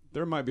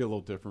 There might be a little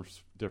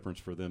difference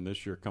for them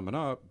this year coming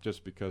up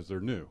just because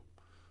they're new.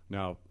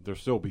 Now, they'll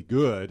still be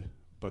good,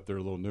 but they're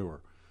a little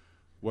newer.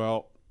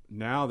 Well,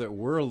 now that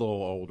we're a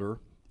little older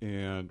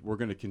and we're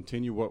going to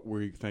continue what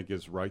we think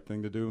is the right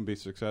thing to do and be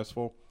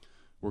successful,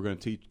 we're going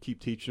to keep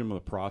teaching them the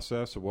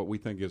process of what we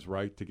think is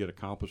right to get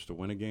accomplished to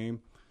win a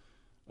game.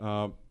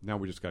 Now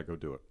we just got to go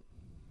do it.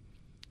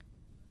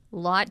 A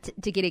lot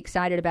to get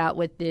excited about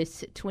with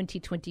this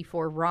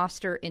 2024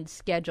 roster and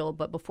schedule.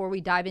 But before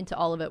we dive into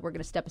all of it, we're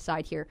going to step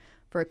aside here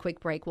for a quick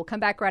break. We'll come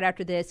back right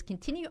after this.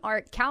 Continue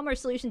our Calmer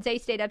Solutions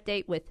A-State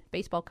update with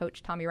baseball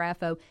coach Tommy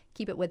Raffo.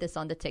 Keep it with us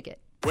on The Ticket.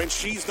 When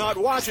she's not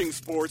watching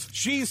sports,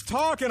 she's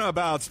talking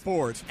about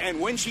sports. And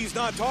when she's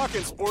not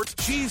talking sports,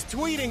 she's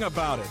tweeting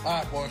about it. All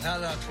right, boys, how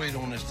do I tweet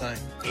on this thing?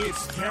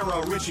 It's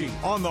Kara Richey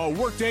on the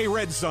Workday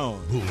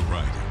Redzone. Bull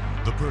riding,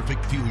 the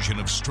perfect fusion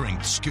of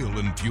strength, skill,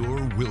 and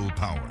pure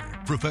willpower.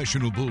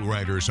 Professional bull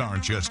riders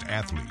aren't just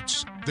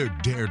athletes. They're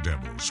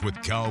daredevils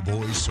with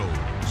cowboy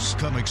souls.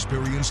 Come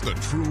experience the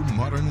true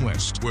modern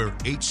West, where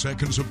 8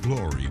 seconds of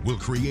glory will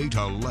create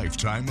a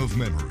lifetime of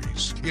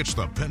memories. It's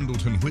the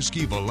Pendleton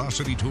Whiskey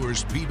Velocity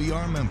Tours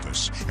PBR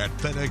Memphis at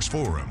FedEx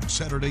Forum,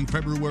 Saturday,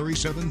 February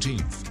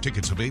 17th.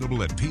 Tickets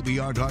available at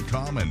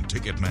PBR.com and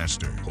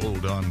Ticketmaster.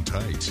 Hold on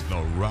tight.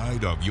 The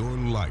ride of your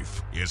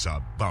life is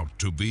about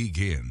to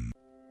begin.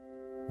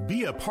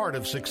 Be a part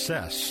of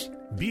success.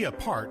 Be a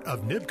part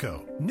of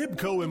NIBCO.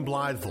 NIBCO in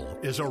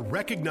Blytheville is a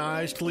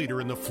recognized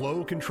leader in the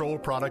flow control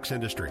products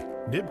industry.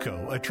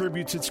 NIBCO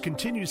attributes its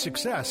continued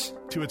success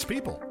to its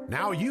people.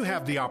 Now you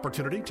have the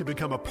opportunity to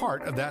become a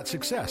part of that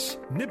success.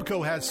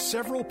 NIBCO has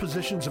several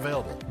positions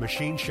available: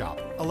 machine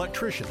shop,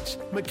 electricians,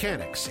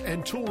 mechanics,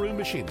 and tool room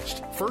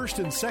machinists. First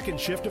and second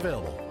shift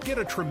available. Get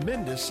a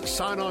tremendous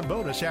sign-on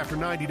bonus after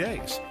 90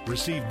 days.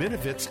 Receive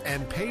benefits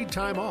and paid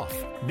time off.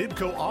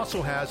 NIBCO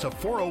also has a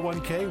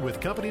 401k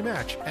with company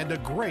match and a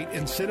great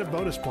incentive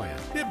bonus plan.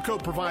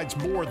 NIBCO provides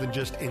more than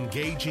just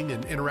engaging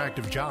and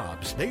interactive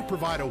jobs. They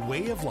provide a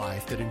way of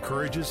life that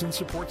encourages and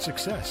supports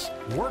success.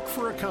 Work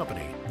for a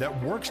company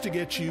that works to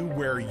get you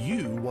where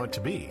you want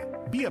to be.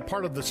 Be a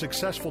part of the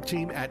successful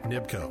team at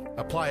NIBCO.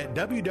 Apply at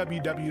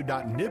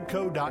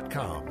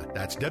www.nibco.com.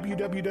 That's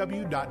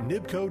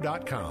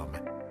www.nibco.com.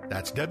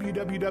 That's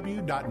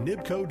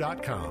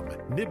www.nibco.com.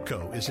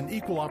 NIBCO is an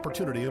equal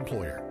opportunity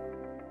employer.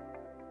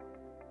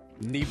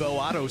 Nebo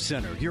Auto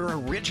Center, your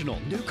original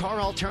new car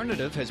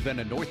alternative, has been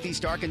a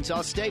Northeast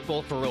Arkansas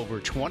staple for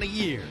over 20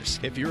 years.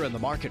 If you're in the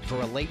market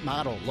for a late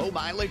model, low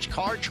mileage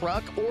car,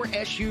 truck, or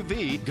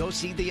SUV, go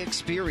see the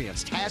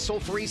experienced,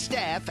 hassle-free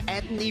staff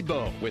at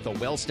Nebo with a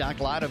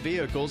well-stocked lot of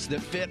vehicles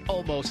that fit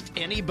almost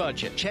any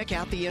budget. Check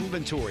out the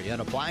inventory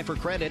and apply for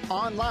credit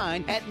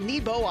online at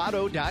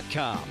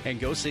NeboAuto.com and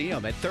go see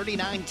them at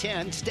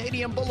 3910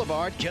 Stadium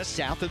Boulevard, just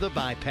south of the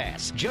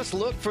bypass. Just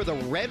look for the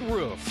red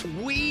roof.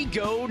 We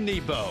go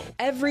Nebo.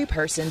 Every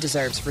person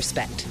deserves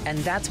respect, and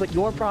that's what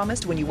you're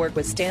promised when you work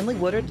with Stanley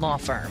Woodard Law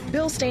Firm.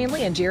 Bill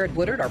Stanley and Jared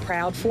Woodard are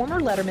proud former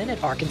lettermen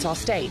at Arkansas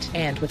State,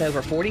 and with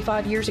over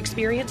 45 years'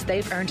 experience,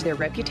 they've earned their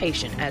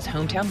reputation as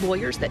hometown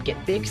lawyers that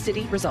get big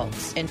city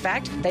results. In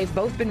fact, they've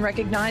both been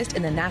recognized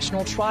in the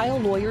National Trial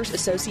Lawyers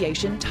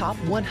Association Top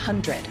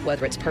 100,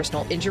 whether it's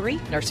personal injury,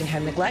 nursing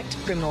home neglect,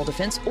 criminal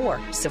defense,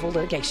 or civil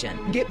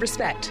litigation. Get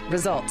respect,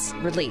 results,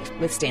 relief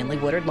with Stanley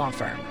Woodard Law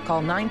Firm.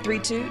 Call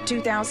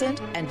 932-2000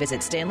 and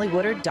visit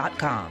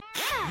StanleyWoodard.com.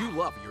 You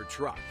love your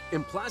truck,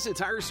 and Plaza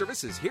Tire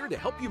Service is here to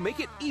help you make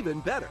it even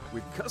better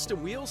with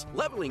custom wheels,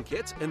 leveling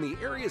kits, and the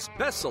area's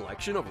best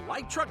selection of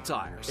light truck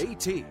tires,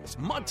 ATs,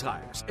 mud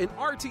tires, and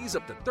RTs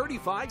up to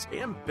 35s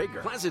and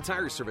bigger. Plaza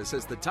Tire Service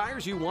has the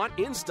tires you want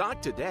in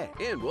stock today,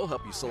 and we'll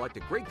help you select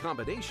a great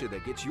combination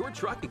that gets your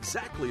truck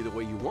exactly the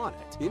way you want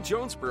it. In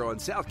Jonesboro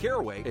and South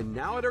Caraway, and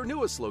now at our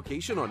newest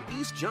location on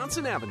East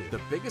Johnson Avenue.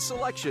 The biggest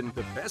selection,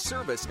 the best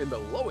service, and the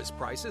lowest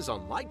prices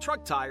on light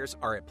truck tires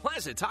are at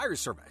Plaza Tire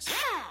Service.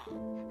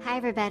 Hi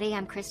everybody,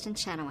 I'm Kristen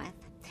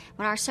Chenoweth.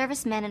 When our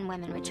servicemen and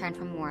women return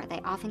from war, they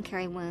often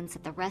carry wounds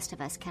that the rest of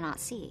us cannot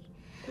see.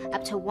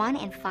 Up to 1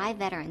 in 5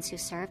 veterans who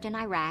served in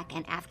Iraq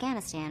and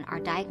Afghanistan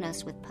are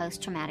diagnosed with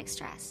post-traumatic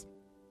stress.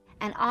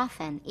 And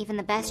often, even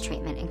the best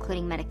treatment,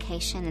 including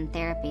medication and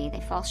therapy,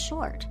 they fall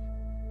short.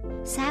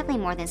 Sadly,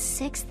 more than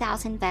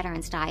 6,000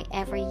 veterans die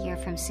every year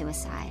from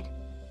suicide.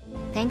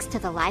 Thanks to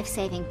the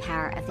life-saving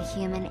power of the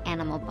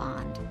human-animal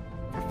bond,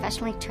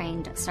 professionally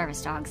trained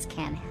service dogs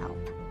can help.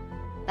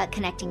 But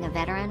connecting a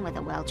veteran with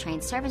a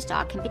well-trained service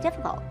dog can be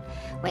difficult.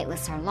 Wait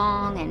lists are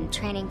long and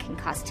training can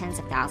cost tens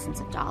of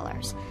thousands of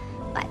dollars.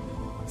 But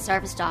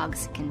service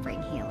dogs can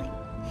bring healing.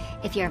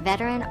 If you're a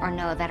veteran or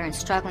know a veteran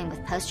struggling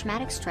with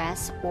post-traumatic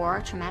stress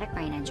or traumatic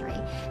brain injury,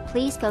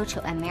 please go to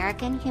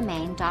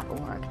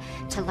AmericanHumane.org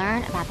to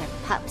learn about their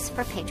Pups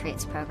for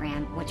Patriots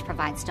program, which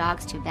provides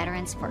dogs to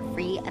veterans for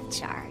free of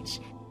charge.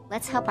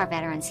 Let's help our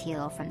veterans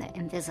heal from the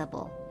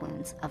invisible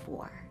wounds of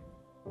war.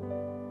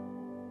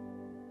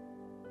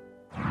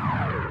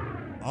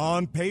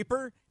 On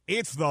paper,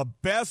 it's the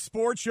best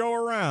sports show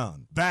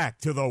around. Back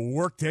to the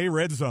Workday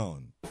Red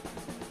Zone.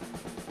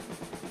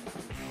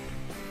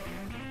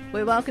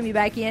 We welcome you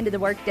back into the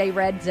Workday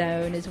Red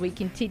Zone as we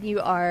continue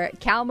our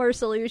Calmer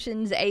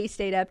Solutions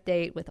A-State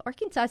update with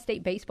Arkansas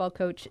State baseball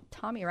coach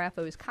Tommy Raffo,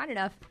 who's kind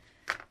enough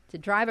to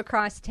drive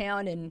across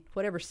town in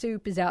whatever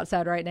soup is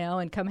outside right now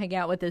and come hang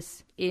out with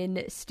us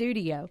in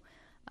studio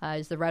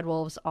as the Red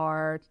Wolves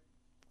are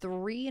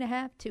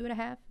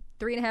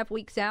 3.5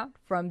 weeks out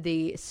from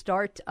the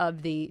start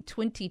of the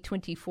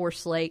 2024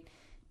 slate,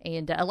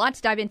 and a lot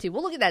to dive into.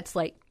 We'll look at that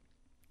slate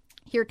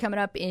here coming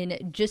up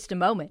in just a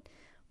moment.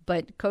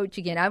 But, Coach,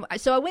 again,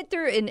 I went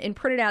through and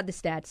printed out the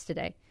stats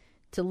today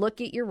to look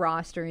at your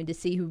roster and to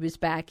see who was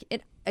back.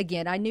 And,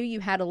 again, I knew you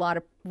had a lot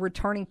of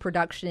returning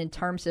production in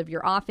terms of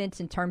your offense,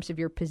 in terms of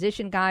your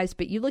position guys,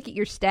 but you look at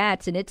your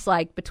stats, and it's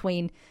like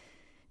between,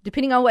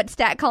 depending on what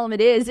stat column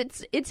it is,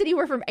 it's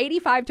anywhere from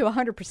 85 to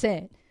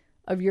 100%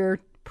 of your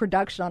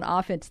production on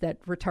offense that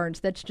returns.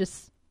 That's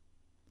just,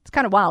 it's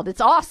kind of wild.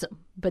 It's awesome,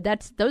 but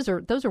those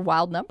are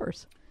wild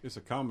numbers. It's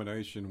a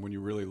combination when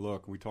you really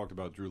look. We talked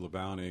about Drew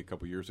Labounty a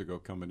couple years ago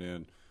coming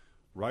in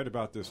right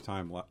about this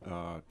time,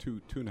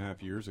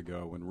 2.5 years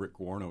ago when Rick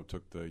Warno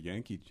took the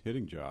Yankee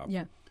hitting job.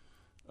 Yeah.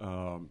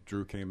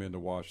 Drew came in to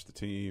watch the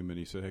team, and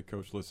he said, "Hey,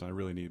 Coach, listen, I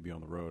really need to be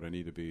on the road. I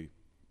need to be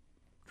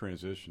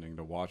transitioning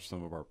to watch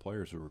some of our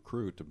players who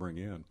recruit to bring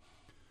in."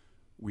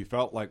 We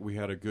felt like we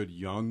had a good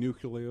young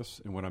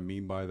nucleus, and what I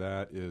mean by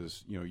that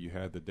is, you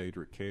had the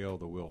Daedric Kale,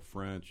 the Will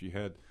French. You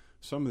had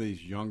some of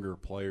these younger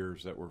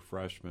players that were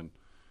freshmen,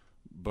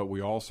 but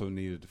we also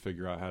needed to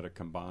figure out how to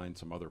combine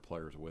some other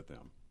players with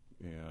them.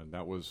 And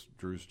that was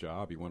Drew's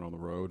job. He went on the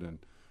road, and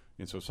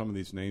so some of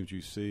these names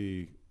you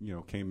see,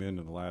 came in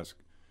the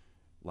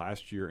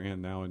last year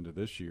and now into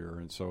this year.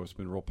 And so it's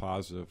been real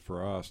positive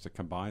for us to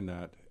combine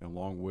that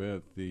along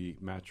with the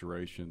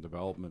maturation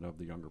development of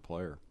the younger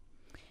player.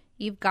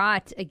 You've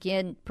got,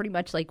 again, pretty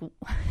much like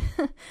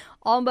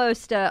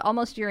almost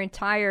your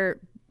entire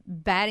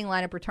batting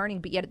lineup returning,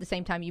 but yet at the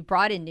same time you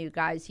brought in new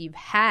guys. You've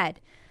had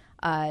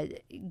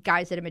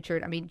guys that have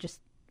matured. I mean,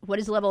 just what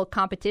is the level of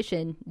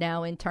competition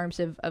now in terms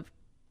of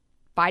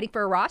fighting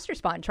for a roster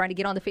spot and trying to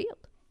get on the field?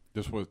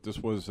 This was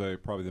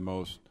probably the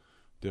most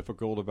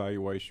difficult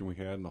evaluation we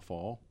had in the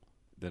fall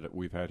that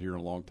we've had here in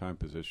a long time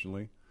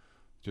positionally,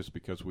 just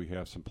because we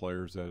have some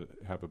players that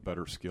have a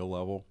better skill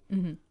level,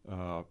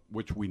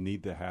 which we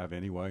need to have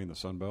anyway in the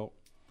Sun Belt.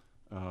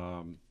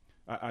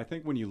 I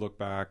think when you look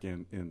back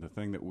and the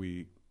thing that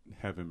we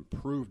have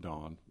improved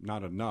on,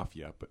 not enough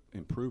yet, but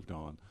improved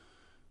on,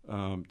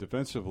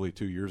 defensively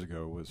 2 years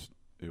ago was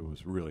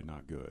really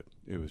not good.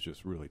 It was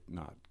just really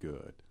not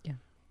good. Yeah.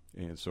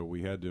 And so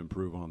we had to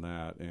improve on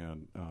that.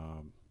 And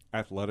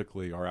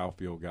athletically, our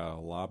outfield got a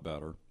lot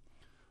better.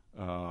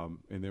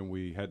 And then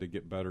we had to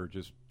get better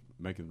just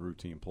making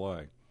routine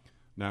play.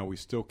 Now, we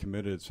still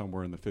committed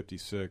somewhere in the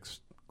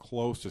 56,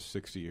 close to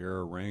 60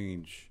 error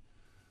range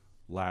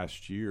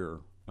last year.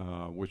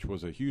 which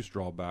was a huge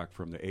drawback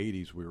from the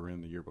 80s we were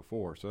in the year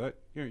before. So that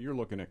you're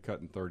looking at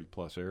cutting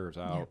 30-plus errors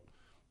out. Yeah.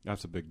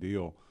 That's a big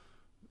deal.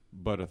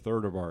 But a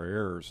third of our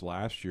errors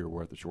last year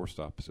were at the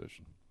shortstop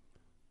position.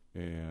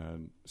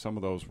 And some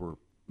of those were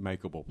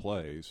makeable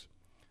plays.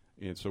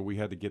 And so we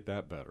had to get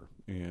that better.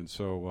 And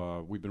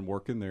so we've been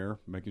working there,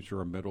 making sure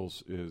our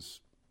middles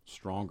is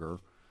stronger.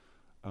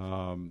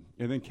 And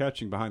then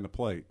catching behind the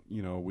plate.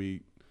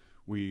 We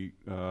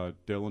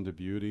Dylan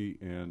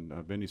DeBeauty and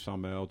Vinny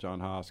Saumel,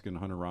 John Hoskin,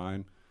 Hunter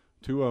Ryan,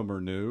 2 of them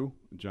are new.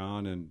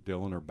 John and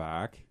Dylan are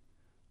back.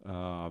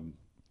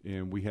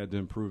 And we had to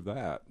improve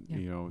that.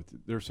 Yeah.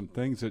 There's some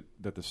things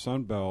that the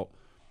Sun Belt,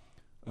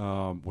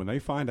 when they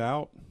find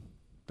out,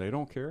 they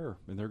don't care.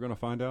 And they're going to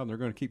find out, and they're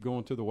going to keep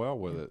going to the well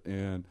with it.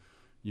 And,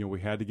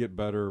 we had to get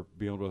better,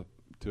 be able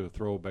to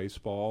throw a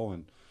baseball.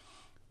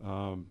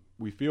 And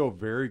we feel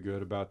very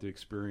good about the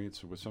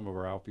experience with some of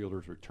our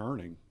outfielders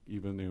returning,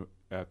 even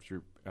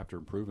after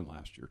improving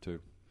last year, too.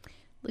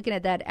 Looking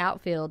at that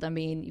outfield,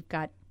 you've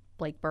got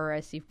Blake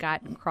Burris, you've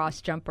got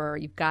Cross Jumper,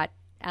 you've got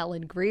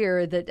Alan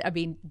Greer.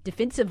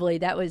 Defensively,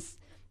 that was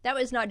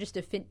not just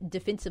a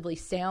defensively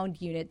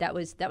sound unit. That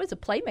was a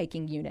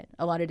playmaking unit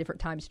a lot of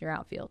different times in your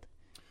outfield.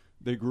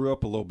 They grew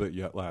up a little bit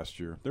yet last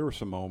year. There were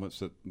some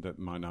moments that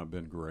might not have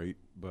been great,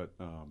 but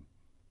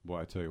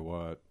I tell you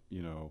what,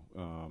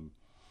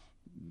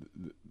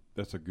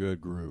 that's a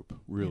good group,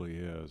 really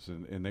is,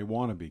 and they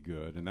want to be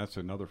good, and that's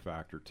another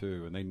factor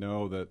too. And they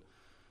know that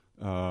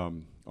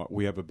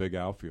we have a big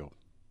outfield,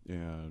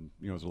 and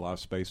there's a lot of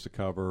space to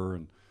cover,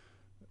 and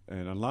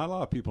a lot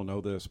of people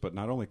know this, but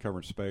not only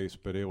covering space,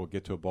 but able to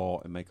get to a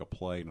ball and make a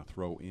play and a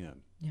throw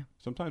in. Yeah.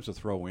 Sometimes the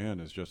throw in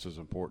is just as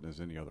important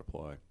as any other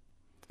play.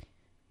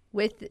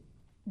 With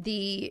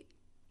the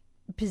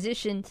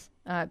position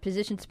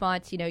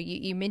spots,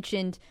 you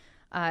mentioned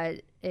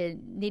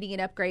needing an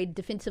upgrade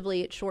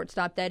defensively at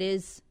shortstop. That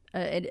is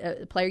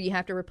a player you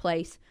have to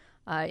replace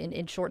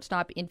in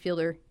shortstop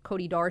infielder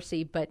Cody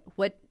Darcy. But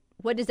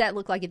what does that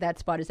look like at that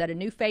spot? Is that a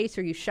new face?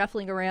 Are you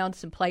shuffling around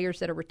some players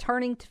that are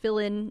returning to fill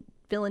in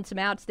some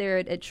outs there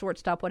at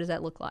shortstop? What does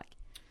that look like?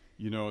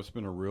 It's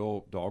been a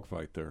real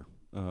dogfight there.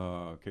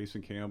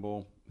 Kason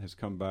Campbell has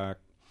come back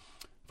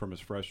from his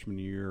freshman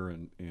year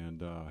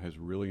and has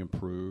really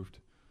improved.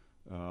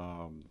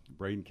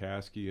 Braden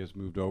Caskey has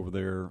moved over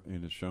there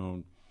and has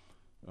shown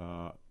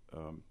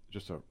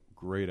just a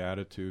great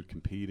attitude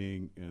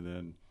competing. And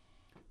then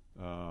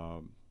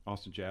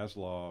Austin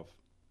Jaslov,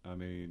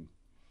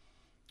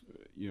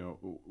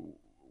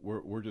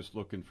 we're just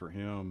looking for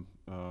him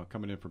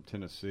coming in from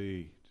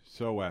Tennessee,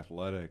 so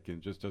athletic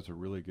and just does a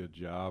really good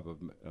job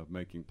of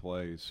making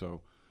plays. So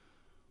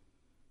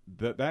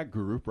that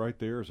group right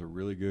there is a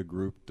really good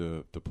group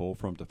to pull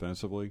from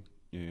defensively,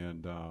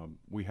 and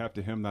we have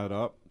to hem that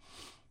up.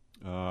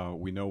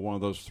 We know one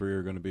of those three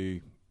are going to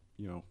be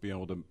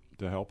able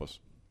to help us.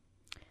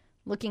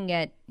 Looking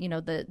at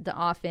the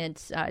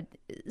offense,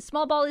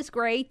 small ball is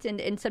great,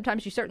 and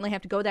sometimes you certainly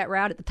have to go that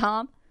route at the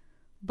Tom,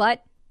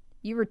 but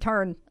you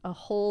return a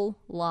whole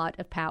lot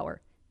of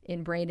power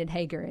in Brandon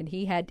Hager, and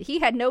he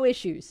had no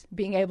issues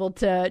being able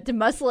to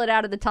muscle it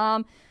out of the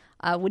Tom.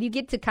 When you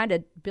get to kind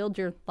of build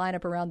your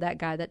lineup around that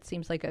guy, that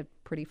seems like a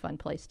pretty fun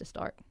place to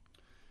start.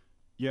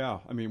 Yeah,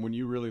 when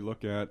you really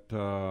look at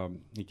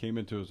he came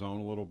into his own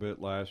a little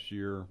bit last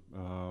year.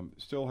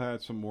 Still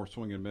had some more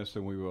swing and miss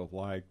than we would have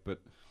liked,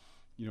 but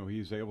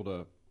he's able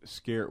to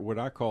scare what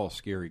I call a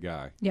scary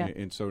guy. Yeah.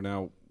 And so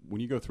now when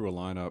you go through a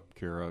lineup,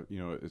 Kara,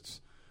 it's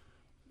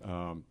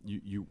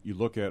you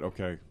look at,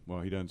 okay,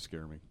 well, he doesn't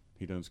scare me.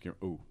 He doesn't scare.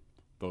 Ooh,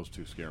 those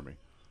two scare me.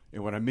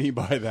 And what I mean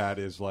by that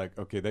is like,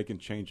 okay, they can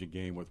change a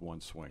game with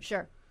one swing.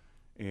 Sure.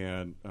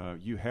 And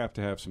you have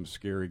to have some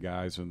scary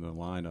guys in the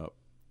lineup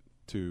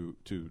to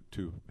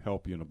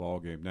help you in a ball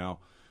game. Now,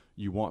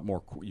 you want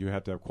more. You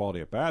have to have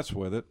quality at bats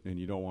with it, and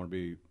you don't want to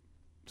be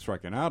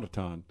striking out a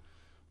ton.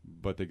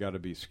 But they got to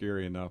be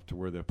scary enough to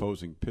where the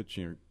opposing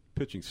pitching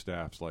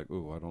staff's like,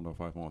 ooh, I don't know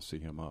if I want to see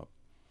him up.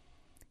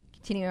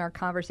 Continuing our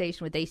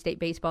conversation with A-State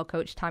baseball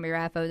coach Tommy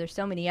Raffo, there's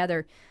so many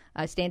other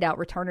standout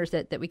returners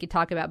that we could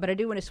talk about, but I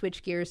do want to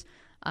switch gears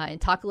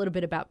and talk a little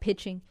bit about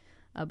pitching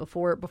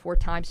before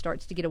time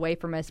starts to get away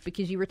from us,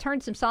 because you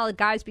return some solid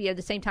guys, but at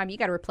the same time you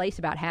got to replace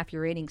about half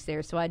your innings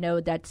there. So I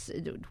know that's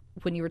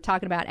when you were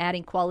talking about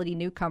adding quality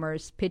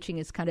newcomers, pitching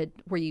is kind of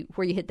where you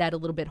hit that a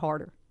little bit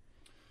harder.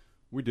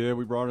 We did.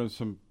 We brought in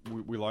some.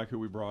 We like who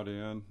we brought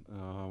in.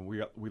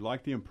 We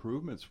like the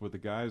improvements with the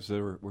guys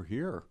that were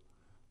here.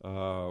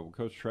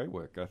 Coach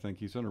Trawick, I think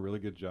he's done a really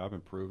good job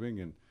improving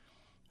and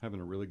having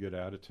a really good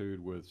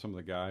attitude with some of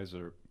the guys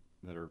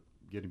that are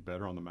getting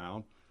better on the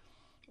mound.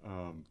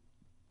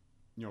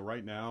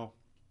 Right now,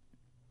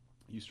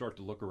 you start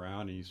to look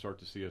around and you start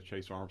to see a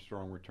Chase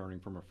Armstrong returning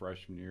from a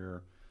freshman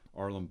year,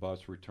 Arlen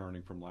Butts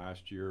returning from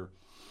last year.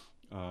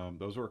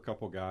 Those are a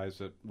couple guys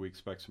that we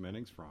expect some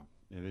innings from.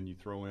 And then you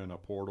throw in a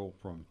portal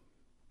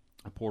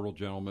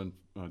gentleman,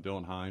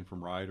 Dylan Hine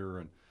from Ryder,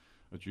 and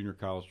a junior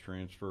college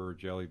transfer,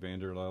 Jelly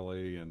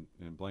Vanderlely, and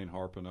Blaine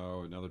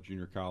Harpino, another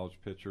junior college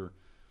pitcher.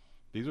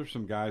 These are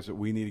some guys that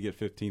we need to get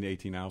 15 to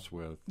 18 outs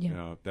with,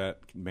 Yeah.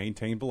 that can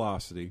maintain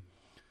velocity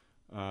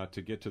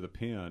to get to the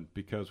pin,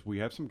 because we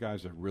have some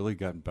guys that have really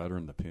gotten better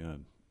in the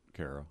pin,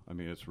 Kara. I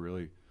mean, it's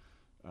really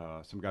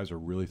some guys are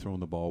really throwing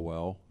the ball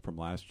well from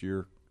last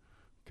year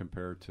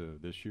compared to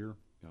this year.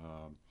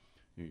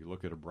 You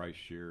look at a Bryce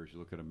Shears, you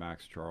look at a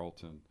Max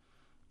Charlton.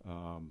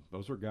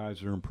 Those are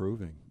guys that are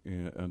improving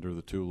under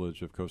the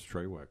tutelage of Coach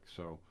Trawick.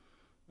 So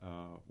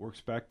we're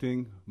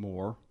expecting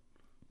more.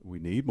 We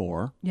need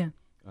more. Yeah.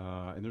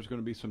 And there's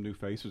going to be some new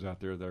faces out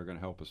there that are going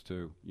to help us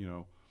too,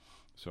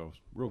 So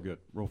real good,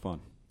 real fun.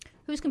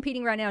 Who's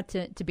competing right now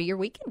to be your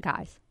weekend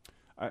guys?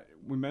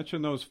 We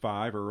mentioned those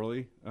 5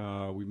 early.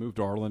 We moved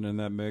Arlen in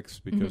that mix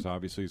because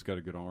obviously he's got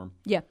a good arm.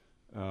 Yeah.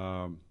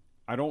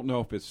 I don't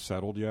know if it's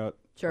settled yet.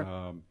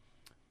 Sure.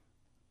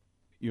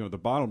 The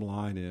bottom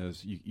line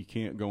is you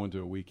can't go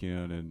into a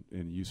weekend,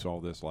 and you saw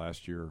this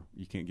last year,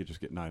 you can't just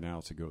get 9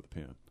 outs and go to the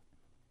pen.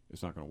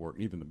 It's not going to work.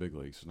 Even the big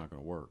leagues, it's not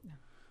going to work. No.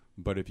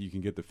 But if you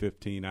can get the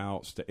 15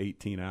 outs to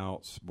 18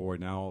 outs, boy,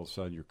 now all of a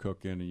sudden you're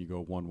cooking and you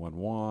go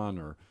 1-1-1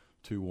 or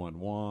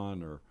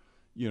 2-1-1 or,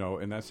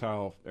 and that's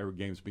how every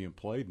game's being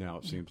played now,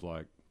 it seems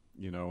like,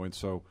 and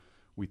so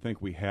we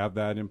think we have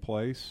that in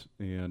place.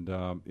 And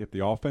if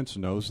the offense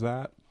knows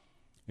that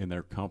and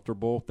they're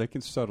comfortable, they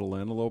can settle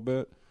in a little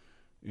bit.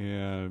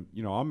 And,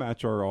 I'll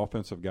match our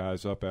offensive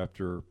guys up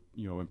after,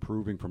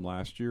 improving from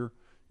last year.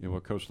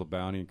 What Coach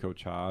LeBounty and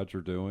Coach Hodge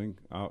are doing,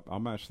 I'll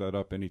match that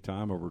up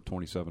anytime over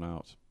 27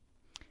 outs.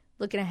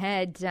 Looking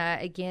ahead,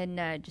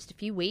 just a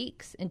few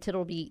weeks until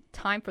it'll be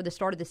time for the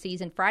start of the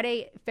season.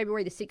 Friday,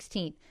 February the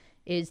 16th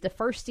is the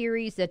first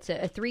series. That's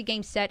a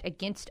 3-game set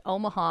against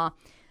Omaha.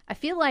 I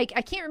feel like,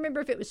 I can't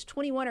remember if it was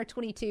 21 or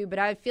 22, but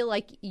I feel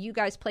like you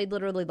guys played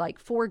literally like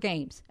 4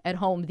 games at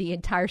home the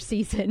entire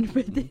season.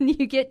 But then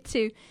you get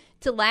to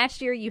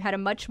last year, you had a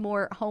much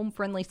more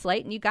home-friendly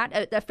slate, and you got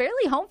a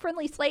fairly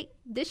home-friendly slate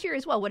this year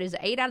as well. What is it,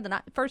 8 out of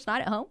the first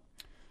 9 at home?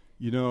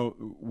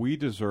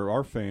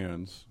 Our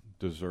fans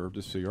deserve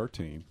to see our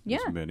team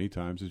as many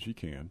times as you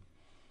can.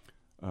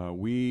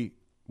 We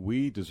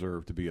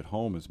deserve to be at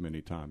home as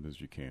many times as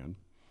you can.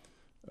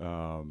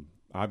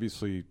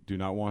 Obviously, do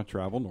not want to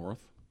travel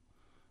north.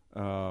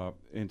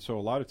 And so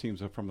a lot of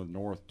teams from the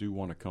north do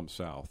want to come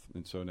south.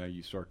 And so now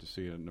you start to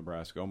see it in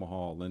Nebraska,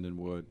 Omaha,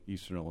 Lindenwood,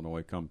 Eastern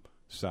Illinois come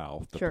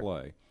south to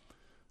play.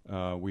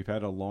 We've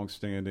had a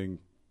long-standing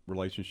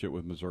relationship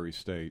with Missouri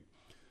State.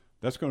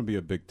 That's going to be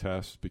a big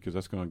test because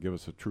that's going to give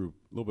us a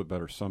little bit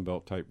better Sun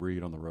Belt type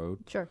read on the road.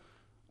 Sure.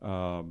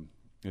 And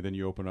then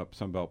you open up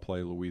Sun Belt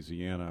play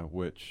Louisiana,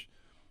 which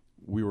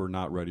we were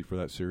not ready for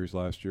that series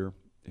last year.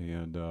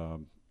 And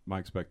my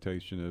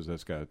expectation is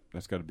that's got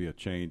to be a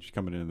change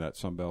coming into that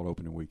Sun Belt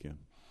opening weekend.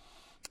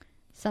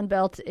 Sun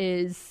Belt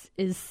is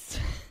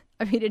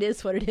I mean, it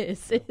is what it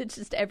is. It's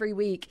just every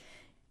week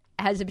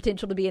has the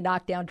potential to be a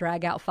knockdown,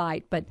 drag-out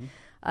fight. But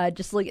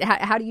just look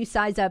at how do you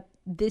size up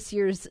this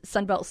year's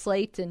Sun Belt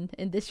slate and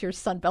this year's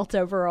Sun Belt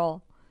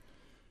overall?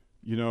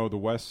 The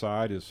west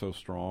side is so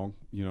strong.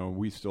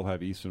 We still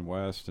have east and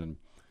west, and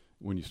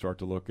when you start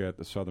to look at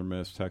the Southern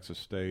Miss, Texas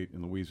State,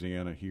 and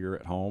Louisiana here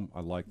at home,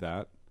 I like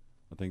that.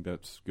 I think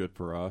that's good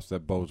for us.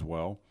 That bodes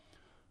well.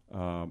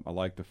 I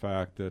like the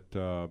fact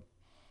that,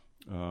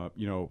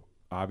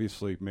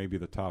 obviously maybe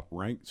the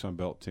top-ranked Sun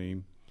Belt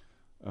team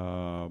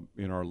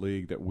in our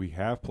league that we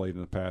have played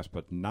in the past,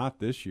 but not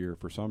this year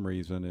for some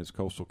reason, is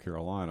Coastal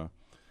Carolina.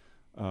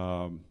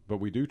 But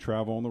we do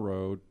travel on the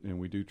road, and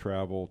we do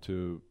travel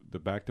to the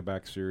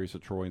back-to-back series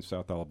of Troy and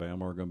South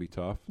Alabama are going to be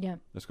tough. Yeah.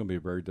 That's going to be a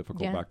very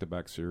difficult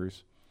back-to-back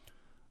series.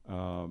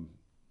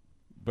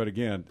 But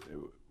again,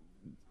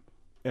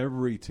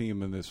 every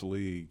team in this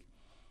league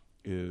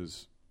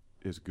is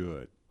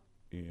good,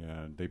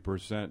 and they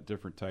present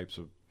different types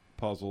of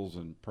puzzles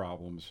and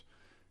problems.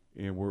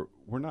 And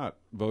we're not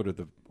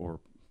voted or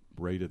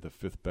rated the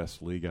 5th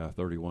best league out of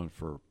 31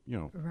 for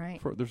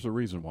there's a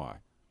reason why.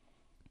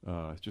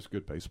 It's just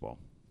good baseball.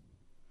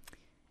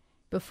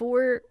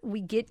 Before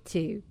we get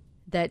to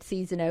that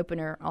season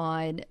opener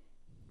on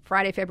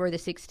Friday, February the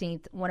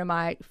 16th, one of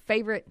my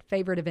favorite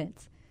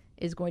events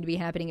is going to be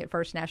happening at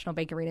First National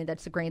Bank Arena.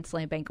 That's the Grand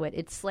Slam Banquet.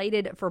 It's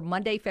slated for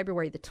Monday,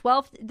 February the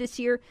 12th this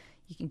year.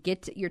 You can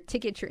get your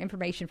tickets, your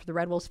information for the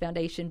Red Wolves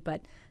Foundation.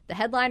 But the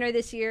headliner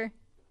this year,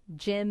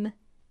 Jim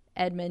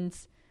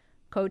Edmonds.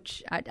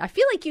 Coach, I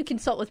feel like you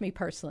consult with me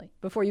personally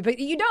before you, but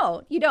you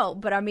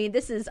don't. But I mean,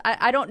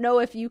 I don't know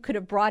if you could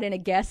have brought in a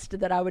guest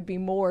that I would be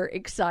more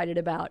excited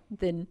about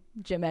than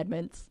Jim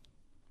Edmonds.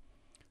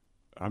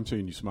 I'm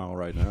seeing you smile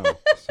right now.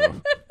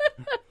 So.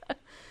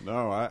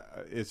 No,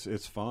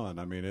 it's fun.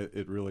 I mean,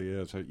 it really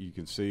is. You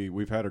can see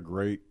we've had a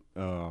great,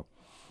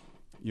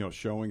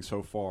 showing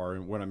so far.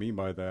 And what I mean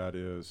by that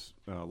is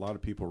a lot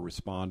of people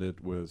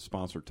responded with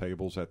sponsored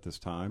tables at this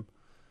time.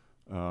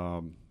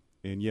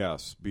 And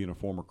yes, being a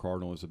former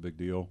Cardinal is a big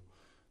deal.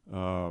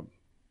 I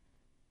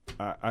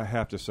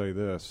have to say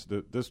this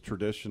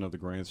tradition of the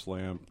Grand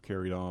Slam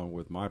carried on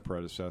with my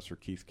predecessor,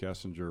 Keith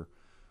Kessinger.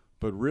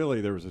 But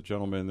really, there was a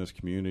gentleman in this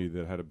community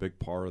that had a big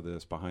part of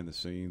this behind the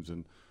scenes.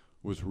 And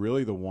was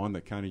really the one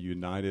that kind of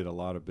united a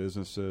lot of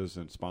businesses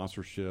and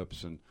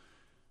sponsorships and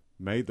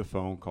made the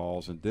phone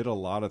calls and did a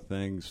lot of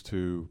things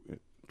to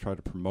try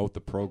to promote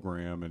the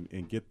program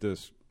and get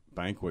this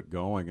banquet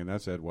going, and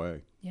that's Ed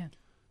Way. Yeah.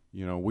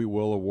 You know, we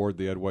will award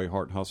the Ed Way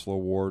Heart and Hustle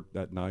Award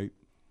that night.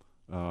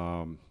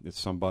 It's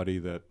somebody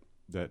that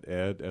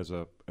Ed, as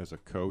a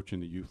coach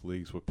in the youth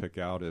leagues, would pick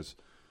out as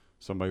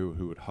somebody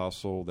who would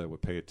hustle, that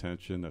would pay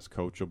attention, that's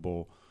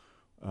coachable,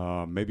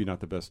 maybe not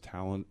the best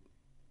talented,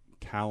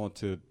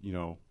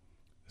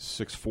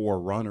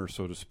 6'4" runner,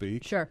 so to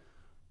speak. Sure.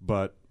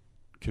 But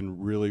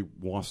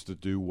wants to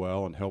do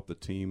well and help the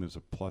team as a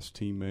plus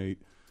teammate.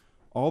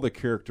 All the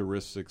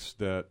characteristics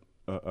that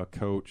a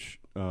coach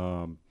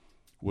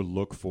would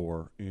look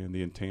for in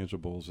the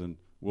intangibles, and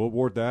we'll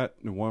award that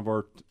to one of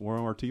our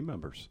team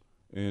members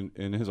in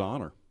his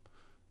honor.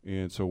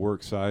 And so we're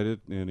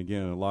excited. And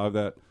again, a lot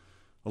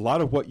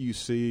of what you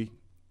see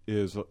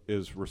is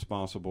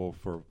responsible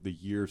for the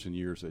years and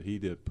years that he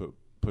did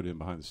put in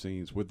behind the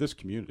scenes with this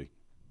community.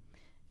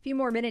 A few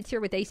more minutes here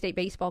with A-State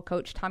baseball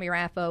coach Tommy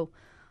Raffo.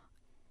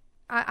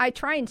 I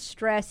try and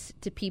stress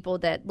to people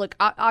that, look,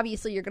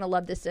 obviously you're going to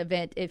love this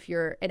event if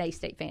you're an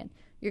A-State fan.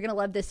 You're going to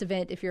love this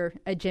event if you're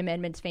a Jim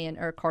Edmonds fan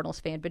or a Cardinals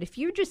fan. But if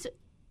you just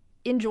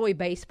enjoy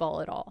baseball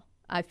at all,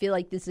 I feel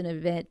like this is an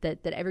event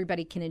that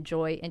everybody can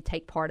enjoy and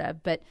take part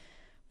of. But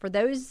for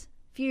those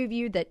few of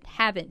you that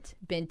haven't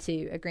been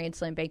to a Grand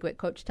Slam banquet,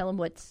 Coach, tell them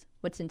what's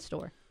in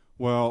store.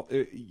 Well,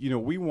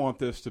 we want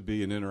this to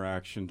be an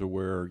interaction to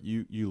where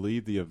you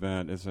leave the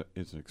event as an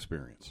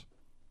experience.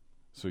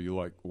 So you're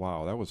like,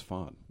 wow, that was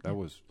fun. I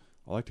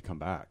like to come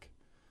back.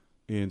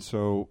 And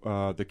so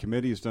the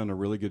committee has done a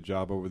really good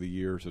job over the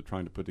years of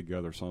trying to put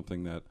together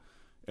something that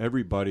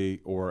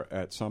everybody, or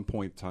at some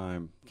point in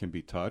time, can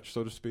be touched,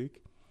 so to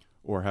speak,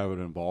 or have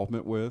an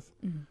involvement with.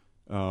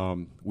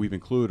 Mm-hmm. We've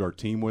included our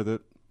team with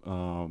it,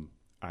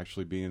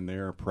 actually being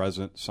there,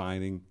 present,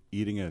 signing,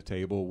 eating at a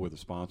table with a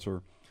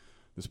sponsor.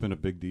 It's been a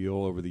big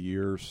deal over the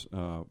years.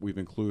 We've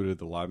included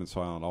the live and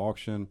silent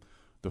auction.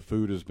 The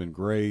food has been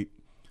great.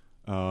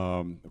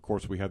 Of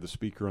course, we had the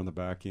speaker on the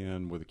back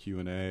end with a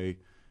Q&A,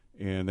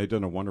 and they've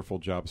done a wonderful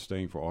job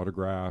staying for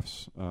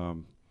autographs.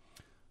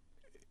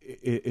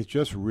 It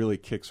just really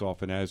kicks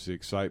off and adds the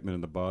excitement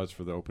and the buzz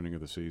for the opening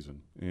of the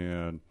season.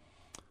 And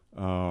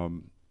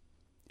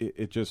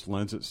it just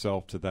lends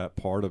itself to that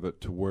part of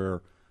it, to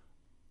where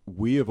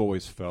we have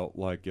always felt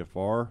like if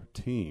our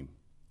team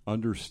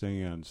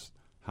understands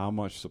how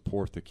much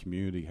support the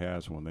community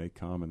has when they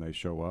come and they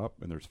show up,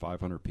 and there's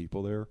 500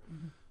 people there,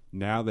 mm-hmm.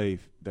 Now they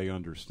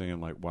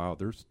understand, like, wow,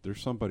 there's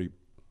somebody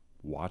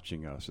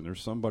watching us, and there's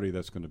somebody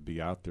that's going to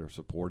be out there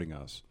supporting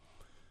us.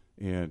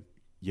 And,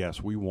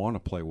 yes, we want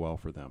to play well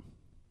for them.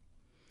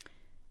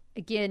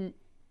 Again,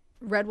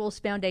 Red Wolves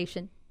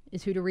Foundation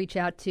is who to reach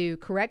out to,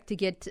 correct, to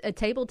get a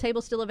table?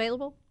 Table still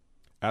available?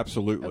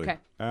 Absolutely. Okay.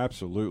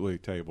 Absolutely,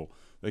 table.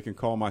 They can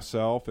call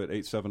myself at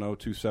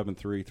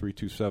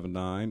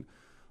 870-273-3279,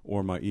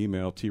 or my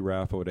email,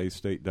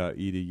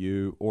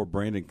 traffo@astate.edu, or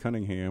Brandon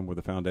Cunningham with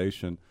the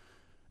foundation,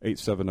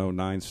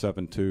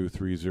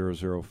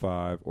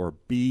 870-972-3005, or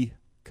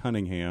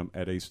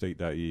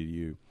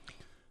bcunningham@astate.edu.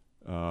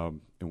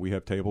 And we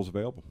have tables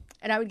available.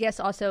 And I would guess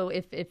also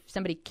if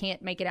somebody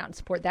can't make it out and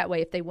support that way,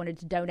 if they wanted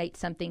to donate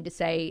something to,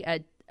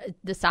 say,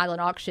 the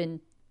silent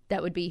auction,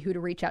 that would be who to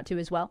reach out to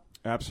as well?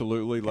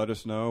 Absolutely. Let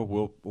us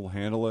know. We'll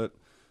handle it.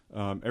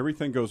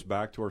 Everything goes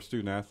back to our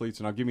student athletes,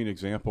 and I'll give you an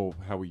example of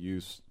how we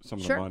use some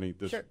of the money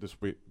this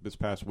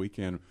past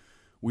weekend.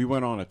 We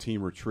went on a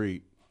team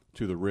retreat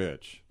to the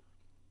Ridge.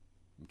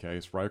 Okay,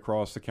 it's right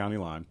across the county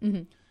line,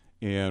 mm-hmm.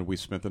 and we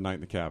spent the night in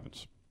the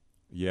cabins.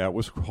 Yeah, it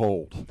was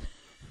cold.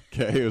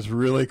 Okay, it was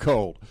really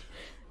cold,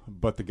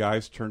 but the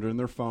guys turned in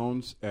their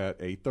phones at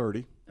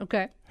 8:30.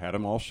 Okay, had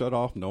them all shut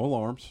off, no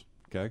alarms.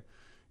 Okay,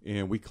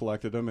 and we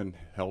collected them and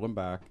held them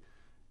back,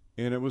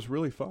 and it was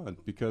really fun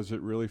because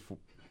it really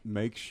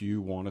makes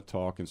you want to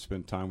talk and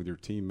spend time with your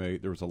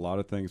teammate. There was a lot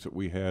of things that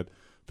we had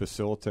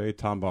facilitate.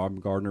 Tom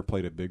Baumgartner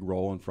played a big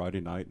role on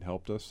Friday night and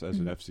helped us as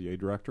mm-hmm. an FCA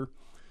director.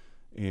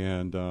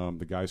 And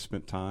the guys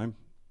spent time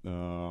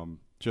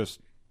just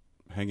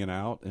hanging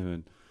out,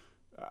 and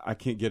I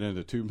can't get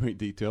into too many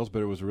details,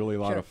 but it was really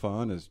a lot of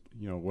fun, as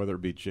whether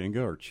it be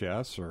Jenga or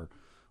chess or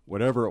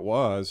whatever it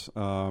was,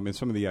 and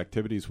some of the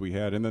activities we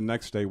had. And the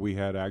next day we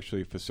had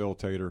actually a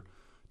facilitator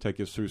take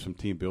us through some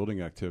team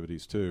building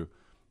activities too.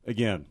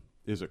 Again,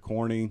 is it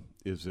corny?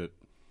 Is it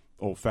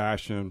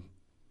old-fashioned?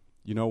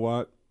 You know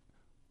what?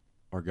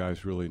 Our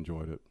guys really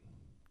enjoyed it.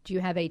 Do you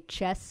have a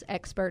chess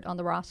expert on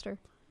the roster?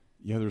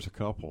 Yeah, there's a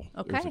couple.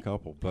 Okay. There's a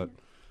couple. But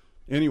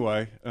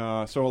anyway,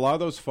 so a lot of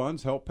those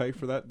funds help pay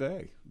for that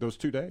day, those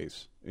 2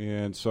 days.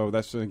 And so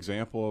that's an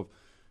example of,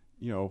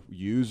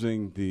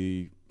 using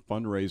the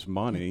fundraise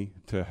money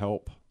to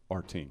help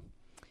our team.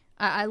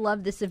 I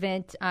love this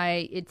event.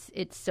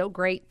 It's so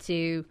great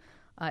to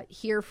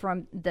hear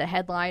from the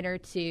headliner,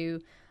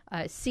 to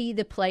see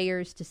the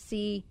players, to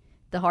see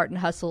the Heart and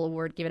Hustle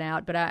Award given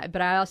out. But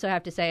I also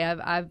have to say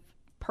I've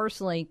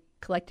personally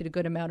collected a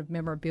good amount of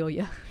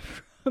memorabilia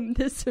from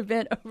this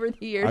event over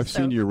the years. I've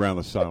seen you around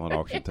the silent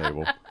auction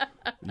table.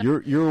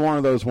 You're one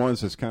of those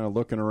ones that's kind of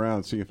looking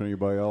around, see if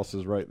anybody else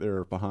is right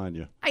there behind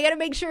you. I got to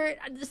make sure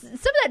some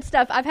of that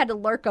stuff I've had to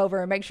lurk over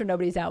and make sure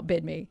nobody's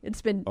outbid me.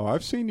 It's been. Oh,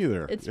 I've seen you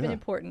there. It's been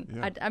important.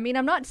 Yeah. I mean,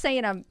 I'm not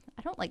saying I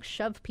don't like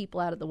shove people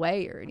out of the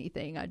way or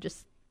anything. I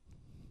just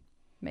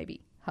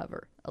maybe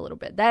hover a little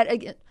bit. That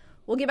again.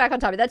 We'll get back on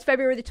topic. That's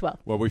February the 12th.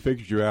 Well, we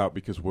figured you out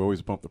because we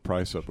always bumped the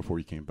price up before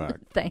you came back.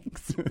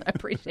 Thanks. I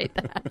appreciate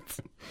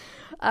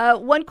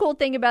that. One cool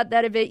thing about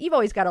that event, you've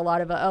always got a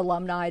lot of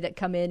alumni that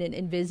come in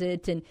and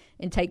visit and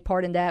take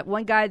part in that.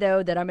 One guy,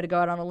 though, that I'm going to go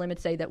out on a limb and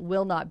say that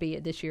will not be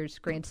at this year's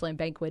Grand Slam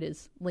banquet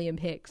is Liam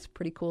Hicks.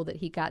 Pretty cool that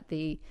he got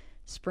the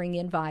spring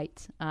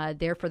invite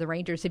there for the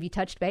Rangers. Have you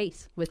touched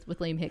base with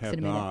Liam Hicks in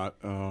a minute?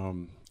 Have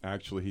not.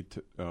 Actually,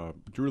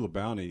 Drew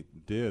LeBounty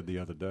did the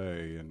other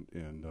day,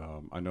 and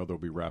I know they'll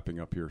be wrapping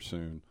up here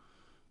soon.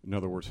 In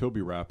other words, he'll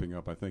be wrapping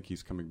up. I think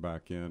he's coming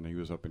back in. He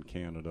was up in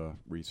Canada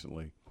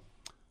recently,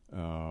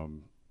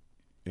 and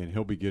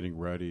he'll be getting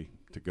ready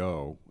to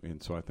go.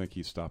 And so I think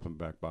he's stopping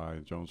back by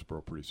in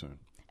Jonesboro pretty soon.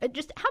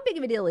 Just how big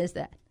of a deal is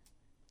that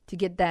to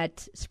get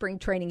that spring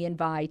training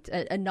invite,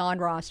 a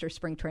non-roster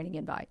spring training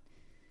invite?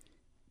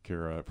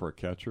 Kara, for a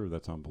catcher,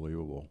 that's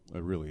unbelievable.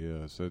 It really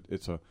is.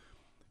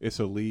 It's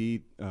a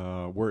lead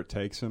where it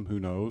takes him, who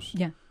knows?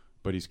 Yeah.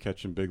 But he's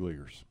catching big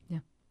leaguers. Yeah.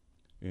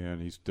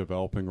 And he's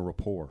developing a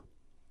rapport.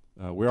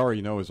 We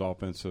already know his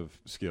offensive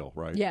skill,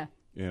 right? Yeah.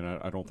 And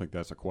I don't think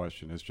that's a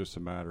question. It's just a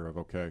matter of,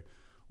 okay,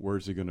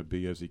 where's he going to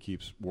be as he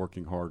keeps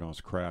working hard on his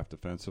craft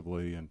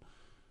defensively? And,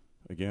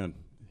 again,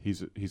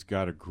 he's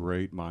got a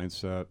great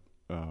mindset.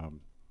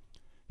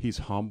 He's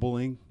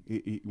humbling.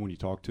 When you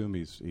talk to him,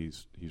 he's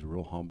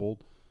real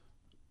humbled,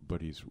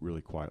 but he's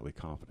really quietly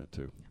confident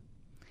too.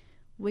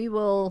 We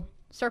will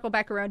circle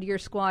back around to your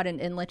squad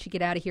and let you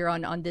get out of here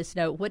on this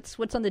note.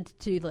 What's on the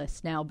to-do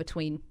list now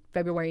between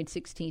February and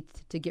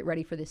 16th to get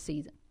ready for this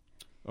season?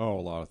 Oh,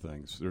 a lot of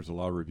things. There's a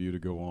lot of review to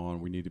go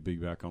on. We need to be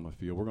back on the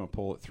field. We're going to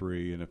pull at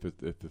 3, and if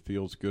the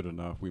field's good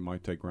enough, we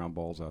might take ground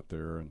balls out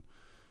there. And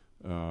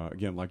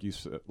again, like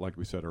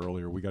we said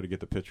earlier, we got to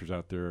get the pitchers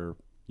out there,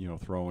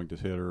 throwing to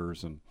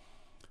hitters, and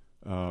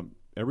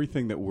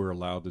everything that we're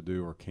allowed to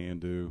do or can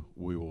do,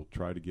 we will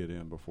try to get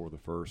in before the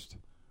first.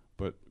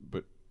 But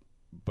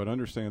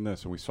understand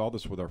this, and we saw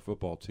this with our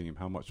football team,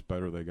 how much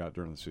better they got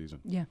during the season.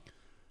 Yeah,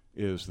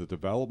 is the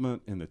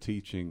development and the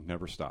teaching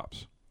never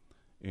stops.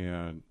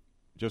 And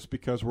just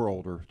because we're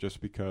older,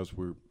 just because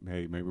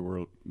maybe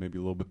a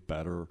little bit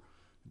better,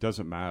 it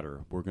doesn't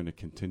matter. We're going to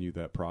continue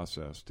that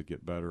process to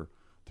get better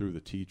through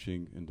the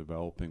teaching and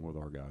developing with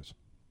our guys.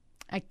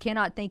 I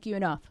cannot thank you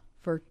enough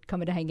for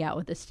coming to hang out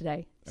with us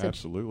today.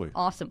 Absolutely.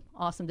 Awesome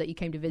that you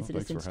came to visit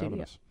us in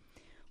studio. Us.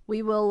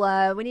 We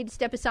will. We need to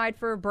step aside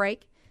for a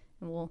break,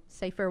 and we'll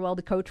say farewell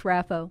to Coach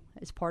Raffo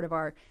as part of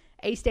our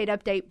A-State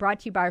update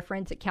brought to you by our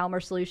friends at Calmer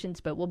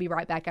Solutions. But we'll be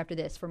right back after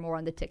this for more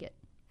on The Ticket.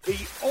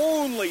 The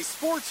only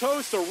sports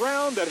host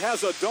around that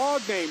has a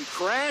dog named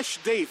Crash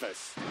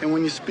Davis. And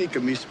when you speak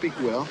of me, speak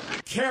well.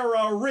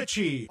 Kara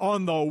Richey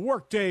on the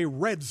Workday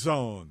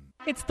Redzone.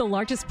 It's the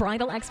largest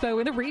bridal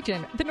expo in the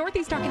region. The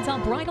Northeast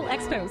Arkansas Bridal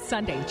Expo,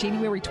 Sunday,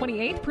 January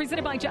 28th,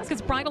 presented by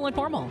Jessica's Bridal and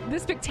Formal.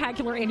 This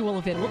spectacular annual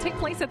event will take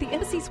place at the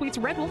Embassy Suites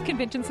Red Wolf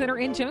Convention Center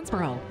in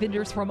Jonesboro.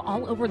 Vendors from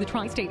all over the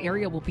tri-state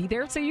area will be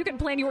there, so you can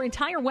plan your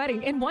entire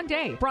wedding in one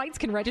day. Brides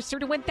can register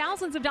to win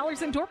thousands of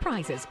dollars in door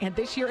prizes, and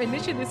this year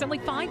admission is only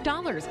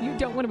 $5. You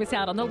don't want to miss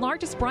out on the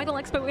largest bridal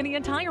expo in the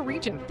entire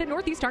region. The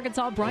Northeast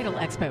Arkansas Bridal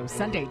Expo,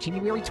 Sunday,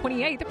 January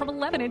 28th, from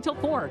 11 until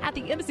 4 at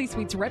the Embassy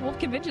Suites Red Wolf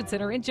Convention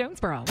Center in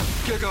Jonesboro.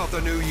 Kick off the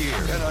new year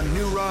in a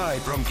new ride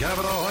from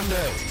Cavanaugh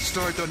Hyundai.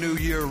 Start the new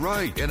year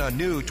right in a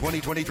new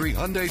 2023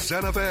 Hyundai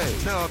Santa Fe.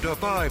 Now up to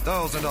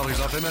 $5,000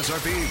 off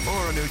MSRP.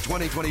 Or a new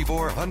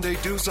 2024 Hyundai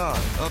Tucson.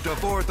 Up to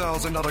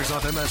 $4,000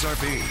 off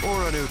MSRP.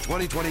 Or a new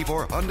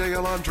 2024 Hyundai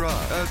Elantra.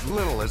 As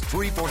little as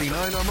 $349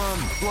 a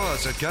month.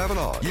 Plus, at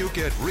Cavanaugh, you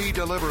get free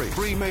delivery,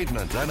 free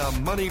maintenance, and a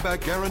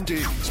money-back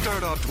guarantee.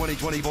 Start off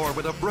 2024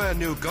 with a brand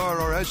new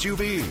car or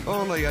SUV.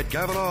 Only at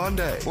Cavanaugh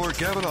Hyundai or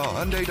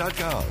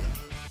CavanaughHyundai.com.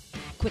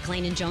 Quick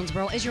Lane in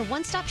Jonesboro is your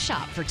one-stop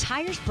shop for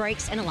tires,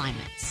 brakes, and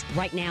alignments.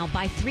 Right now,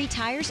 buy 3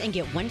 tires and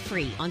get 1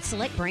 free on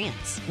select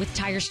brands, with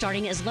tires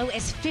starting as low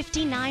as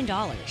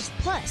 $59.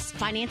 Plus,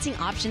 financing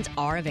options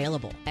are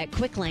available. At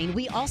Quick Lane,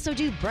 we also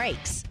do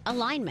brakes,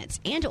 alignments,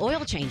 and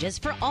oil changes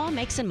for all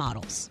makes and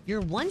models. Your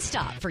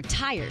one-stop for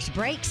tires,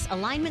 brakes,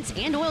 alignments,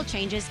 and oil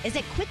changes is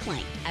at Quick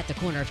Lane at the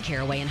corner of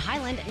Caraway and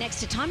Highland next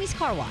to Tommy's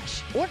Car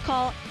Wash, or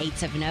call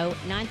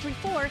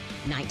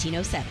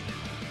 870-934-1907.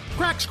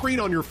 Cracked screen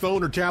on your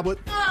phone or tablet?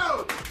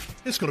 No!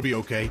 It's going to be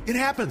okay. It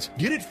happens.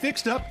 Get it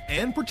fixed up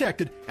and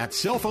protected at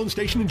Cell Phone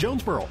Station in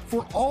Jonesboro.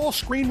 For all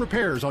screen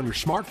repairs on your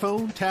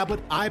smartphone, tablet,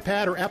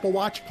 iPad, or Apple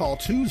Watch, call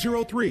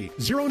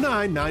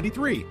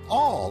 203-0993.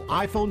 All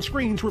iPhone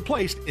screens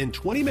replaced in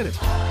 20 minutes.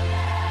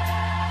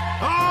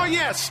 Oh,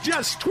 yes,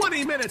 just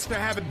 20 minutes to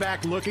have it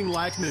back looking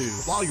like new.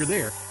 While you're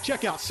there,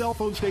 Check out Cell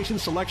Phone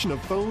Station's selection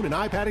of phone and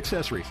iPad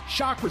accessories,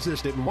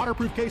 shock-resistant and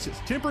waterproof cases,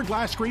 tempered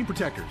glass screen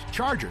protectors,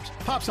 chargers,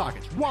 pop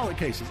sockets, wallet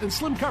cases, and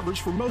slim covers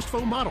for most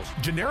phone models.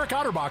 Generic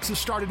OtterBoxes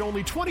start at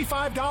only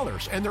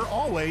 $25, and they're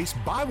always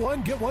buy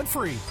one, get one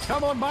free.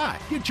 Come on by.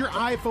 Get your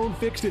iPhone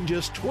fixed in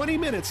just 20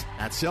 minutes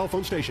at Cell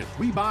Phone Station.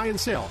 We buy and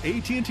sell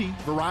AT&T,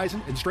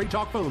 Verizon, and Straight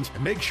Talk phones,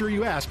 and make sure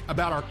you ask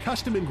about our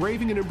custom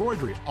engraving and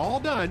embroidery, all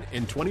done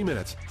in 20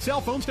 minutes.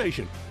 Cell Phone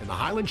Station in the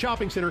Highland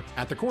Shopping Center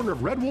at the corner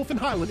of Red Wolf and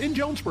Highland in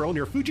Jonesboro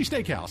near Fuji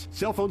Steakhouse.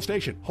 Cell Phone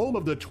Station, home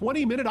of the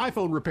 20-minute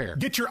iPhone repair.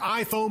 Get your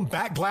iPhone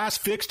back glass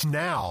fixed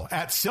now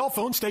at Cell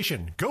Phone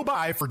Station. Go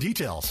by for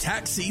details.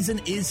 Tax season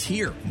is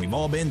here. We've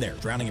all been there,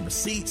 drowning in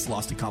receipts,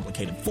 lost in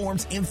complicated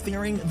forms, and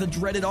fearing the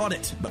dreaded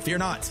audit. But fear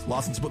not.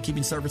 Lawson's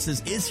Bookkeeping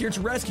Services is here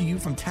to rescue you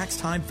from tax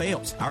time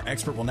fails. Our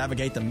expert will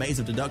navigate the maze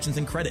of deductions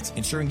and credits,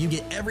 ensuring you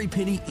get every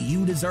penny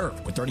you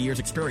deserve. With 30 years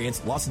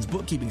experience, Lawson's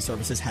Bookkeeping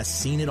Services has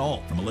seen it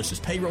all. From malicious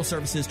payroll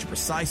services to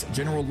precise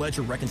general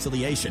ledger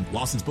reconciliation,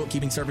 Lawson's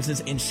Bookkeeping Services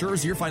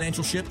ensures your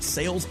financial ship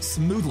sails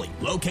smoothly.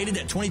 Located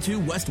at 22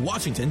 West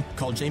Washington,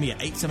 call Jamie at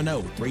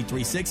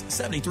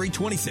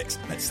 870-336-7326.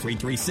 That's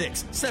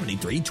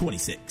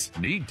 336-7326.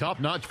 Need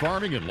top-notch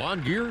farming and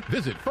lawn gear?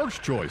 Visit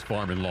First Choice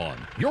Farm and Lawn,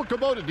 your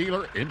Kubota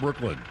dealer in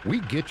Brooklyn. We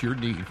get your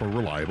need for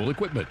reliable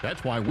equipment.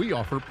 That's why we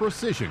offer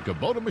precision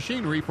Kubota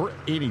machinery for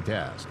any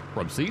task.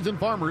 From seasoned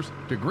farmers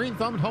to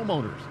green-thumbed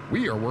homeowners,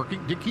 we are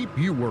working to keep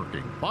you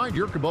working. Find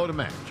your Kubota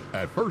match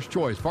at First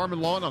Choice Farm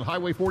and Lawn on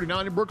Highway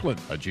 49 in Brooklyn.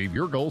 Achieve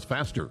your goals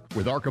faster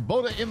with our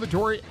Kubota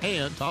inventory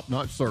and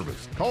top-notch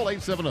service. Call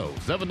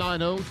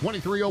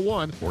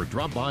 870-790-2301 or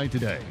drop by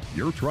today.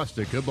 Your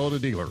trusted Kubota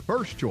dealer,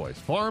 First Choice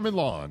Farm and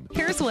Lawn.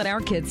 Here's what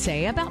our kids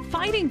say about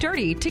fighting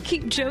dirty to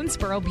keep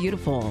Jonesboro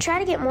beautiful. Try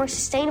to get more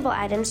sustainable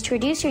items to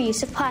reduce your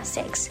use of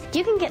plastics.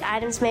 You can get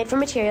items made from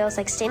materials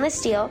like stainless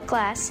steel,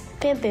 glass,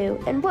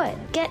 bamboo, and wood.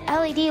 Get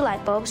LED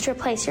light bulbs to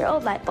replace your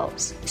old light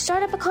bulbs.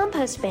 Start up a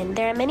compost bin.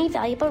 There are many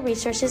valuable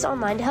resources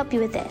online to help you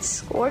with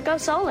this. Or go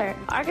solar.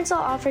 Arkansas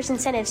offers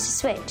incentives to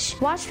switch.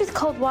 Wash with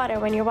cold water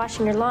when you're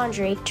washing your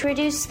laundry to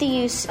reduce the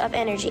use of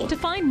energy. To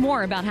find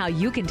more about how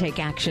you can take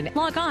action,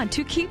 log on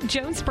to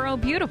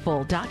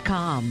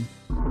keepjonesborobeautiful.com.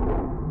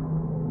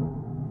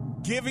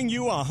 Giving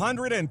you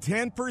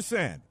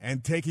 110%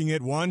 and taking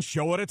it one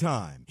show at a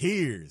time.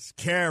 Here's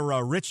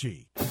Kara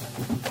Richey.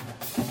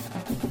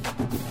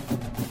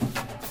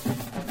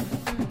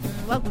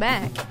 Welcome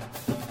back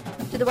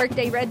to the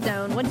Workday Red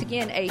Zone. Once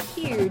again, a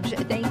huge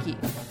thank you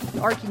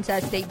to Arkansas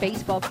State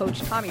baseball coach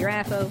Tommy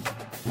Raffo.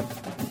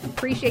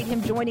 Appreciate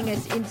him joining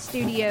us in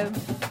studio.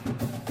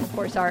 Of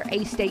course, our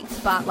A-State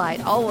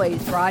Spotlight,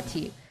 always brought to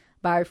you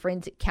by our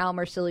friends at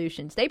Calmer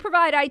Solutions. They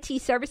provide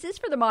IT services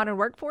for the modern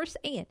workforce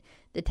and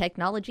the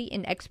technology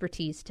and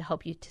expertise to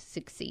help you to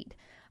succeed.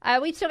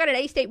 We've still got an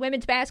A-State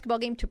women's basketball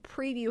game to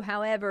preview.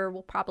 However,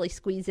 we'll probably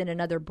squeeze in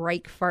another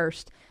break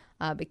first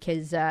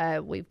because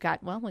we've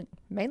got,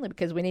 mainly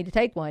because we need to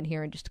take one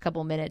here in just a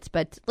couple of minutes.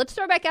 But let's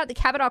throw back out the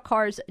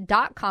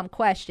CavenaughCars.com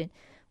question.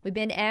 We've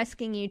been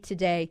asking you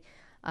today,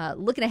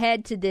 looking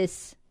ahead to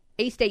this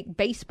A-State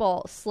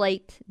baseball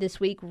slate this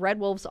week. Red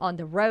Wolves on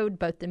the road,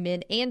 both the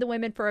men and the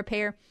women for a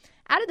pair.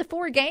 Out of the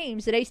 4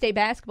 games that A-State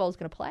basketball is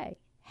going to play,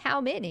 how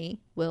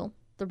many will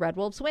the Red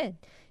Wolves win?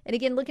 And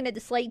again, looking at the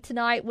slate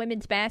tonight,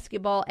 women's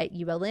basketball at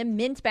ULM,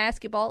 men's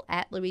basketball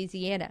at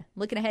Louisiana.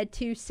 Looking ahead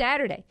to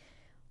Saturday,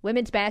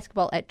 women's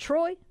basketball at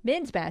Troy,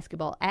 men's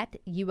basketball at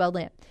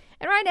ULM.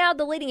 And right now,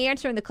 the leading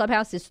answer in the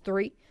clubhouse is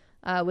 3,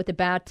 with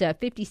about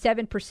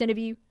 57% of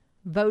you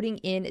voting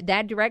in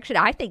that direction.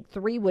 I think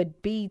 3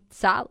 would be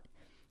solid.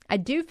 I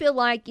do feel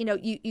like,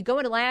 you go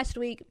into last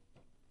week,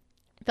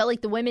 felt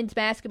like the women's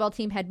basketball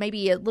team had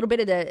maybe a little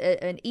bit of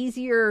an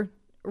easier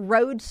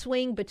road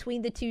swing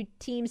between the two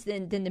teams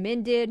than the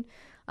men did.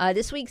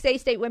 This week's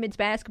A-State women's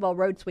basketball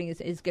road swing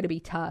is going to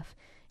be tough.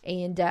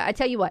 And I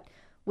tell you what,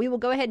 we will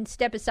go ahead and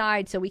step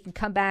aside so we can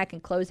come back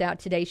and close out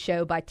today's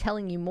show by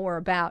telling you more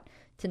about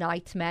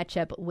tonight's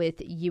matchup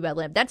with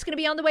ULM. That's going to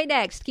be on the way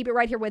next. Keep it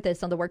right here with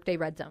us on the Workday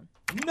Red Zone.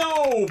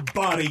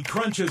 Nobody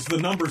crunches the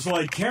numbers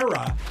like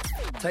Kara.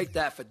 Take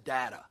that for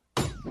data.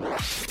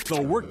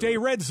 The Workday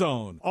Red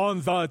Zone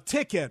on the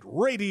Ticket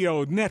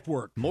Radio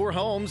Network. More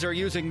homes are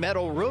using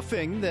metal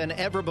roofing than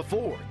ever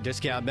before.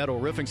 Discount Metal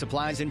Roofing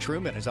Supplies in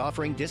Truman is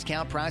offering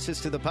discount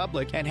prices to the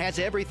public and has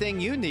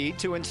everything you need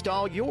to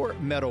install your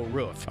metal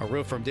roof. A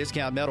roof from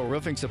Discount Metal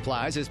Roofing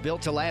Supplies is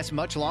built to last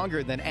much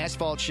longer than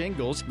asphalt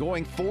shingles,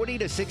 going 40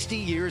 to 60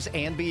 years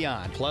and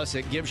beyond. Plus,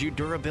 it gives you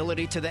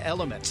durability to the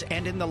elements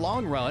and in the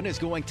long run is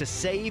going to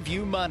save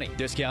you money.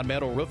 Discount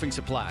Metal Roofing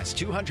Supplies,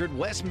 200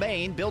 West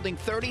Main, Building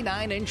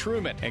 39 in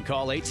Truman, and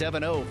call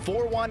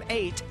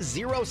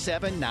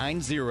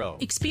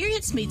 870-418-0790.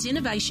 Experience meets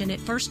innovation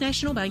at First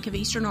National Bank of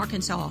Eastern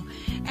Arkansas.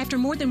 After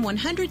more than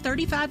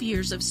 135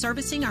 years of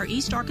servicing our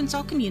East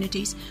Arkansas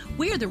communities,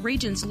 we are the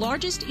region's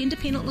largest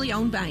independently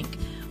owned bank.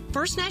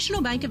 First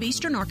National Bank of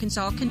Eastern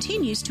Arkansas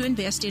continues to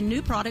invest in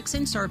new products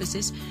and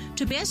services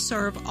to best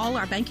serve all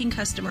our banking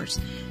customers.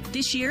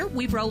 This year,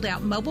 we've rolled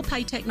out mobile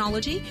pay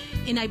technology,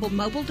 enabled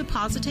mobile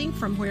depositing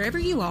from wherever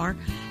you are,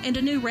 and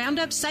a new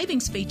Roundup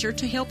savings feature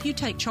to help you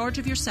take charge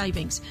of your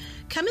savings.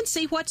 Come and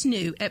see what's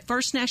new at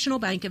First National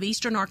Bank of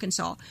Eastern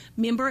Arkansas,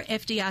 member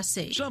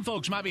FDIC. Some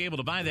folks might be able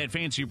to buy that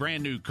fancy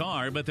brand new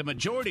car, but the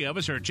majority of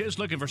us are just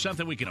looking for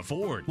something we can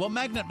afford. Well,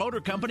 Magnet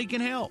Motor Company can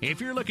help. If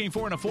you're looking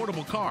for an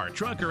affordable car,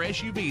 truck, or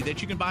SUV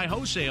that you can buy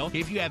wholesale,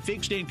 if you have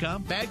fixed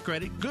income, bad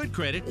credit, good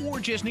credit, or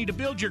just need to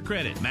build your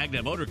credit,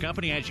 Magnet Motor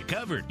Company has you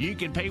covered. You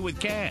can pay with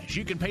cash,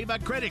 you can pay by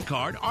credit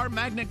card, or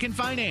Magnet can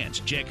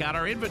finance. Check out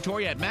our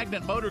inventory at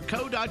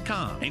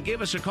magnetmotorco.com and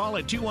give us a call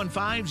at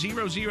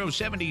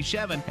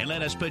 215-0077 and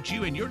let us put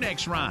you in your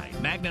next ride.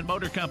 Magnet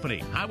Motor Company,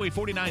 Highway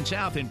 49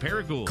 South in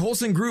Paragould.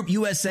 Colson Group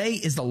USA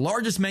is the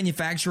largest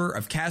manufacturer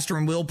of caster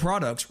and wheel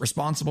products,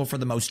 responsible for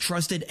the most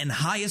trusted and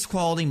highest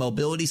quality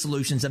mobility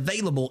solutions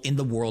available in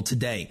the world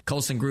today.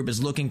 Colson Group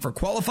is looking for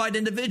qualified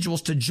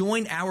individuals to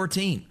join our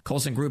team.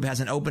 Colson Group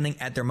has an opening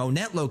at their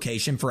Monette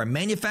location for a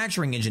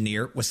manufacturing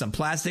engineer with some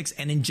plastics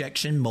and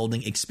injection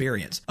molding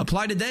experience.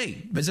 Apply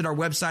today. Visit our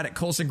website at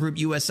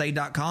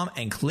colsongroupusa.com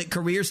and click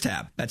Careers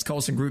tab. That's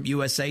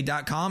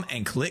colsongroupusa.com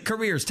and click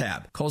Careers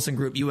tab. Colson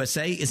Group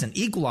USA is an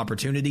equal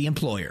opportunity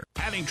employer.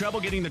 Having trouble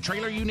getting the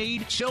trailer you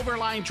need?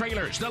 Silverline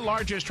Trailers, the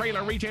largest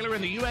trailer retailer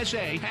in the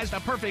USA, has the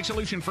perfect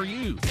solution for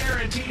you.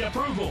 Guaranteed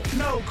approval.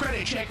 No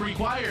credit check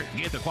required.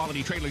 Get the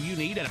quality trailer you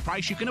need at a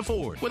price you can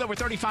afford. With over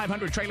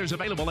 3,500 trailers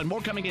available and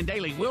more coming in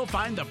daily, we'll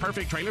find the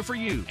perfect trailer for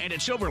you. And at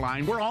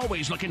Silverline, we're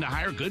always looking to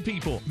hire good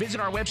people.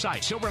 Visit our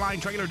website,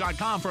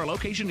 silverlinetrailer.com, for a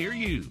location near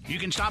you. You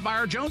can stop by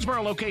our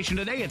Jonesboro location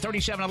today at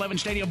 3711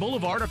 Stadium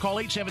Boulevard or call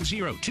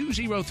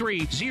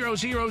 870-203-0000.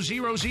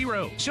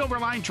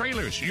 Silverline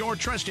Trailers, your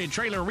trusted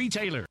trailer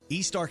retailer.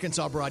 East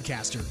Arkansas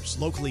Broadcasters,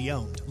 locally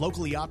owned,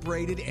 locally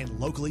operated, and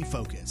locally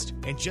focused.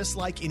 And just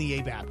like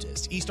NEA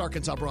Baptist, East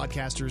Arkansas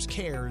Broadcasters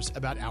cares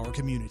about our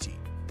community.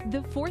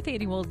 The 4th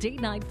annual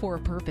Date Night for a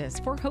Purpose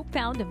for Hope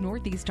Found of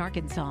Northeast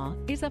Arkansas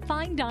is a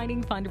fine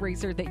dining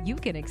fundraiser that you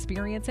can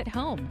experience at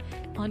home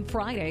on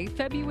Friday,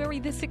 February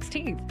the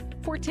 16th.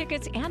 For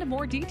tickets and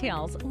more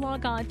details,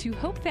 log on to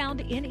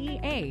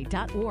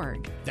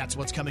hopefoundnea.org. That's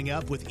what's coming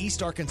up with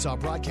East Arkansas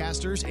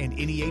Broadcasters and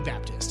NEA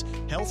Baptist.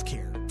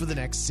 Healthcare for the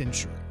next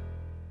century.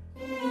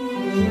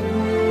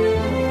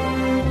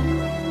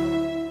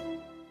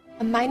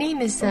 My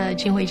name is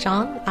Jinhui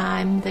Zhang.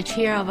 I'm the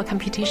chair of a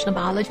computational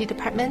biology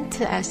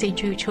department at St.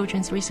 Jude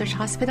Children's Research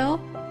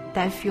Hospital.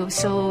 I feel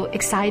so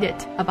excited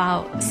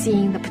about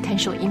seeing the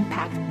potential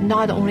impact,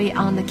 not only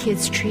on the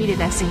kids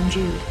treated at St.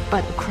 Jude,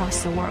 but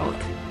across the world.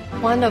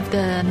 One of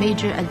the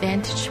major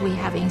advantages we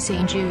have in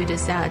St. Jude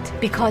is that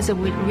because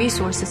of the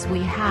resources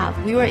we have,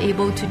 we were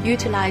able to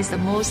utilize the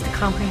most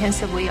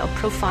comprehensive way of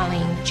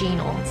profiling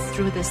genomes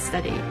through this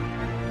study.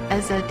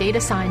 As a data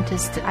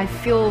scientist, I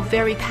feel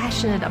very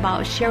passionate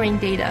about sharing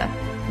data.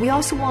 We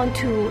also want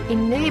to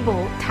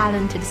enable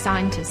talented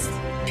scientists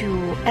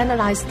to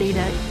analyze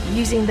data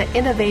using the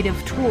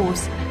innovative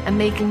tools and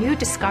make new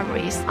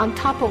discoveries on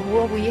top of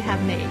what we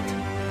have made.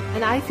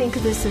 And I think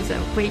this is a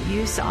great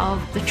use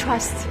of the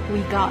trust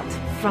we got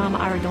from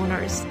our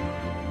donors.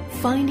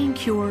 Finding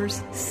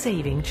cures,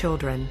 saving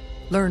children.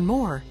 Learn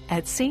more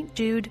at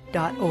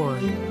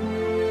stjude.org.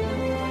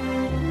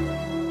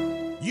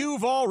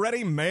 You've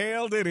already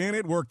mailed it in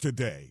at work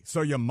today,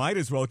 so you might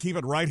as well keep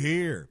it right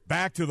here.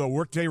 Back to the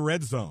Workday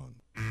Red Zone.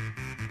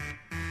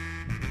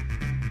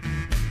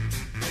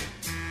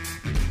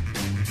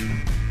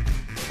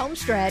 Home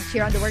stretch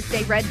here on the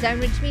Workday Red Zone,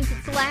 which means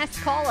it's the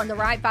last call on the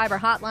Right Fiber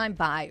hotline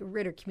by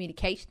Ritter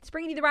Communications,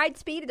 bringing you the right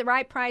speed at the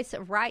right price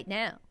right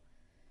now.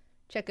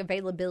 Check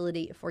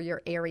availability for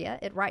your area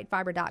at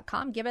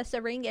rightfiber.com. Give us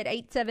a ring at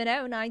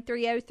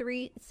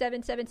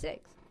 870-930-3776. That's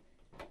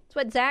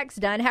what Zach's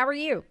done. How are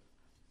you?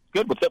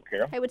 Good. What's up,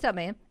 Carol? Hey, what's up,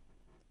 man?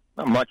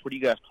 Not much. What are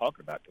you guys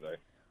talking about today?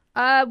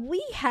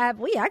 We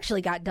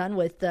actually got done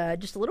with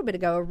just a little bit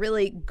ago a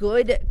really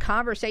good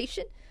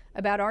conversation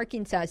about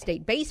Arkansas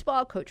State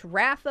baseball. Coach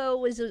Raffo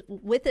was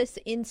with us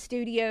in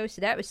studio, so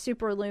that was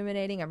super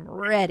illuminating. I'm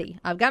ready.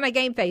 I've got my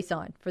game face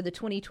on for the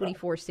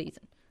 2024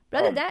 season. But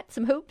other than that,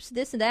 some hoops,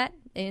 this and that,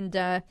 and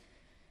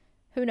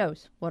who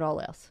knows what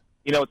all else.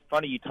 You know, it's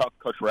funny you talked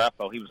to Coach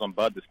Raffo. He was on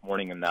Bud this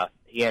morning, and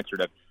he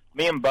answered it.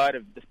 Me and Bud,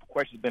 this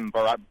question's been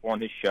brought up before on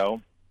this show.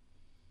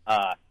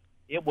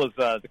 It was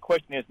the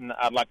question is, and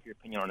I'd like your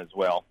opinion on it as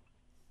well.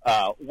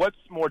 What's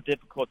more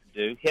difficult to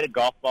do, hit a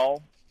golf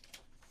ball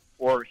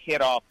or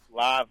hit off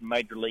live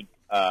major league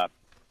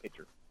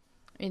pitcher?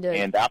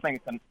 And I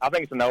think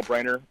it's a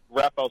no-brainer.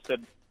 Raffo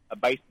said a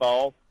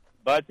baseball.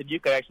 Bud said you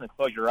could actually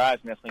close your eyes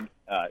and actually,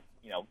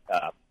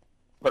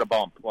 put a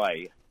ball in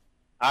play.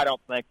 I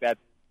don't think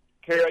that's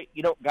Carrie.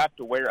 You don't got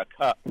to wear a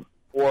cup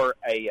or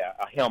a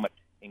helmet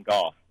in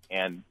golf,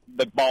 and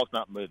the ball's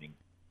not moving.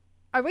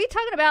 Are we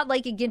talking about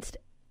like against?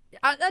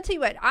 I'll tell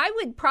you what. I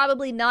would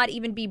probably not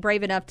even be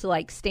brave enough to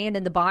like stand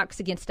in the box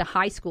against a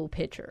high school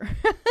pitcher.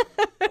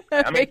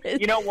 I mean,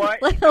 you know what?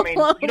 I mean,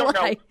 you don't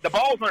know. The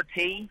ball's on a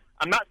tee.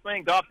 I'm not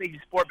saying golf's an easy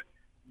sport,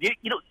 but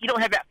you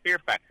don't have that fear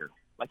factor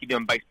like you do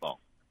in baseball.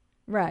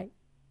 Right.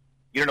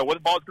 You don't know where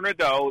the ball's going to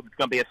go. If it's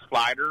going to be a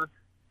slider,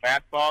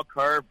 fastball,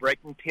 curve,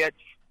 breaking pitch.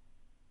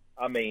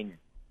 I mean,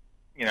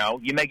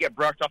 you may get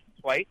brushed off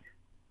the plate.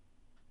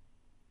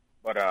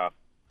 But I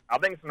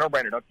think it's a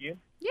no-brainer, don't you?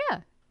 Yeah.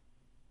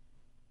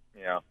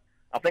 Yeah.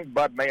 I think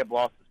Bud may have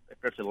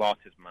officially lost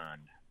his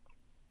mind.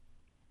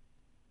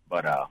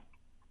 But,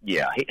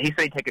 yeah, he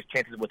said he'd take his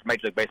chances with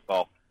Major League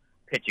Baseball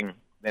pitching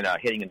than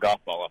hitting a golf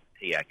ball off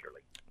the tee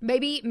accurately.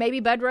 Maybe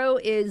Budrow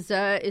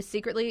is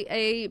secretly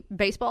a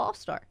baseball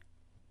all-star.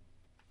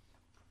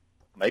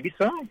 Maybe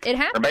so. It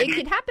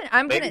could happen.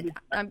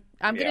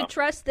 I'm gonna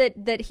trust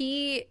that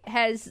he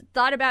has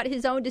thought about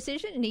his own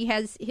decision and he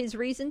has his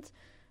reasons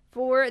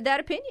for that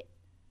opinion.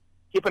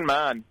 Keep in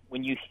mind,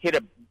 when you hit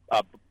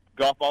a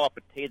golf ball off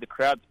a tee, the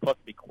crowd's supposed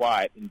to be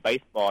quiet. In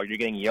baseball, you're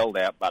getting yelled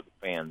at by the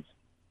fans.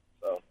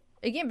 So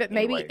again, but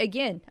maybe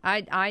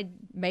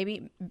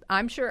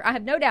I'm sure. I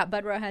have no doubt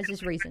Budrow has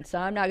his reasons, so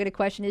I'm not going to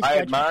question his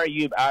judgment.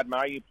 I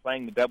admire you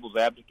playing the devil's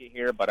advocate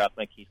here, but I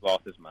think he's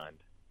lost his mind.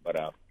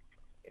 But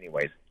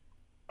anyways,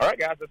 all right,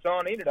 guys, that's all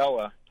I needed.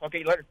 I'll talk to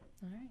you later.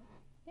 All right.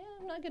 Yeah,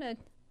 I'm not going to.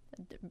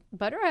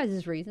 Budrow has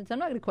his reasons. I'm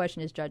not going to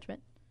question his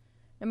judgment.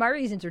 And my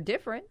reasons are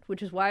different,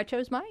 which is why I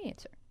chose my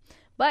answer.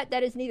 But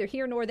that is neither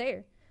here nor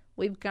there.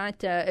 We've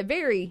got a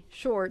very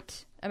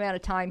short amount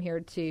of time here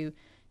to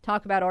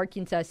talk about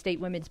Arkansas State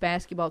women's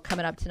basketball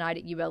coming up tonight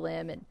at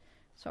ULM. And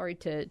sorry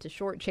to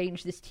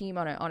shortchange this team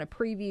on a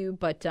preview,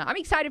 but I'm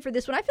excited for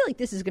this one. I feel like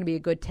this is going to be a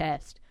good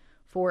test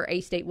for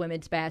A-State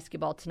women's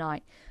basketball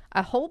tonight.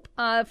 I hope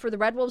for the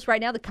Red Wolves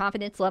right now the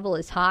confidence level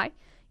is high.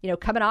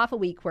 Coming off a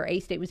week where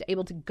A-State was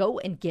able to go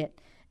and get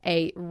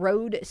a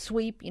road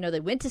sweep. They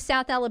went to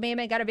South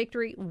Alabama and got a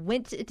victory,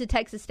 went to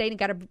Texas State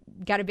and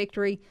got a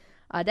victory.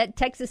 That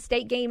Texas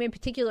State game in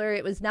particular,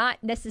 it was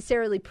not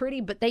necessarily pretty,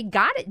 but they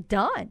got it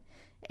done.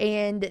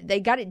 And they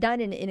got it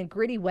done in a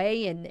gritty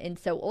way. And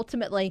so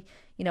ultimately,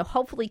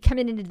 hopefully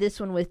coming into this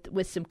one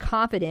with some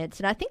confidence.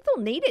 And I think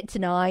they'll need it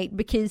tonight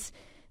because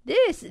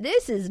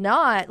this is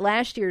not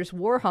last year's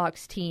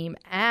Warhawks team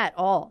at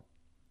all.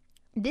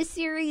 This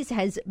series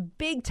has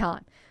big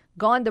time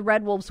gone the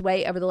Red Wolves'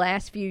 way over the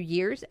last few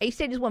years.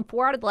 A-State has won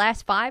 4 out of the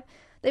last 5.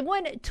 They've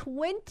won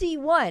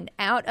 21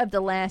 out of the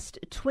last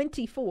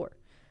 24.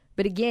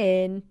 But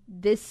again,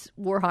 this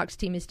Warhawks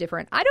team is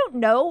different. I don't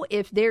know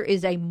if there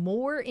is a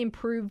more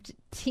improved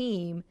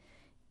team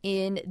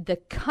in the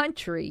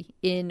country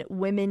in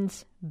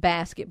women's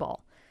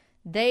basketball.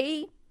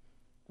 They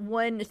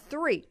won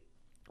 3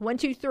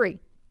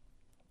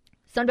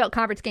 Sunbelt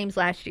Conference games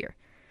last year.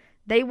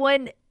 They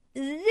won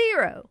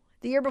 0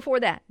 the year before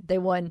that. They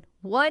won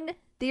 1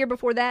 the year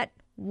before that,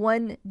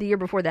 1 the year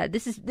before that.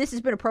 This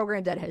has been a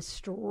program that has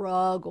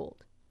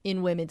struggled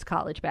in women's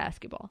college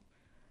basketball.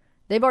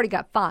 They've already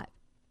got 5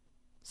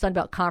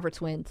 Sunbelt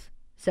Conference wins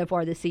so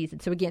far this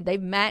season. So again,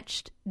 they've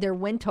matched their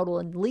win total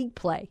in league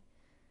play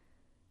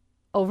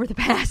over the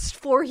past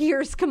 4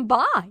 years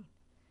combined.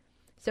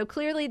 So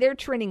clearly they're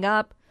trending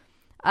up.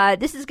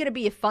 This is going to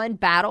be a fun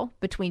battle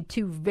between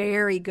 2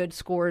 very good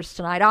scorers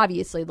tonight.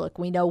 Obviously, look,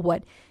 we know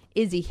what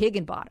Izzy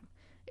Higginbottom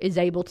is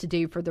able to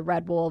do for the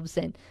Red Wolves,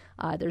 and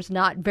there's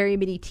not very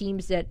many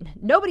teams that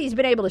nobody's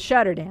been able to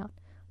shut her down.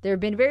 There have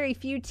been very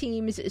few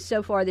teams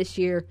so far this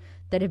year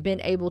that have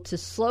been able to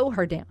slow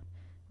her down.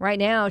 Right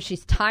now,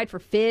 she's tied for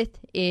 5th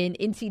in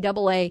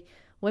NCAA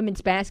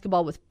women's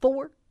basketball with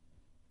 4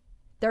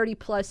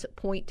 30-plus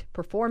point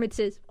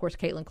performances. Of course,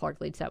 Caitlin Clark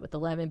leads that with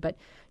 11, but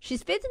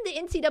she's 5th in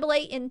the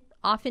NCAA in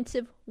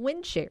offensive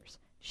win shares.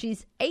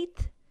 She's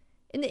 8th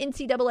in the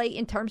NCAA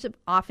in terms of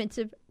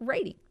offensive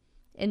rating.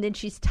 And then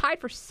she's tied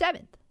for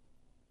 7th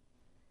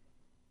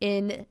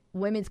in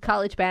women's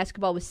college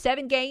basketball with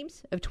 7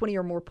 games of 20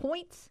 or more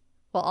points,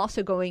 while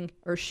also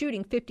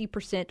shooting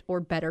 50% or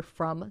better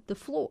from the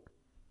floor.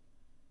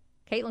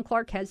 Caitlin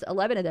Clark has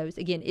 11 of those.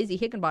 Again, Izzy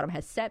Higginbottom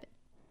has 7.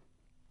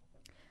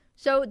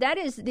 So that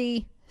is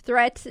the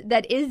threat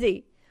that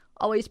Izzy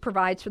always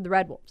provides for the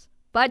Red Wolves.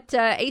 But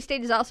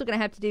A-State is also going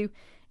to have to do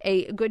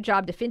a good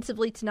job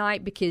defensively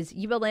tonight because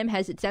ULM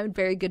has its own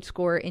very good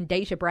scorer in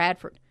Deja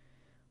Bradford.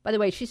 By the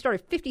way, she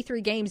started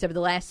 53 games over the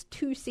last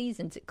 2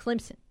 seasons at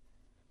Clemson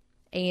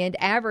and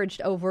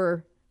averaged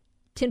over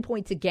 10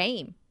 points a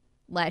game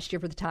last year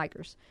for the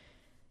Tigers.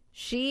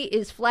 She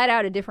is flat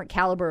out a different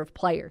caliber of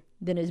player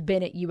than has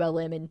been at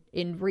ULM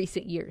in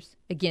recent years.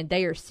 Again,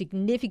 they are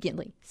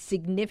significantly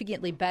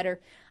better.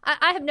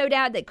 I have no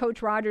doubt that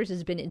Coach Rogers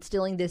has been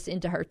instilling this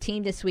into her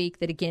team this week,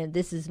 that again,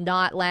 this is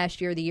not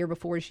last year, the year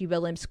before's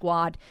ULM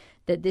squad,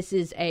 that this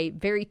is a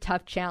very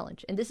tough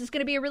challenge. And this is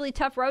going to be a really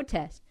tough road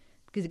test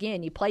because,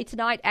 again, you play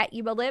tonight at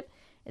ULM,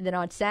 and then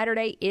on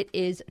Saturday it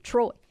is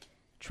Troy.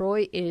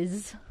 Troy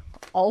is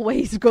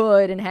always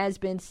good and has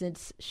been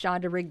since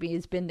Shonda Rigby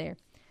has been there.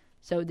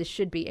 So this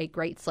should be a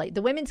great slate.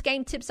 The women's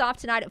game tips off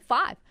tonight at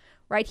 5,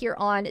 right here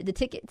on the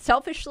ticket.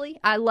 Selfishly,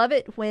 I love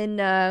it when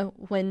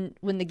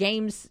the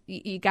games,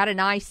 you got a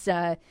nice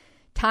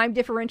time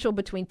differential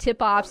between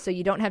tip-offs, so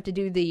you don't have to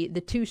do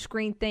the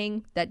two-screen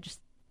thing. That just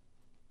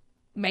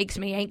makes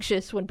me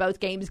anxious when both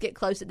games get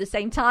close at the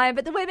same time.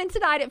 But the women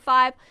tonight at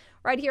 5,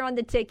 right here on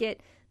the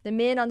ticket. The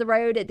men on the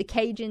road at the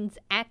Cajuns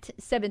at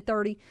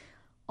 7:30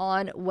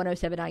 on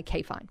 107.9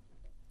 KFIN.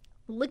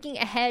 Looking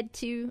ahead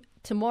to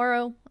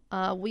tomorrow,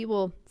 we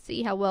will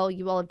see how well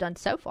you all have done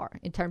so far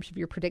in terms of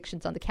your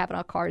predictions on the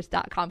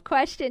CavenaughCars.com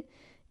question.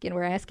 Again,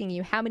 we're asking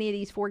you how many of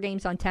these 4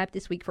 games on tap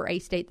this week for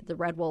A-State that the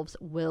Red Wolves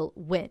will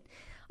win.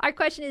 Our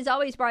question is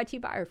always brought to you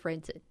by our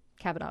friends at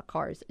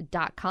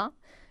CavenaughCars.com.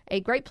 A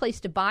great place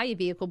to buy a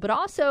vehicle, but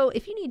also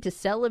if you need to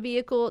sell a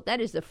vehicle,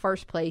 that is the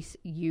first place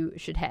you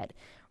should head.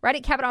 Right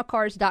at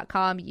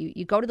CavenaughCars.com,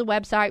 you go to the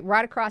website,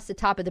 right across the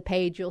top of the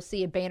page, you'll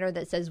see a banner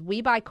that says,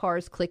 "We Buy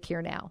Cars, click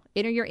here now."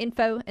 Enter your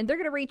info, and they're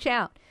going to reach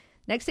out.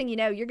 Next thing you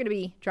know, you're going to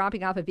be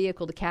dropping off a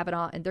vehicle to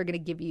Cavanaugh, and they're going to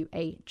give you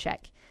a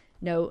check.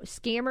 No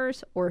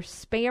scammers or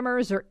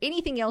spammers or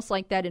anything else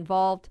like that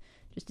involved.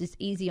 Just as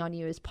easy on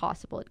you as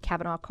possible at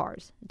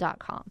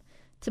CavenaughCars.com.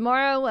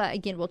 Tomorrow,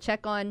 again, we'll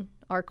check on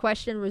our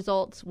question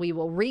results. We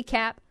will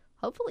recap,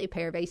 hopefully, a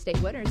pair of A-State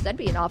winners. That'd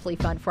be an awfully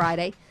fun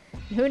Friday.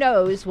 Who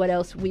knows what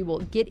else we will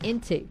get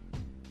into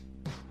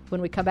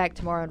when we come back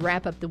tomorrow and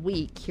wrap up the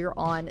week here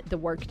on the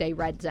Workday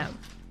Red Zone.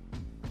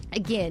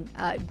 Again,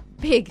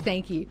 big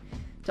thank you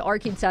to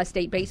Arkansas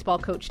State baseball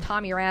coach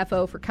Tommy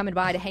Raffo for coming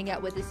by to hang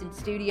out with us in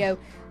studio.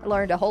 I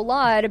learned a whole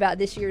lot about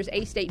this year's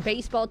A-State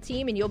baseball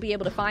team, and you'll be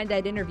able to find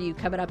that interview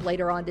coming up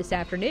later on this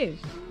afternoon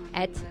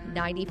at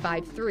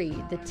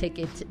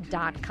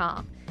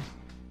 953theticket.com.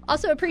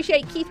 Also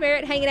appreciate Keith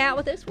Merritt hanging out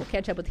with us. We'll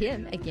catch up with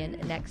him again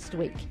next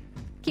week.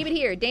 Keep it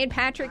here. Dan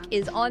Patrick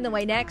is on the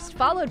way next,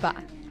 followed by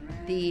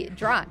The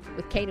Drive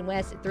with Kate and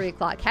Wes at 3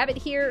 o'clock. Have it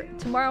here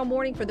tomorrow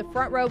morning for the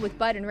Front Row with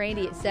Bud and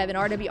Randy at 7.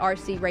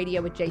 RWRC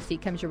Radio with JC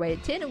comes your way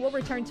at 10, and we'll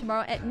return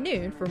tomorrow at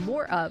noon for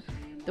more of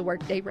the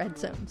Workday Red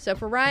Zone. So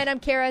for Ryan, I'm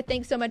Kara.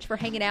 Thanks so much for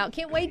hanging out.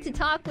 Can't wait to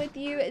talk with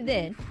you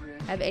then.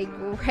 Have a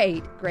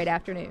great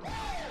afternoon.